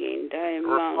drinking Diet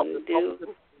Mountain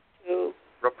Dew.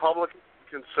 Republican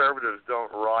conservatives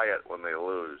don't riot when they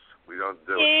lose. We don't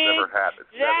do it. It never happens.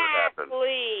 Never happened.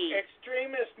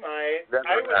 Extremists might.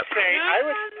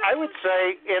 I would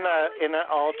say in an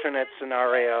alternate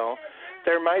scenario,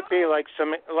 there might be like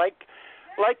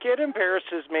it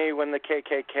embarrasses me when the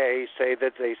KKK say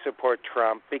that they support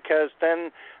Trump, because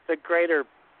then the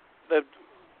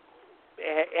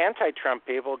anti-Trump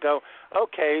people go,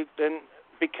 okay, then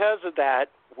because of that,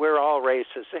 we're all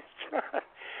racist.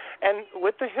 And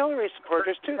with the Hillary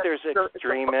supporters, too, there's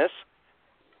extremists.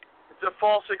 It's a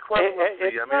false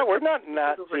equivalency. We're not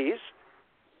Nazis.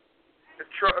 If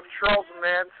Charles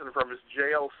Manson from his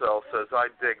jail cell says, I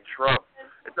dig Trump,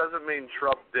 it doesn't mean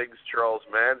Trump digs Charles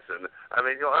Manson. I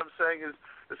mean, what I'm saying is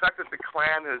the fact that the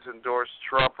Klan has endorsed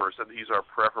Trump or said he's our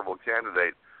preferable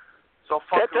candidate, so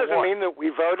that doesn't mean that we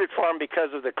voted for him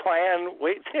because of the Klan.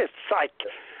 It's like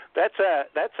that's a.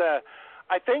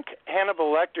 I think Hannibal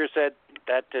Lecter said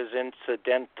that is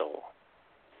incidental.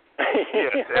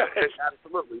 Yes,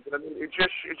 absolutely. But I mean, it just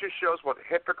shows what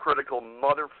hypocritical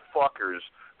motherfuckers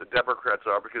the Democrats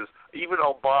are, because even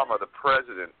Obama, the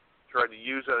president, tried to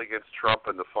use that against Trump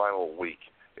in the final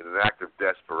week in an act of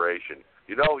desperation.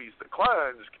 He's the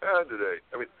Klan's candidate.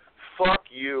 I mean, fuck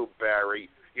you, Barry.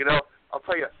 I'll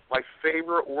tell you, my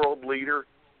favorite world leader,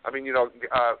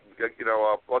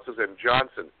 what's his name,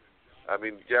 Johnson. I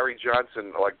mean, Gary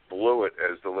Johnson, blew it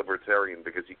as the libertarian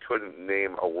because he couldn't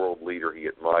name a world leader he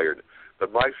admired.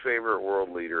 But my favorite world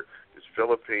leader is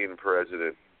Philippine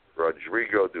President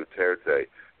Rodrigo Duterte,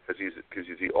 because he's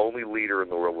the only leader in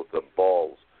the world with the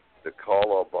balls to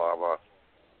call Obama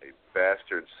a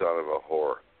bastard son of a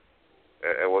whore.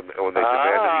 And when they demanded he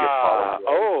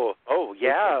apologize. Oh,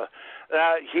 yeah.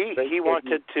 He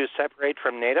wanted to separate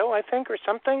from NATO, I think, or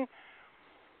something.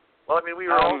 Well, I mean, we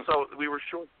were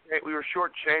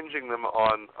shortchanging them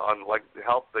on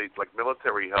help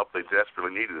military help they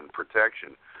desperately needed and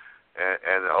protection.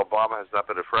 And Obama has not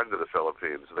been a friend of the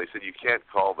Philippines. And they said, you can't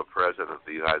call the president of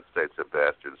the United States a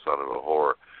bastard son of a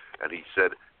whore. And he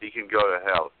said, he can go to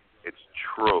hell. It's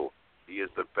true. He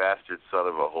is the bastard son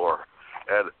of a whore.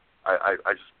 And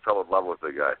I just fell in love with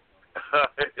the guy.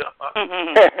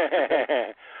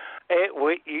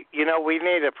 We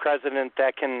need a president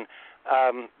that can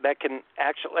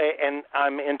actually, and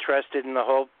I'm interested in the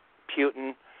whole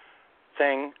Putin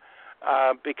thing,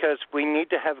 because we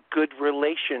need to have good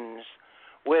relations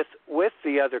with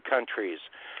the other countries.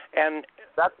 And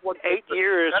that's what 8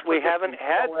 years we haven't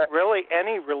had really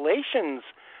any relations,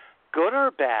 good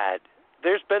or bad.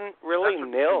 There's been really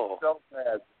nil. So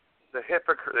bad. The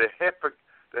hypocrisy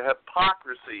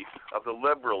of the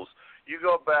liberals. You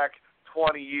go back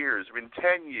 20 years,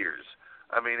 10 years,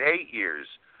 8 years.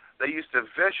 They used to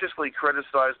viciously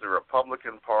criticize the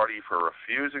Republican Party for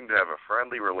refusing to have a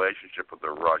friendly relationship with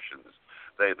the Russians.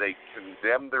 They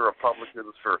condemned the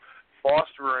Republicans for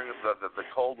fostering the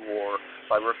Cold War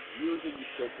by refusing to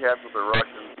shake hands with the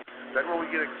Russians. Then when we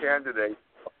get a candidate,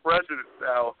 a president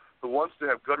now who wants to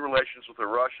have good relations with the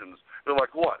Russians. They're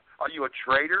like, what? Are you a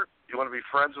traitor? You want to be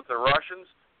friends with the Russians?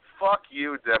 Fuck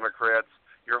you, Democrats.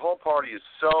 Your whole party is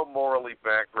so morally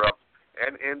bankrupt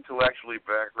and intellectually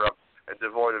bankrupt and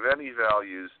devoid of any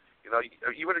values. You know,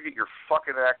 you better get your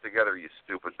fucking act together, you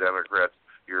stupid Democrats.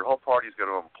 Your whole party's going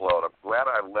to implode. I'm glad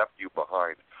I left you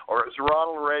behind. Or as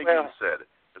Ronald Reagan said,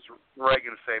 as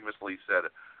Reagan famously said,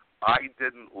 I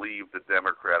didn't leave the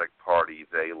Democratic Party,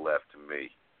 they left me.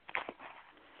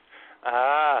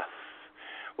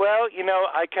 Well, you know,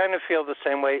 I kind of feel the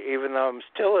same way, even though I'm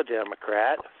still a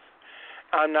Democrat.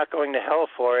 I'm not going to hell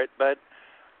for it, but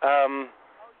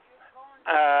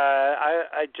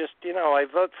I just, you know, I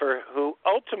vote for who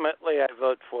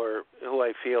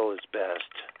I feel is best.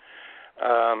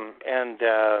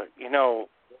 You know,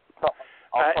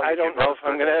 I don't know if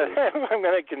I'm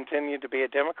gonna continue to be a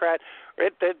Democrat.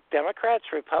 The Democrats,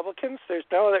 Republicans, there's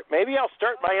no other. Maybe I'll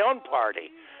start my own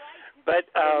party. But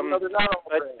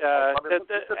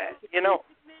you know,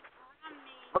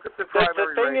 the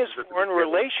thing is, foreign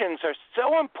relations are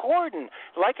so important.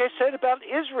 Like I said about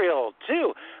Israel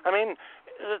too. I mean,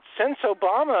 since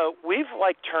Obama, we've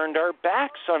turned our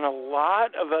backs on a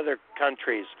lot of other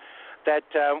countries that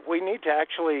we need to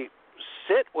actually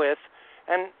sit with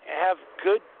and have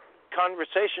good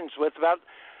conversations with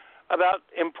about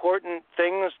important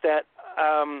things that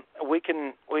we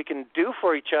can do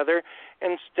for each other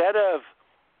instead of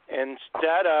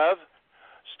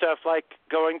stuff like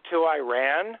going to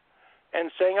Iran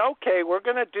and saying, okay, we're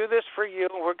going to do this for you,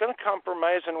 we're going to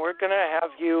compromise, and we're going to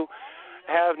have you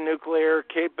have nuclear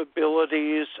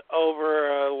capabilities over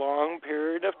a long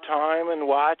period of time and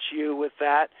watch you with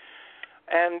that.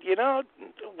 And you know,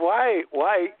 why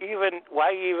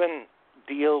even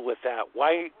deal with that?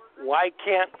 Why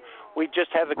can't we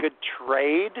just have a good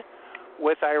trade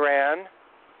with Iran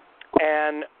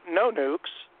and no nukes,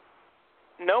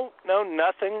 no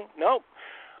nothing, nope.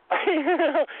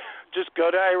 Just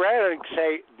go to Iran and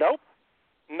say nope,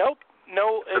 no,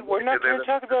 we're not going to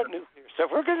talk about nuclear stuff.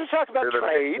 We're going to talk about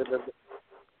trade.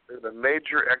 They're the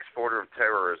major exporter of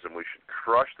terrorism. We should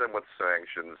crush them with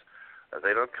sanctions. If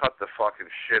they don't cut the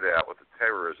fucking shit out with the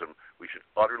terrorism, we should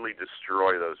utterly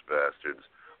destroy those bastards.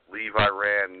 Leave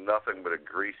Iran nothing but a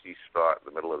greasy spot in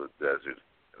the middle of the desert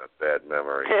and a bad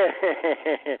memory.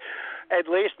 At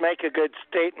least make a good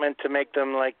statement to make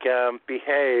them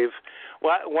behave.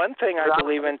 One thing I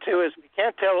believe in too is we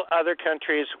can't tell other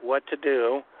countries what to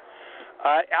do.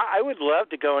 I would love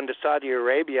to go into Saudi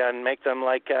Arabia and make them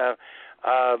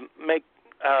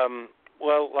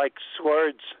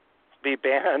swords be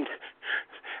banned.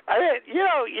 I mean, you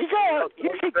know, you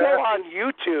can go on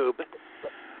YouTube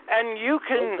and you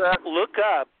can look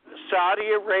up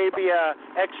Saudi Arabia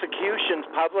executions,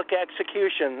 public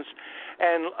executions,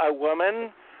 and a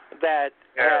woman that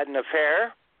had an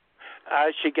affair,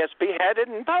 she gets beheaded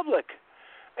in public.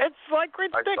 It's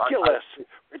ridiculous.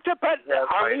 But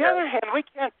on the other hand, we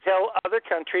can't tell other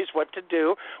countries what to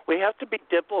do. We have to be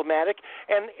diplomatic,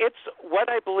 and it's what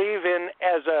I believe in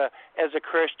as a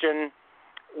Christian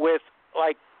with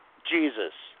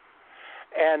Jesus.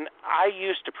 And I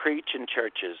used to preach in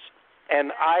churches,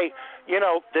 and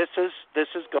this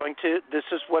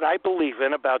is what I believe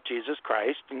in about Jesus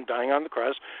Christ and dying on the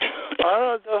cross,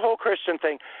 the whole Christian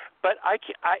thing. But I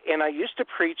used to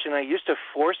preach, and I used to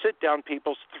force it down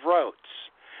people's throats.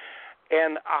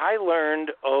 And I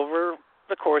learned over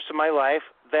the course of my life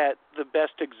that the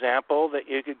best example that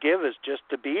you could give is just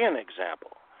to be an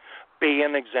example. Be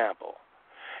an example.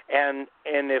 And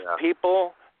if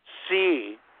people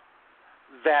see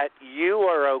that you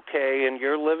are okay and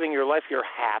you're living your life, you're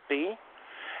happy,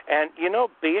 and,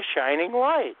 be a shining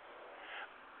light.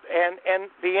 And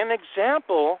be an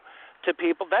example to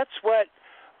people. That's what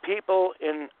people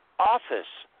in office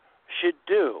should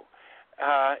do.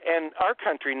 And our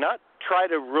country, not try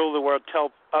to rule the world,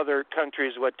 tell other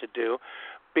countries what to do.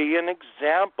 Be an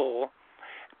example.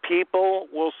 People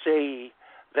will see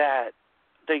that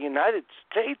the United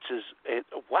States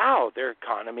their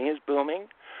economy is booming.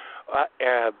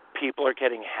 People are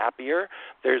getting happier.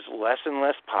 There's less and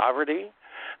less poverty.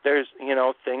 There's,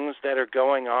 things that are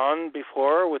going on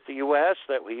before with the U.S.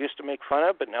 that we used to make fun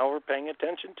of, but now we're paying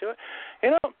attention to it.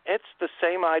 It's the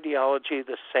same ideology,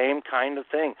 the same kind of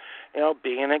thing.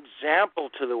 Be an example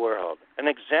to the world. An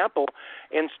example,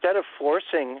 instead of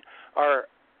forcing our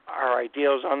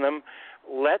ideals on them,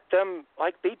 let them,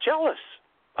 be jealous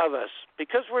of us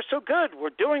because we're so good, we're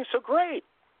doing so great.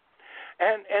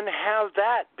 And have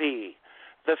that be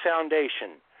the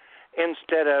foundation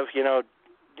instead of,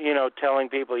 telling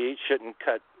people you shouldn't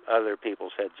cut other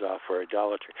people's heads off for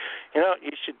idolatry. You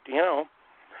should,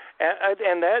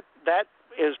 and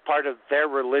is part of their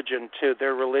religion too.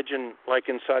 Their religion, like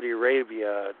in Saudi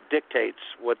Arabia, dictates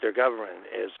what their government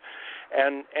is,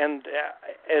 and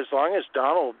as long as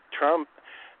Donald Trump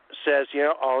says,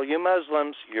 all you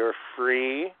Muslims, you're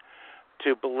free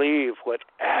to believe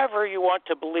whatever you want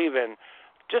to believe in,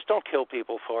 just don't kill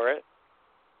people for it.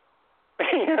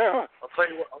 I'll tell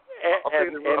you what.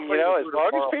 As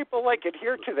long as people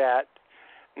adhere to that,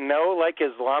 no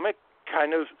Islamic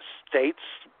kind of states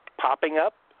popping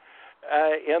up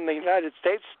in the United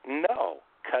States, no,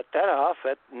 cut that off,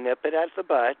 nip it at the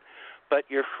butt. But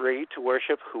you're free to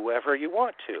worship whoever you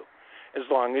want to, as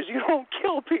long as you don't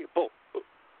kill people.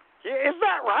 Is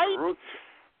that right?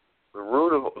 The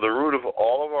root of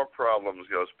all of our problems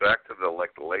goes back to the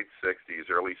late 60s,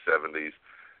 early 70s.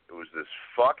 It was this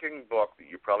fucking book that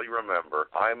you probably remember,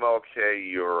 I'm Okay,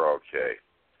 You're Okay.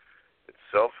 It's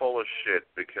so full of shit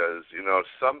because,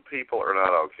 some people are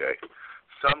not okay.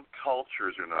 Some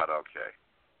cultures are not okay.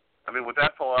 I mean, with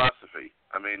that philosophy,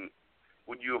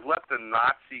 would you have let the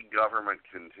Nazi government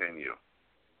continue?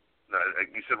 No,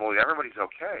 you said, well, everybody's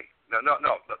okay. No.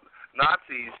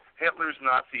 Nazis, Hitler's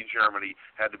Nazi Germany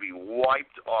had to be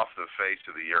wiped off the face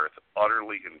of the earth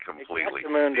utterly and completely.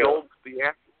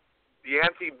 The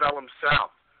antebellum South,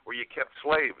 where you kept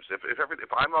slaves. If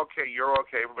I'm okay, you're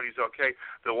okay, everybody's okay,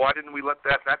 then why didn't we let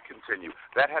that continue?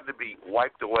 That had to be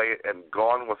wiped away and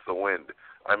gone with the wind.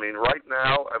 Right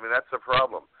now, that's the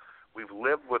problem. We've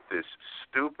lived with this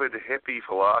stupid hippie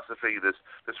philosophy, this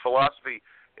philosophy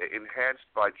enhanced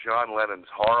by John Lennon's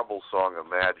horrible song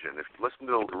Imagine. If you listen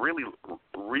to it, really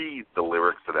read the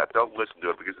lyrics to that. Don't listen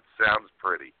to it because it sounds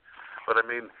pretty. But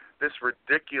this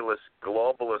ridiculous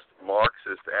globalist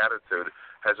Marxist attitude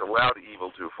has allowed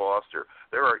evil to foster.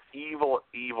 There are evil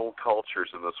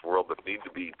cultures in this world that need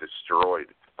to be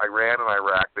destroyed. Iran and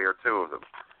Iraq, they are two of them.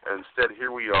 And instead,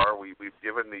 here we are. We've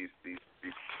given these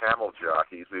camel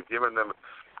jockeys, we've given them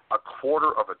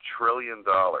 $250 billion.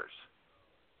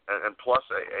 And plus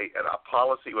a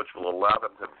policy which will allow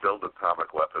them to build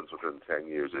atomic weapons within 10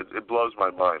 years. It blows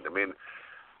my mind.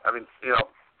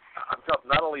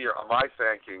 Not only am I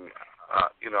thanking,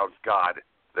 God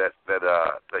that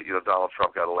Donald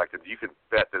Trump got elected. You could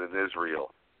bet that in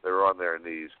Israel they're on their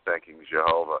knees thanking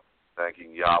Jehovah,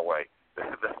 thanking Yahweh. In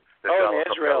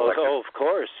Israel, of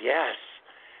course, yes,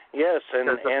 and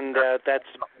that's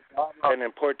been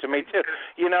important to me too.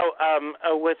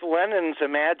 With Lennon's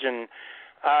Imagine.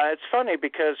 It's funny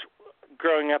because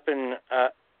growing up in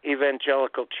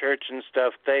evangelical church and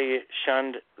stuff, they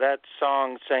shunned that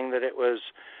song, saying that it was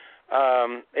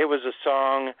a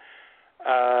song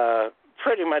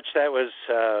pretty much that was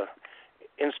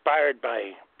inspired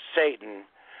by Satan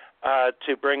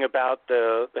to bring about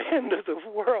the end of the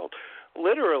world,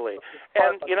 literally.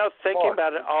 And thinking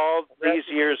about it all these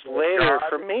years later,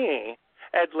 for me,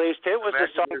 at least, it was a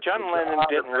song. John Lennon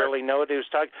didn't really know what he was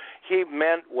talking. He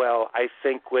meant well, I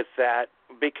think, with that,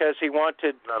 because he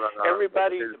wanted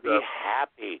everybody to be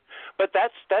happy. But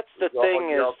that's the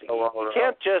thing is, you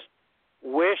can't just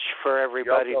wish for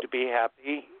everybody to be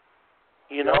happy.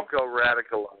 Yoko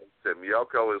radicalized him.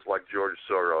 Yoko is like George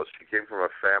Soros. She came from a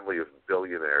family of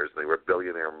billionaires. They were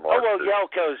billionaire Marxists. Oh, well,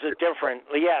 Yoko's a different.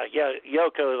 Yeah.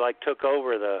 Yoko took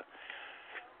over the.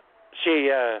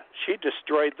 She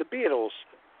destroyed the Beatles.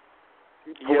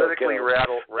 Politically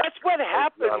rattled. That's what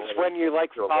happens when you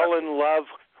fall in love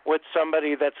with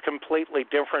somebody that's completely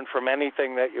different from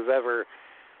anything that you've ever.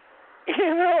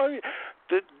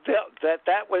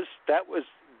 That was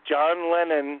John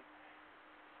Lennon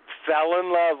fell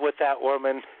in love with that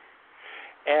woman,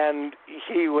 and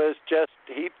he was just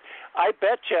I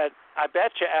bet you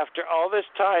after all this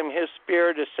time, his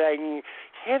spirit is saying,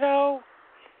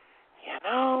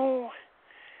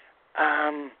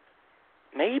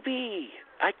 maybe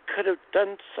I could have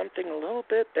done something a little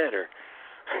bit better.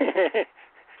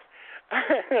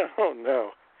 I don't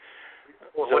know.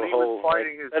 When he was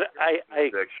fighting his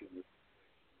addiction,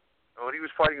 when he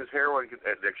was fighting his heroin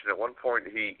addiction, at one point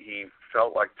he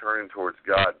felt like turning towards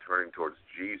God, turning towards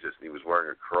Jesus, and he was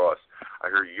wearing a cross. I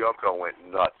heard Yoko went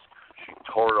nuts. She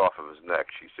tore it off of his neck.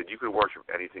 She said, "You can worship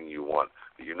anything you want,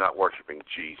 but you're not worshiping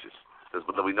Jesus.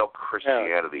 There'll be no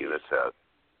Christianity in this house."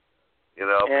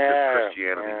 Because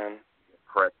Christianity is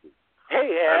corrected.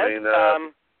 Hey,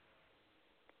 Ed,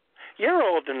 you're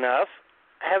old enough.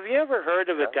 Have you ever heard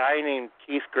of a guy named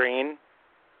Keith Green?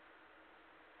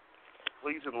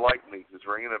 Please enlighten me. It's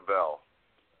ringing a bell.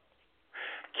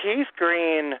 Keith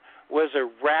Green was a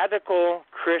radical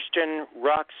Christian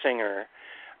rock singer.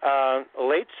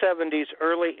 Late 70s,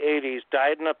 early 80s,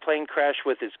 died in a plane crash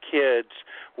with his kids,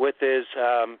 with his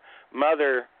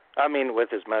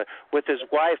with his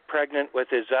wife pregnant with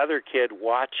his other kid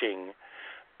watching.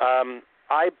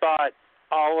 I bought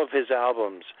all of his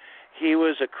albums. He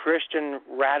was a Christian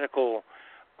radical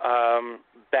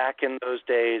back in those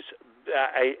days.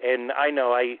 I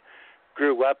know I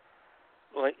grew up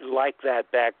like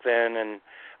that back then, and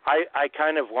I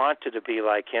kind of wanted to be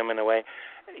like him in a way.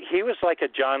 He was like a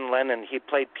John Lennon. He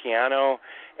played piano,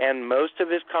 and most of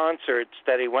his concerts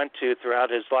that he went to throughout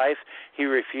his life, he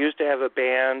refused to have a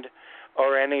band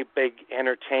or any big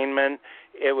entertainment.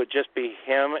 It would just be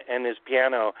him and his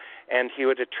piano, and he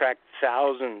would attract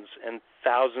thousands and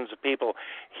thousands of people.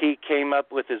 He came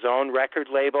up with his own record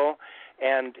label,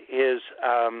 and his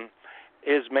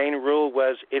main rule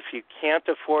was, if you can't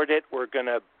afford it, we're going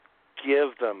to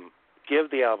give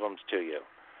the albums to you.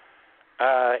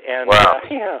 Wow.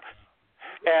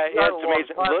 It's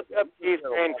amazing. Look up Keith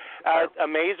Green.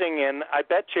 Amazing, and I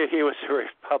bet you he was a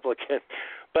Republican.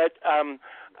 But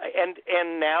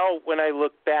and now when I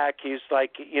look back, he's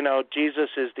like, Jesus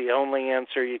is the only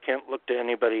answer. You can't look to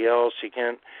anybody else. You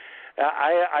can't.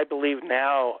 I believe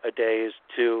nowadays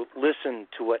to listen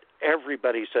to what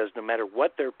everybody says, no matter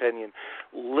what their opinion.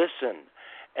 Listen,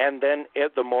 and then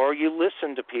the more you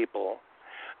listen to people,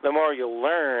 the more you'll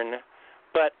learn.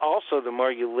 But also, the more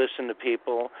you listen to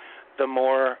people, the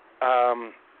more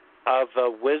of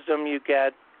wisdom you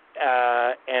get,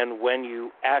 and when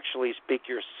you actually speak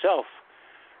yourself,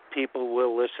 people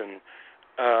will listen.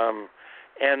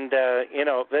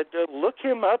 Look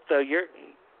him up, though. You're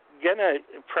gonna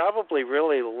probably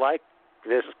really like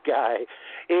this guy.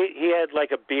 He had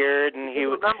like a beard, and he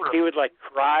would like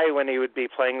cry when he would be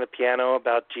playing the piano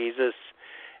about Jesus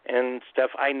and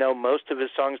stuff. I know most of his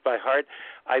songs by heart.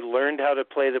 I learned how to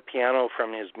play the piano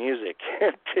from his music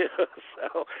too.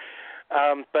 So,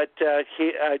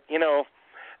 he,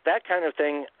 that kind of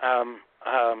thing.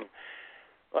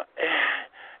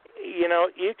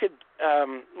 You could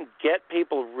get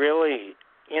people really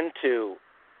into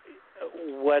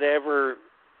whatever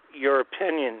your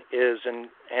opinion is,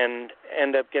 and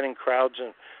end up getting crowds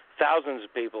and thousands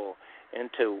of people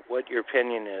into what your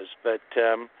opinion is. But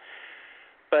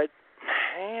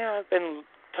I've been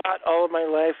taught all of my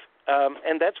life,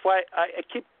 and that's why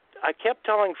I kept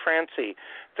telling Francie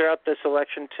throughout this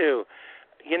election too.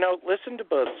 Listen to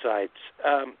both sides.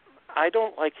 I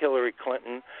don't like Hillary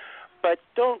Clinton, but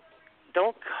don't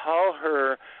call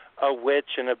her a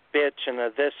witch and a bitch and a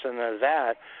this and a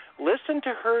that. Listen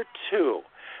to her too,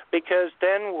 because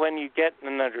then when you get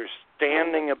an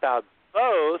understanding about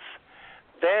both,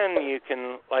 then you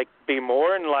can be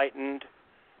more enlightened,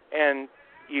 and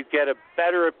you get a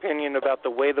better opinion about the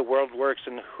way the world works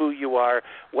and who you are,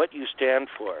 what you stand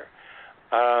for.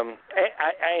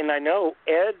 And I know,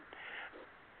 Ed,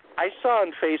 I saw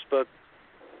on Facebook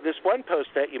this one post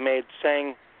that you made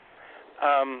saying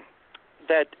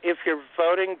that if you're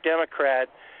voting Democrat,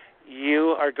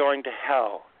 you are going to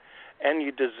hell, and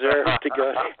you deserve to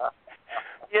go.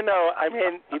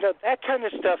 That kind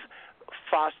of stuff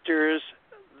fosters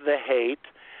the hate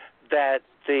that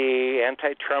the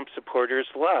anti-Trump supporters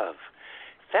love.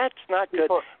 That's not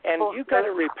good. And you got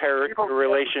to repair your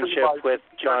relationship with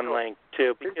John Link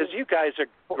too, because you guys are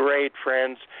great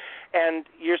friends, and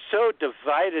you're so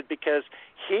divided because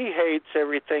he hates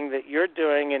everything that you're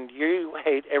doing and you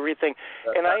hate everything.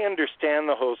 And I understand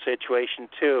the whole situation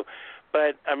too.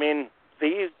 But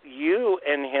you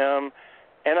and him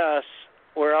and us,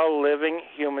 we're all living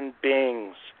human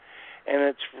beings. And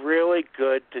it's really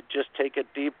good to just take a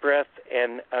deep breath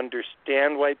and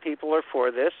understand why people are for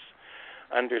this,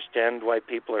 understand why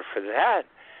people are for that,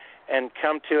 and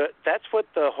come to it. That's what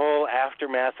the whole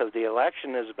aftermath of the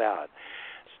election is about.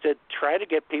 It's to try to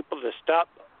get people to stop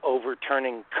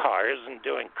overturning cars and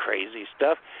doing crazy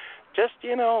stuff. Just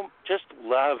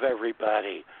love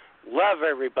everybody. Love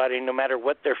everybody no matter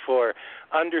what they're for.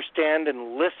 Understand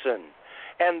and listen.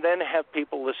 And then have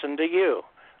people listen to you.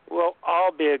 We'll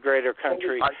all be a greater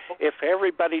country if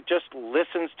everybody just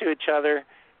listens to each other,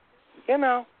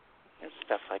 and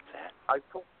stuff like that.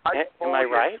 Am I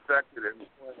right?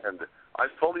 I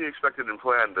fully expected and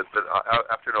planned that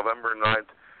after November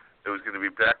 9th, it was going to be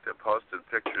back to posted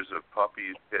pictures of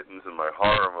puppies, kittens, and my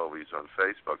horror movies on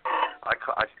Facebook. I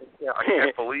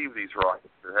can't believe these riots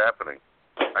are happening.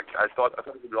 I thought it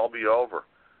would all be over.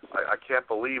 I can't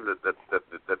believe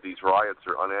that these riots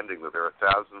are unending, that there are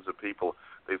thousands of people.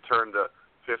 They've turned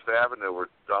Fifth Avenue,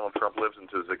 where Donald Trump lives,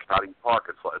 into Zuccotti Park.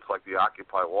 It's like the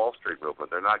Occupy Wall Street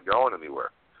movement. They're not going anywhere.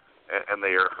 And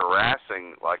they are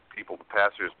harassing, people,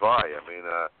 passers-by.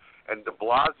 And de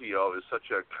Blasio is such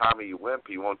a commie wimp,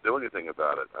 he won't do anything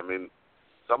about it.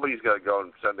 Somebody's got to go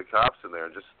and send the cops in there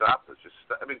and just stop this.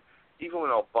 Even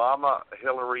when Obama,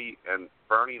 Hillary, and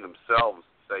Bernie themselves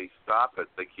say stop it,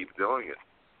 they keep doing it.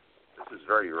 This is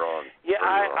very wrong. Yeah,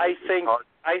 I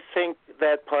think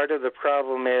that part of the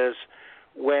problem is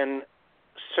when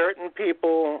certain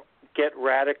people get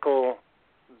radical,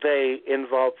 they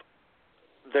involve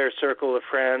their circle of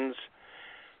friends,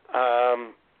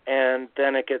 and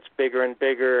then it gets bigger and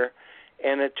bigger,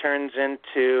 and it turns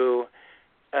into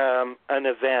an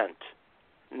event,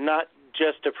 not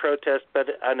just a protest, but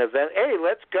an event. Hey,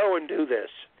 let's go and do this.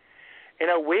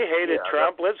 We hated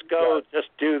Trump. Let's go just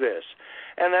do this.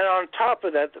 And then on top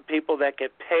of that, the people that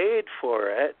get paid for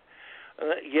it,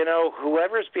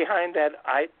 whoever's behind that,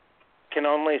 I can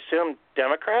only assume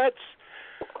Democrats.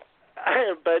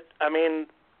 But, I mean,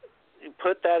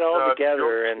 put that all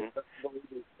together and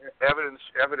evidence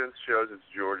shows it's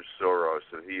George Soros,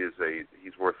 and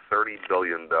he's worth $30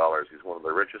 billion. He's one of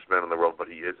the richest men in the world, but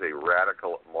he is a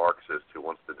radical Marxist who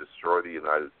wants to destroy the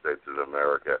United States of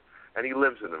America, and he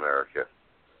lives in America.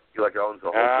 He owns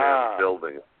the whole damn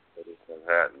building in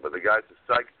Manhattan. But the guy's a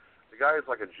The guy is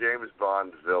like a James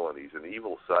Bond villain. He's an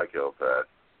evil psychopath,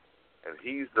 and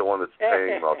he's the one that's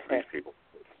paying most of these people.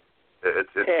 It's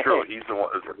true. He's the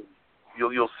one.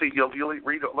 You'll see. You'll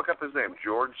read. Look up his name,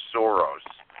 George Soros.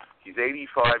 He's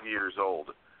 85 years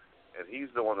old, and he's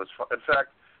the one that's. In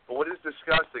fact, but what is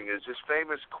disgusting is his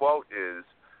famous quote is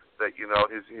that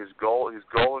his goal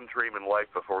and dream in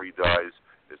life before he dies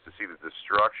is to see the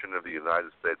destruction of the United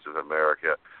States of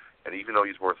America. And even though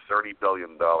he's worth $30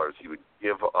 billion, he would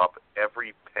give up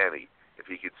every penny if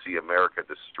he could see America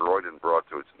destroyed and brought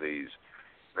to its knees.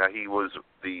 Now, he was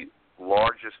the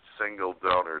largest single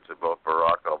donor to both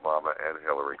Barack Obama and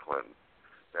Hillary Clinton.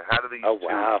 Now, how do these two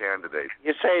candidates?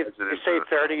 You say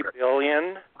 $30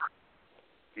 billion?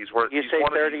 He's worth. You say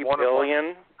 $30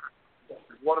 billion?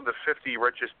 He's one of the 50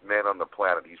 richest men on the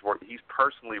planet. He's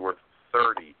personally worth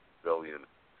 $30 billion.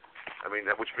 I mean,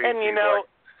 which means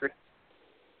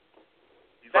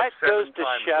that goes to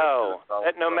show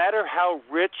that no matter how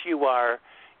rich you are,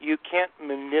 you can't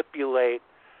manipulate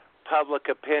public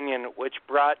opinion, which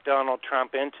brought Donald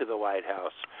Trump into the White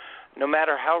House. No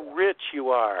matter how rich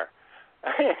you are.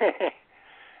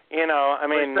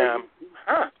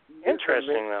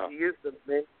 Interesting, though.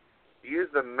 He is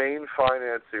the main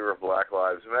financier of Black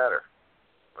Lives Matter.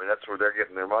 I mean, that's where they're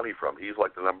getting their money from. He's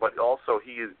like the number. But also,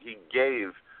 he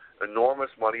gave enormous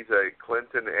money to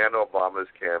Clinton and Obama's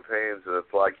campaigns, and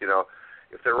it's like,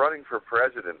 if they're running for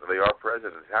president, they are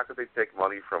president, how could they take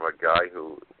money from a guy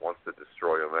who wants to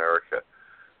destroy America?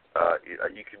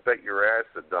 You can bet your ass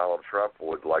that Donald Trump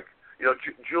would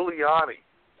Giuliani.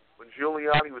 When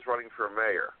Giuliani was running for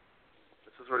mayor,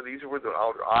 these are what the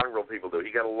honorable people do. He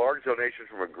got a large donation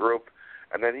from a group,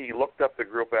 and then he looked up the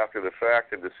group after the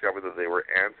fact and discovered that they were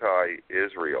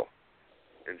anti-Israel.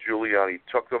 And Giuliani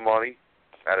took the money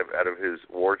out of his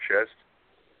war chest,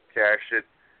 cashed it,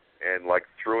 and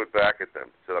threw it back at them.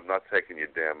 Said, "I'm not taking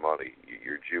your damn money.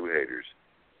 You're Jew haters,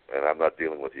 and I'm not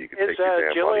dealing with you. You can take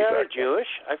your damn money back." Is Giuliani Jewish?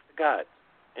 I forgot.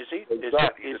 Is he? He's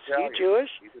he Jewish?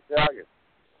 He's Italian.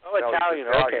 Oh, no, Italian.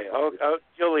 Okay. Oh,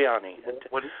 Giuliani.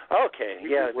 Okay.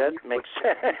 Yeah, that makes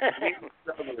sense.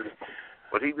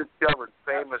 What he discovered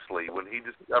famously, when he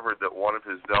discovered that one of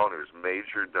his donors,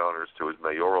 major donors to his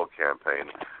mayoral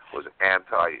campaign, was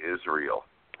anti-Israel,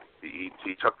 he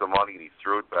took the money and he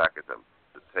threw it back at them.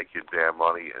 Take your damn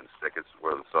money and stick it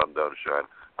where the sun don't shine.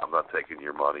 I'm not taking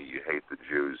your money. You hate the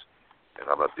Jews, and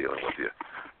I'm not dealing with you.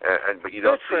 But you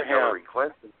don't see Hillary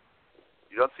Clinton.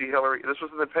 You don't see Hillary. This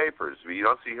was in the papers. But you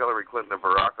don't see Hillary Clinton and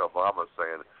Barack Obama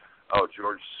saying, "Oh,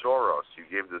 George Soros, you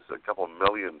gave this a couple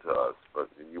million to us, but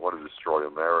you want to destroy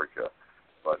America.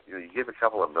 But you gave a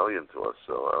couple of million to us,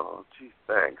 so gee,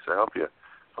 thanks. I hope you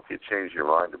change your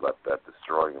mind about that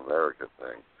destroying America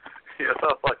thing."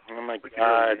 Oh my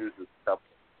God.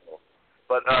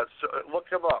 But look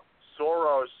him up.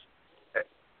 Soros,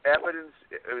 evidence,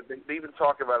 they even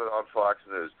talk about it on Fox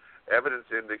News. Evidence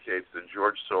indicates that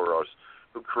George Soros,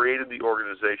 who created the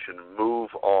organization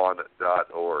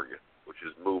MoveOn.org, which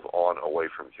is Move On Away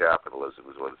from Capitalism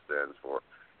is what it stands for.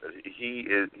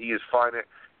 He's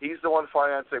the one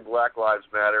financing Black Lives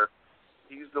Matter.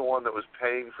 He's the one that was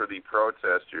paying for the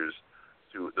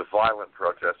violent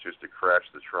protesters to crash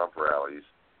the Trump rallies,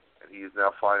 and he is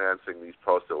now financing these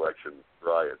post-election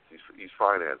riots. He's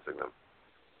financing them,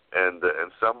 and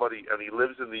he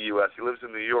lives in the U.S. He lives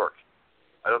in New York.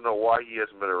 I don't know why he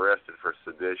hasn't been arrested for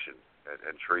sedition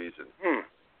and treason,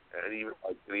 and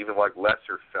even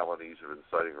lesser felonies of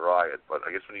inciting riot. But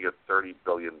I guess when you get $30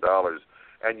 billion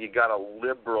and you got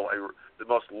the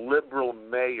most liberal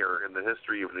mayor in the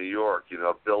history of New York,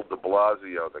 Bill de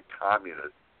Blasio, the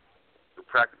communist, who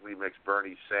practically makes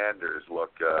Bernie Sanders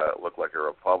look like a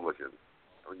Republican.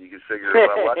 I mean, you can figure it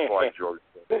out. That's why George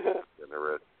in the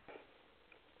wrist.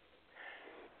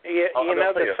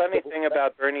 the funny thing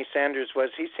about Bernie Sanders was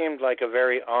he seemed like a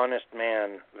very honest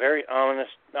man, very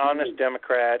honest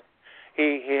Democrat.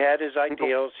 He had his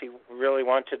ideals. He really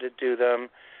wanted to do them.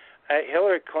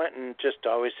 Hillary Clinton just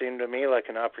always seemed to me like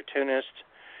an opportunist,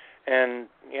 and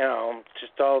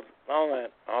just all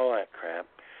that crap.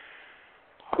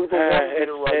 It's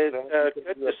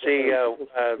good to see.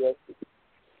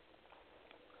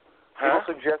 People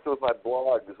suggested with my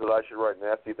blog that I should write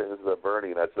nasty things about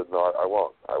Bernie, and I said, no, I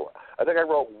won't. I think I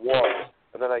wrote one,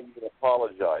 and then I even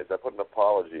apologized. I put an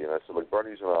apology, and I said, look,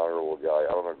 Bernie's an honorable guy.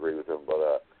 I don't agree with him,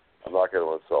 but I'm not going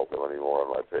to insult him anymore on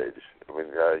my page. I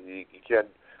mean, he can't.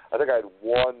 I think I had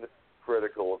one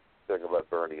critical thing about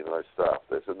Bernie, and then I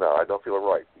stopped. I said, no, I don't feel it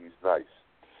right. He's nice,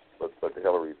 but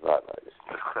Hillary's not nice.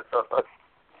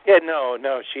 Yeah,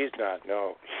 no, she's not.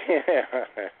 No.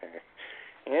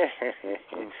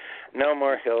 No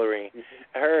more Hillary.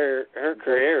 Her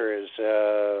career is.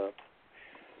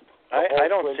 I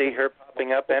don't see her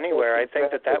popping up anywhere. I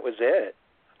think that was it.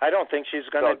 I don't think she's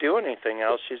going to do anything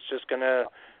else. She's just going to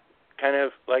kind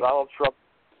of like Donald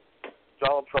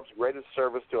Trump's greatest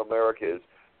service to America is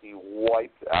he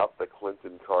wiped out the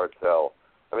Clinton cartel.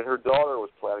 I mean, her daughter was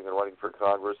planning on running for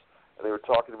Congress, and they were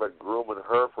talking about grooming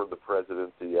her for the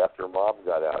presidency after Mom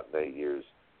got out in 8 years.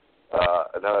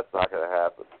 And now that's not going to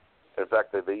happen. In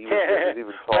fact, they even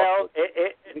talked. Well,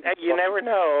 you never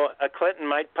know. Clinton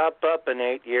might pop up in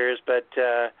 8 years, but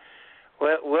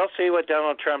we'll see what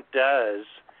Donald Trump does.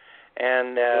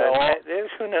 And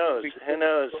who knows? Who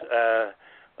knows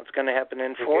what's going to happen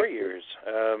in 4 years?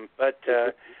 But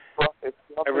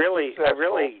I really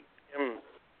am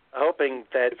hoping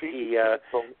that he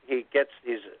gets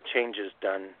these changes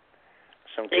done.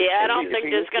 I don't think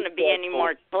there's going to be any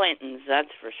more Clintons.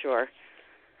 That's for sure.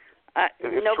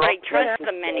 Nobody trusts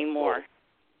them anymore.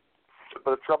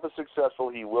 But if Trump is successful,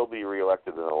 he will be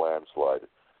reelected in a landslide.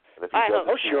 And if he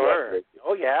sure.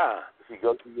 Oh, yeah. If he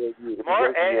goes to 8 years,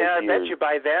 I bet you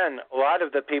by then, a lot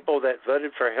of the people that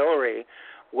voted for Hillary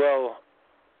will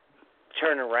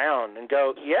turn around and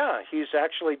go, yeah, he's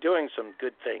actually doing some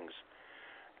good things,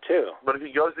 too. But if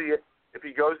he goes the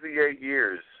 8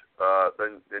 years,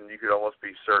 then you could almost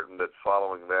be certain that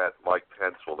following that, Mike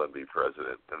Pence will then be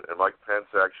president. And Mike Pence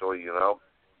actually, I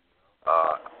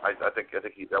think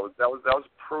that was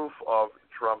proof of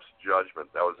Trump's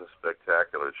judgment. That was a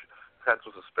spectacular. Pence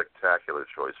was a spectacular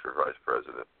choice for vice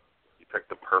president. He picked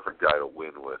the perfect guy to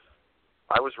win with.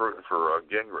 I was rooting for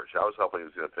Gingrich. I was hoping he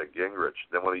was going to pick Gingrich.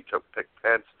 Then when he picked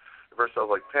Pence, at first I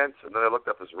was like Pence, and then I looked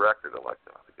up his record. I'm like,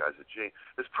 no, the guy's a genius.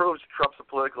 This proves Trump's a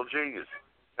political genius.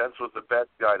 Pence was the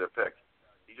best guy to pick.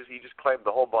 He just claimed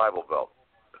the whole Bible Belt,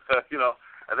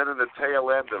 And then in the tail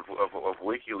end of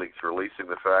WikiLeaks releasing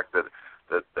the fact that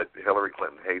Hillary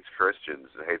Clinton hates Christians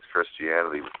and hates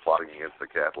Christianity, was plotting against the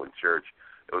Catholic Church,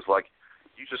 it was like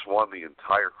you just won the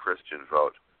entire Christian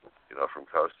vote, from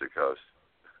coast to coast.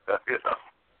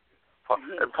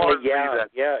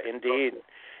 Yeah, indeed.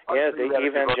 Yeah, the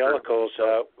evangelicals,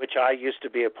 which I used to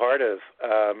be a part of.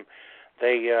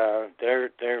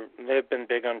 They've been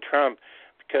big on Trump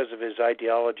because of his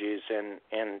ideologies, and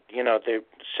they're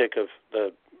sick of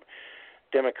the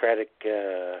democratic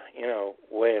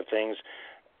way of things.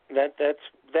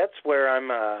 That's where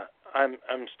I'm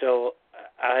still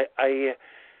I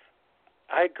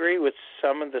agree with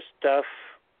some of the stuff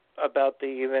about the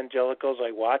evangelicals.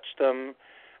 I watch them.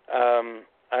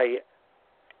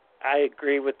 I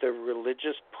agree with the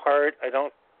religious part. I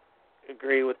don't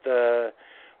agree with the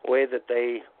way that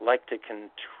they like to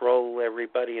control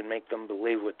everybody and make them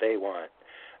believe what they want.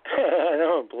 I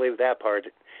don't believe that part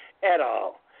at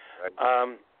all.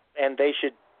 And they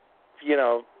should,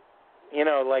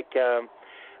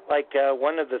 like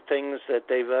one of the things that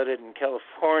they voted in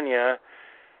California,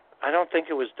 I don't think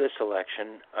it was this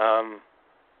election,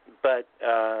 but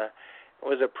it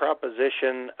was a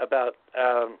proposition about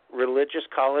religious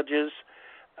colleges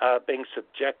being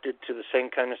subjected to the same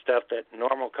kind of stuff that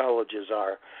normal colleges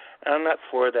are. And I'm not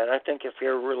for that. I think if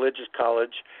you're a religious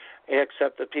college, you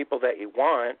accept the people that you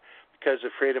want because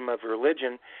of freedom of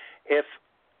religion. If,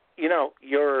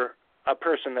 you're a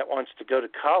person that wants to go to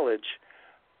college,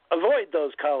 avoid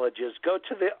those colleges. Go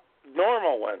to the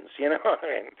normal ones,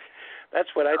 That's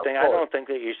what I think. I don't think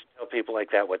that you should tell people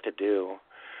like that what to do,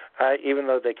 even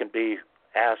though they can be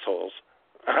assholes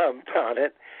about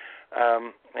it.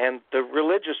 And the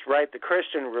religious right, the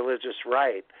Christian religious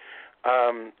right,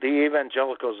 the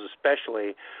evangelicals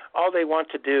especially, all they want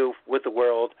to do with the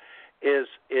world is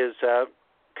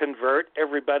convert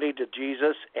everybody to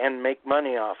Jesus and make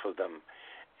money off of them.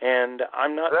 And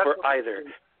I'm not for either.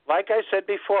 Like I said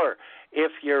before,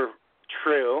 if you're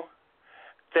true,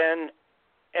 then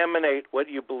emanate what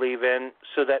you believe in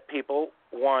so that people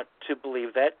want to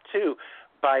believe that too.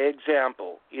 By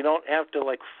example, you don't have to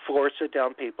like force it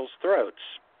down people's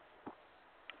throats.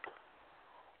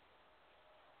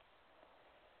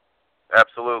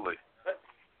 Absolutely.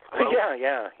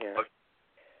 Yeah.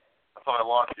 I thought I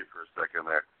lost you for a second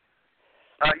there.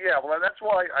 Well, that's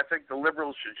why I think the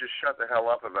liberals should just shut the hell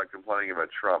up about complaining about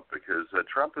Trump, because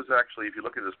Trump is actually, if you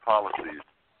look at his policies,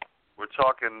 we're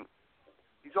talking,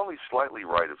 he's only slightly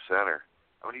right of center.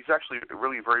 I mean, he's actually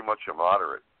really very much a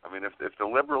moderate. I mean, if the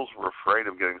liberals were afraid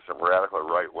of getting some radical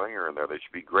right-winger in there, they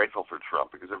should be grateful for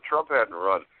Trump, because if Trump hadn't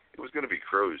run, it was going to be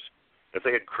Cruz. If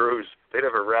they had Cruz, they'd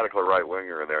have a radical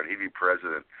right-winger in there, and he'd be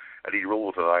president, and he'd rule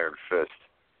with an iron fist.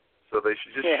 So they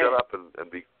should just shut up and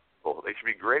be grateful. They should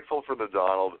be grateful for the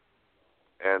Donald,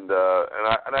 and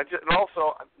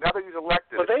also now that he's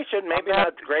elected. Well, they should maybe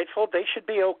not grateful. They should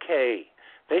be okay.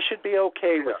 They should be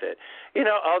okay with it. You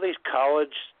know, all these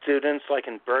college students, like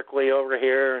in Berkeley over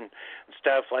here and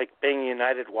stuff, like being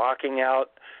United, walking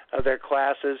out of their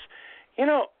classes. You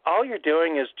know, all you're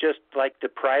doing is just like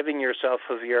depriving yourself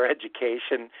of your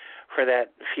education for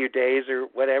that few days or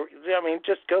whatever. I mean,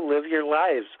 just go live your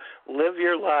lives. Live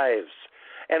your lives.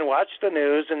 And watch the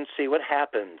news and see what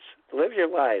happens. Live your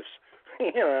lives.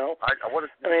 You know.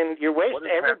 I mean, you're wasting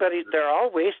everybody. They're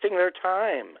all wasting their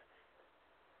time.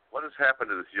 What has happened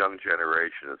to this young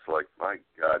generation? It's like, my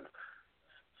God,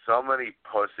 so many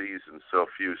pussies and so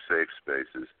few safe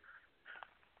spaces.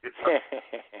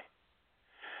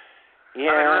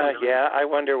 I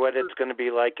wonder what it's going to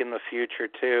be like in the future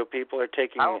too. People are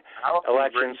taking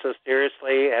elections so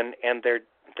seriously, and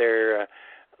they're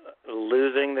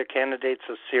losing their candidates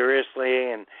so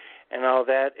seriously, and all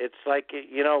that. It's like,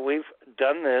 you know, we've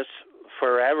done this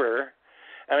forever.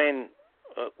 I mean,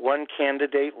 one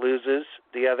candidate loses,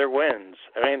 the other wins.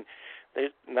 I mean,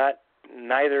 there's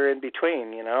neither in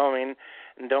between. You know, I mean,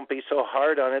 and don't be so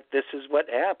hard on it. This is what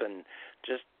happened.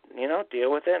 Just, you know, deal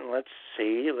with it and let's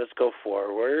see. Let's go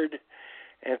forward.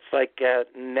 And it's like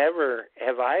never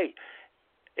have I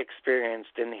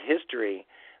experienced in history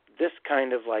this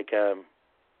kind of like a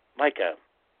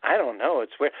I don't know.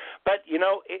 It's weird, but you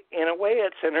know, in a way,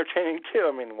 it's entertaining too.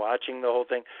 I mean, watching the whole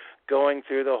thing, going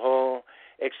through the whole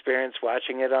experience,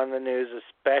 watching it on the news,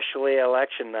 especially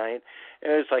election night. It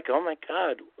was like, oh my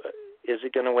God, is he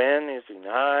going to win? Is he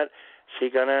not? Is he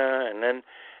gonna?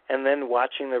 And then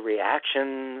watching the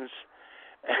reactions,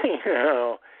 you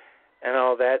know, and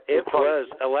all that. It was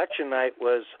election night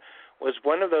was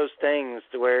one of those things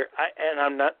where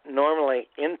I'm not normally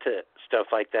into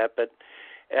stuff like that, but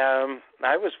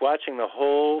I was watching the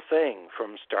whole thing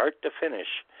from start to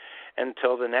finish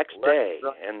until the next day.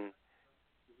 And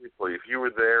if you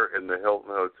were there in the Hilton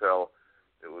Hotel,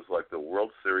 it was like the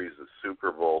World Series, the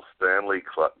Super Bowl, Stanley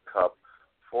Cup,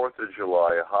 4th of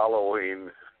July,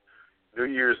 Halloween, New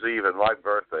Year's Eve, and my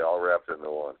birthday all wrapped into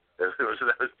one. That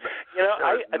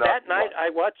night I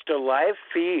watched a live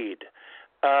feed.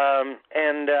 I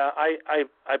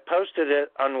posted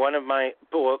it on one of my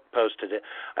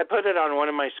I put it on one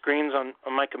of my screens on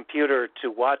my computer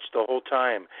to watch the whole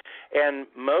time. And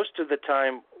most of the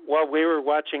time, while we were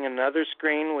watching another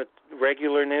screen with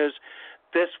regular news,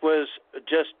 this was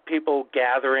just people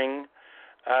gathering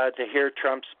to hear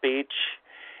Trump's speech.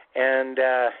 And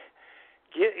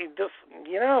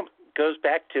you know, goes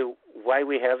back to why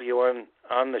we have you on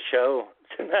the show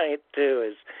tonight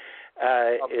too.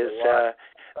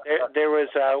 There was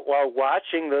while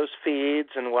watching those feeds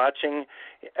and watching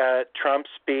Trump's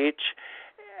speech,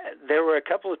 there were a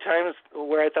couple of times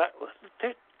where I thought,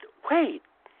 wait,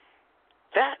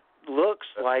 that looks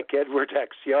like Edward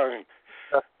X. Young.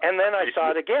 And then I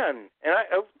saw it again, and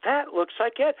that looks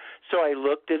like it. So I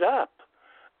looked it up,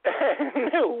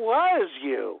 and it was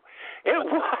you. It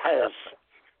was.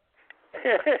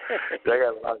 I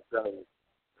got a lot of time.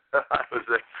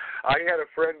 I had a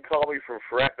friend call me from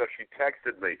Frankfurt. She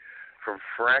texted me from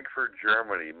Frankfurt,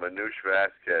 Germany, Manouche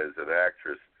Vasquez, an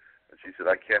actress, and she said,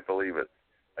 "I can't believe it.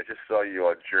 I just saw you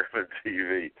on German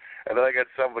TV." And then I got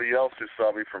somebody else who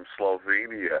saw me from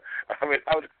Slovenia. I mean,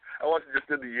 I wasn't just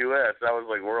in the U.S. I was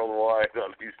like worldwide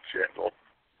on these channels.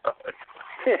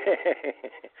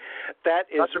 That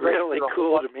is really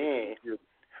cool to me.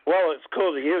 Well, it's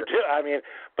cool to you too. I mean,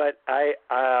 but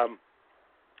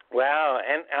wow,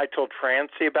 and I told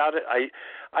Francie about it. I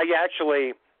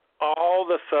actually, all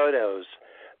the photos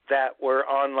that were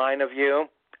online of you,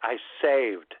 I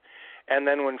saved. And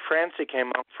then when Francie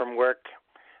came up from work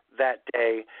that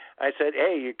day, I said,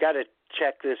 hey, you got to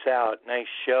check this out. And I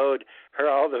showed her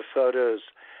all the photos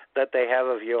that they have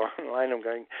of you online. I'm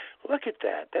going, look at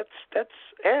that. That's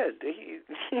Ed.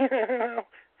 You know?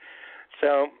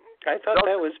 So I thought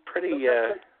that was pretty...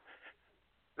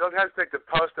 Don't hesitate to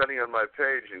post any on my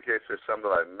page in case there's some that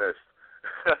I missed.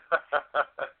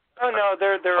 Oh, no,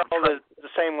 they're all the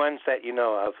same ones that you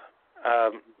know of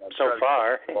so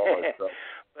far.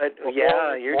 But,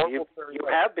 yeah, you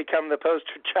have become the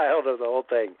poster child of the whole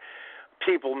thing.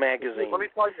 People magazine. Let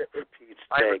me tell you,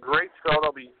 I have a great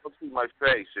photo. You'll see my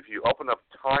face. If you open up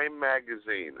Time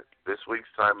magazine, this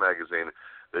week's Time magazine,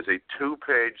 there's a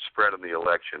 2-page spread on the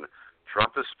election.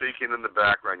 Trump is speaking in the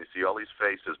background. You see all these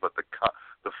faces, but the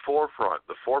forefront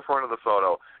of the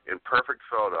photo, in perfect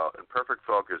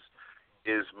focus,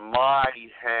 is my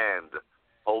hand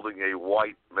holding a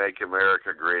white "Make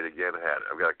America Great Again" hat.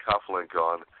 I've got a cufflink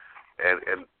on,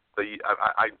 and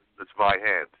it's my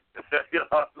hand. You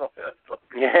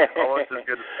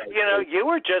know, you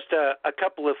were just a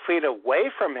couple of feet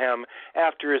away from him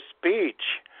after his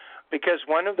speech, because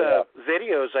one of the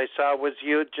videos I saw was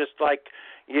you just like,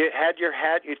 you had your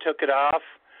hat, you took it off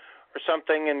or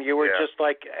something, and you were just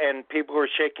like, and people were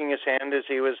shaking his hand as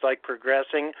he was like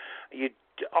progressing. You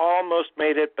almost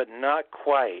made it, but not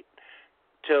quite,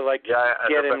 to like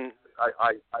get him.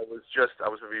 I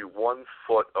was maybe 1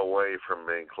 foot away from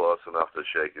being close enough to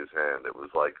shake his hand. It was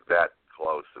like that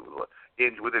close. It was like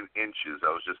within inches.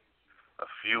 I was just a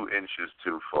few inches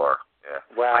too far. Yeah.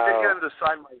 Wow. I did get him to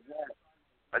sign my hat.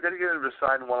 I did get him to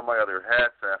sign one of my other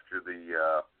hats after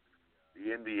the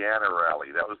Indiana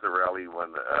rally. That was the rally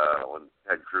when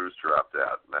Ted Cruz dropped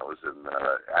out, and that was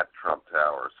at Trump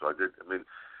Tower. So I did. I mean,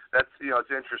 that's it's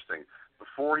interesting.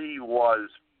 Before he was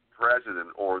president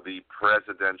or the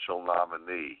presidential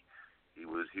nominee, he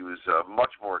was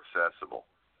much more accessible.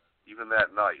 Even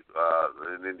that night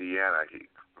in Indiana,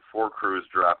 before Cruz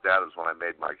dropped out is when I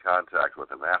made my contact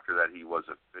with him. After that, he was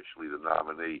officially the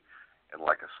nominee, and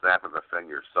like a snap of a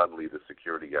finger, suddenly the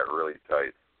security got really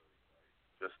tight.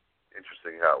 Just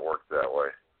interesting how it worked that way.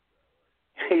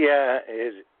 Yeah,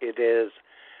 it is.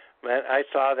 Man, I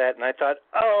saw that and I thought,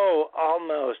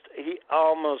 almost. He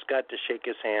almost got to shake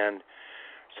his hand.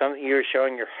 Something, you were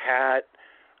showing your hat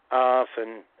off,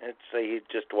 and he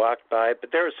just walked by.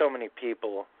 But there were so many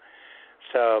people.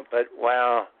 So, but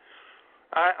wow,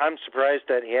 I'm surprised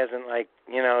that he hasn't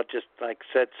just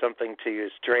said something to you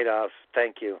straight off.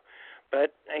 Thank you.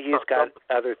 But he's got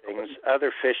other things,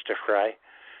 other fish to fry.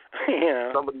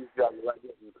 Somebody's got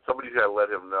to let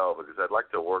him know, because I'd like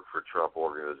to work for Trump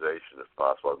Organization if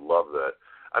possible. I'd love that.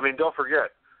 I mean, don't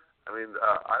forget. I mean,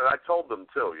 I told them,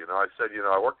 too. I said,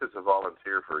 I worked as a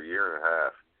volunteer for a year and a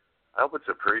half. I hope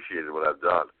it's appreciated what I've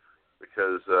done,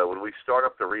 because when we start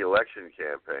up the re-election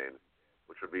campaign,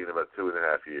 which would be in about 2.5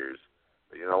 years,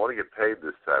 I want to get paid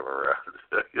this time around.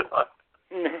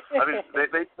 I mean,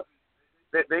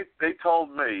 they told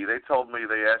me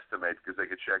they estimate, because they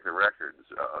could check the records,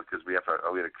 because we had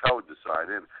a code to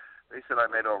sign in. They said I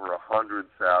made over 100,000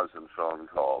 phone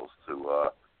calls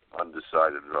to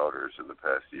undecided voters in the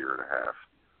past year and a half,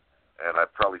 and I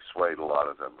probably swayed a lot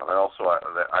of them. And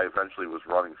I eventually was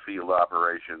running field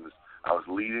operations. I was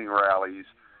leading rallies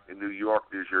in New York,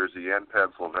 New Jersey, and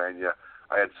Pennsylvania.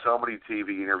 I had so many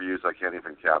TV interviews I can't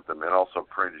even count them, and also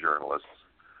print journalists.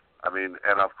 I mean,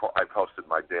 and of course I posted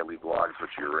my daily blogs,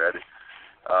 which you read.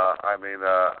 I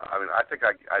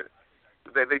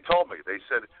think they told me, they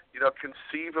said,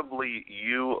 conceivably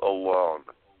you alone,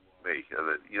 me,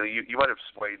 you might have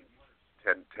swayed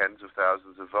tens of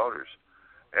thousands of voters,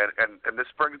 and this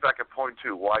brings back a point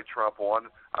too. Why Trump won?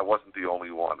 I wasn't the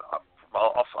only one.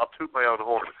 I'll toot my own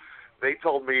horn. They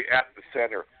told me at the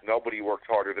center nobody worked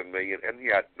harder than me, and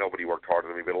yet nobody worked harder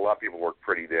than me, but a lot of people worked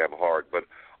pretty damn hard. But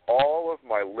all of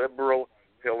my liberal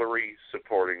Hillary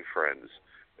supporting friends,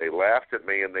 they laughed at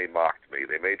me and they mocked me.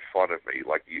 They made fun of me,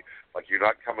 like you're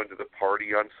not coming to the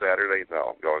party on Saturday.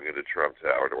 No, I'm going into Trump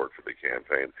Tower to work for the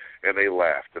campaign. And they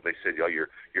laughed and they said, you're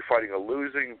fighting a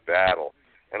losing battle.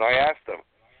 And I asked them,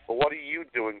 well, what are you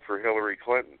doing for Hillary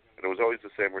Clinton? And it was always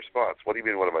the same response. What do you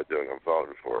mean? What am I doing? I'm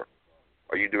voting for her.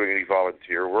 Are you doing any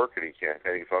volunteer work, any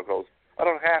campaigning phone calls? I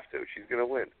don't have to. She's going to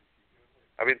win.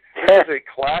 I mean, this is a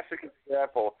classic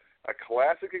example. I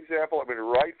mean,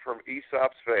 right from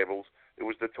Aesop's fables. It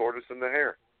was the tortoise and the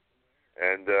hare,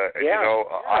 and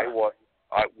I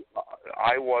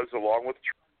was along with.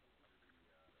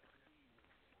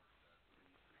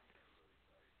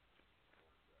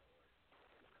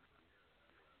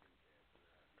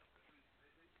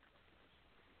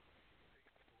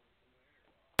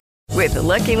 With the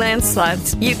Lucky Land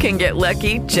Slots, you can get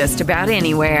lucky just about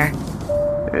anywhere.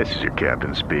 This is your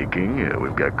captain speaking.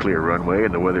 We've got clear runway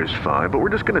and the weather's fine, but we're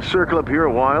just going to circle up here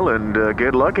a while and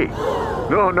get lucky.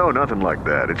 No, nothing like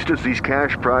that. It's just these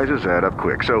cash prizes add up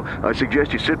quick. So I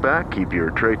suggest you sit back, keep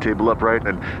your tray table upright,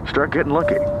 and start getting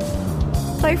lucky.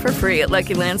 Play for free at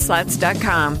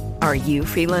LuckyLandSlots.com. Are you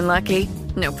feeling lucky?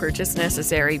 No purchase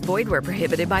necessary. Void where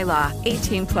prohibited by law.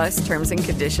 18+ terms and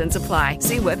conditions apply.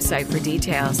 See website for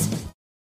details.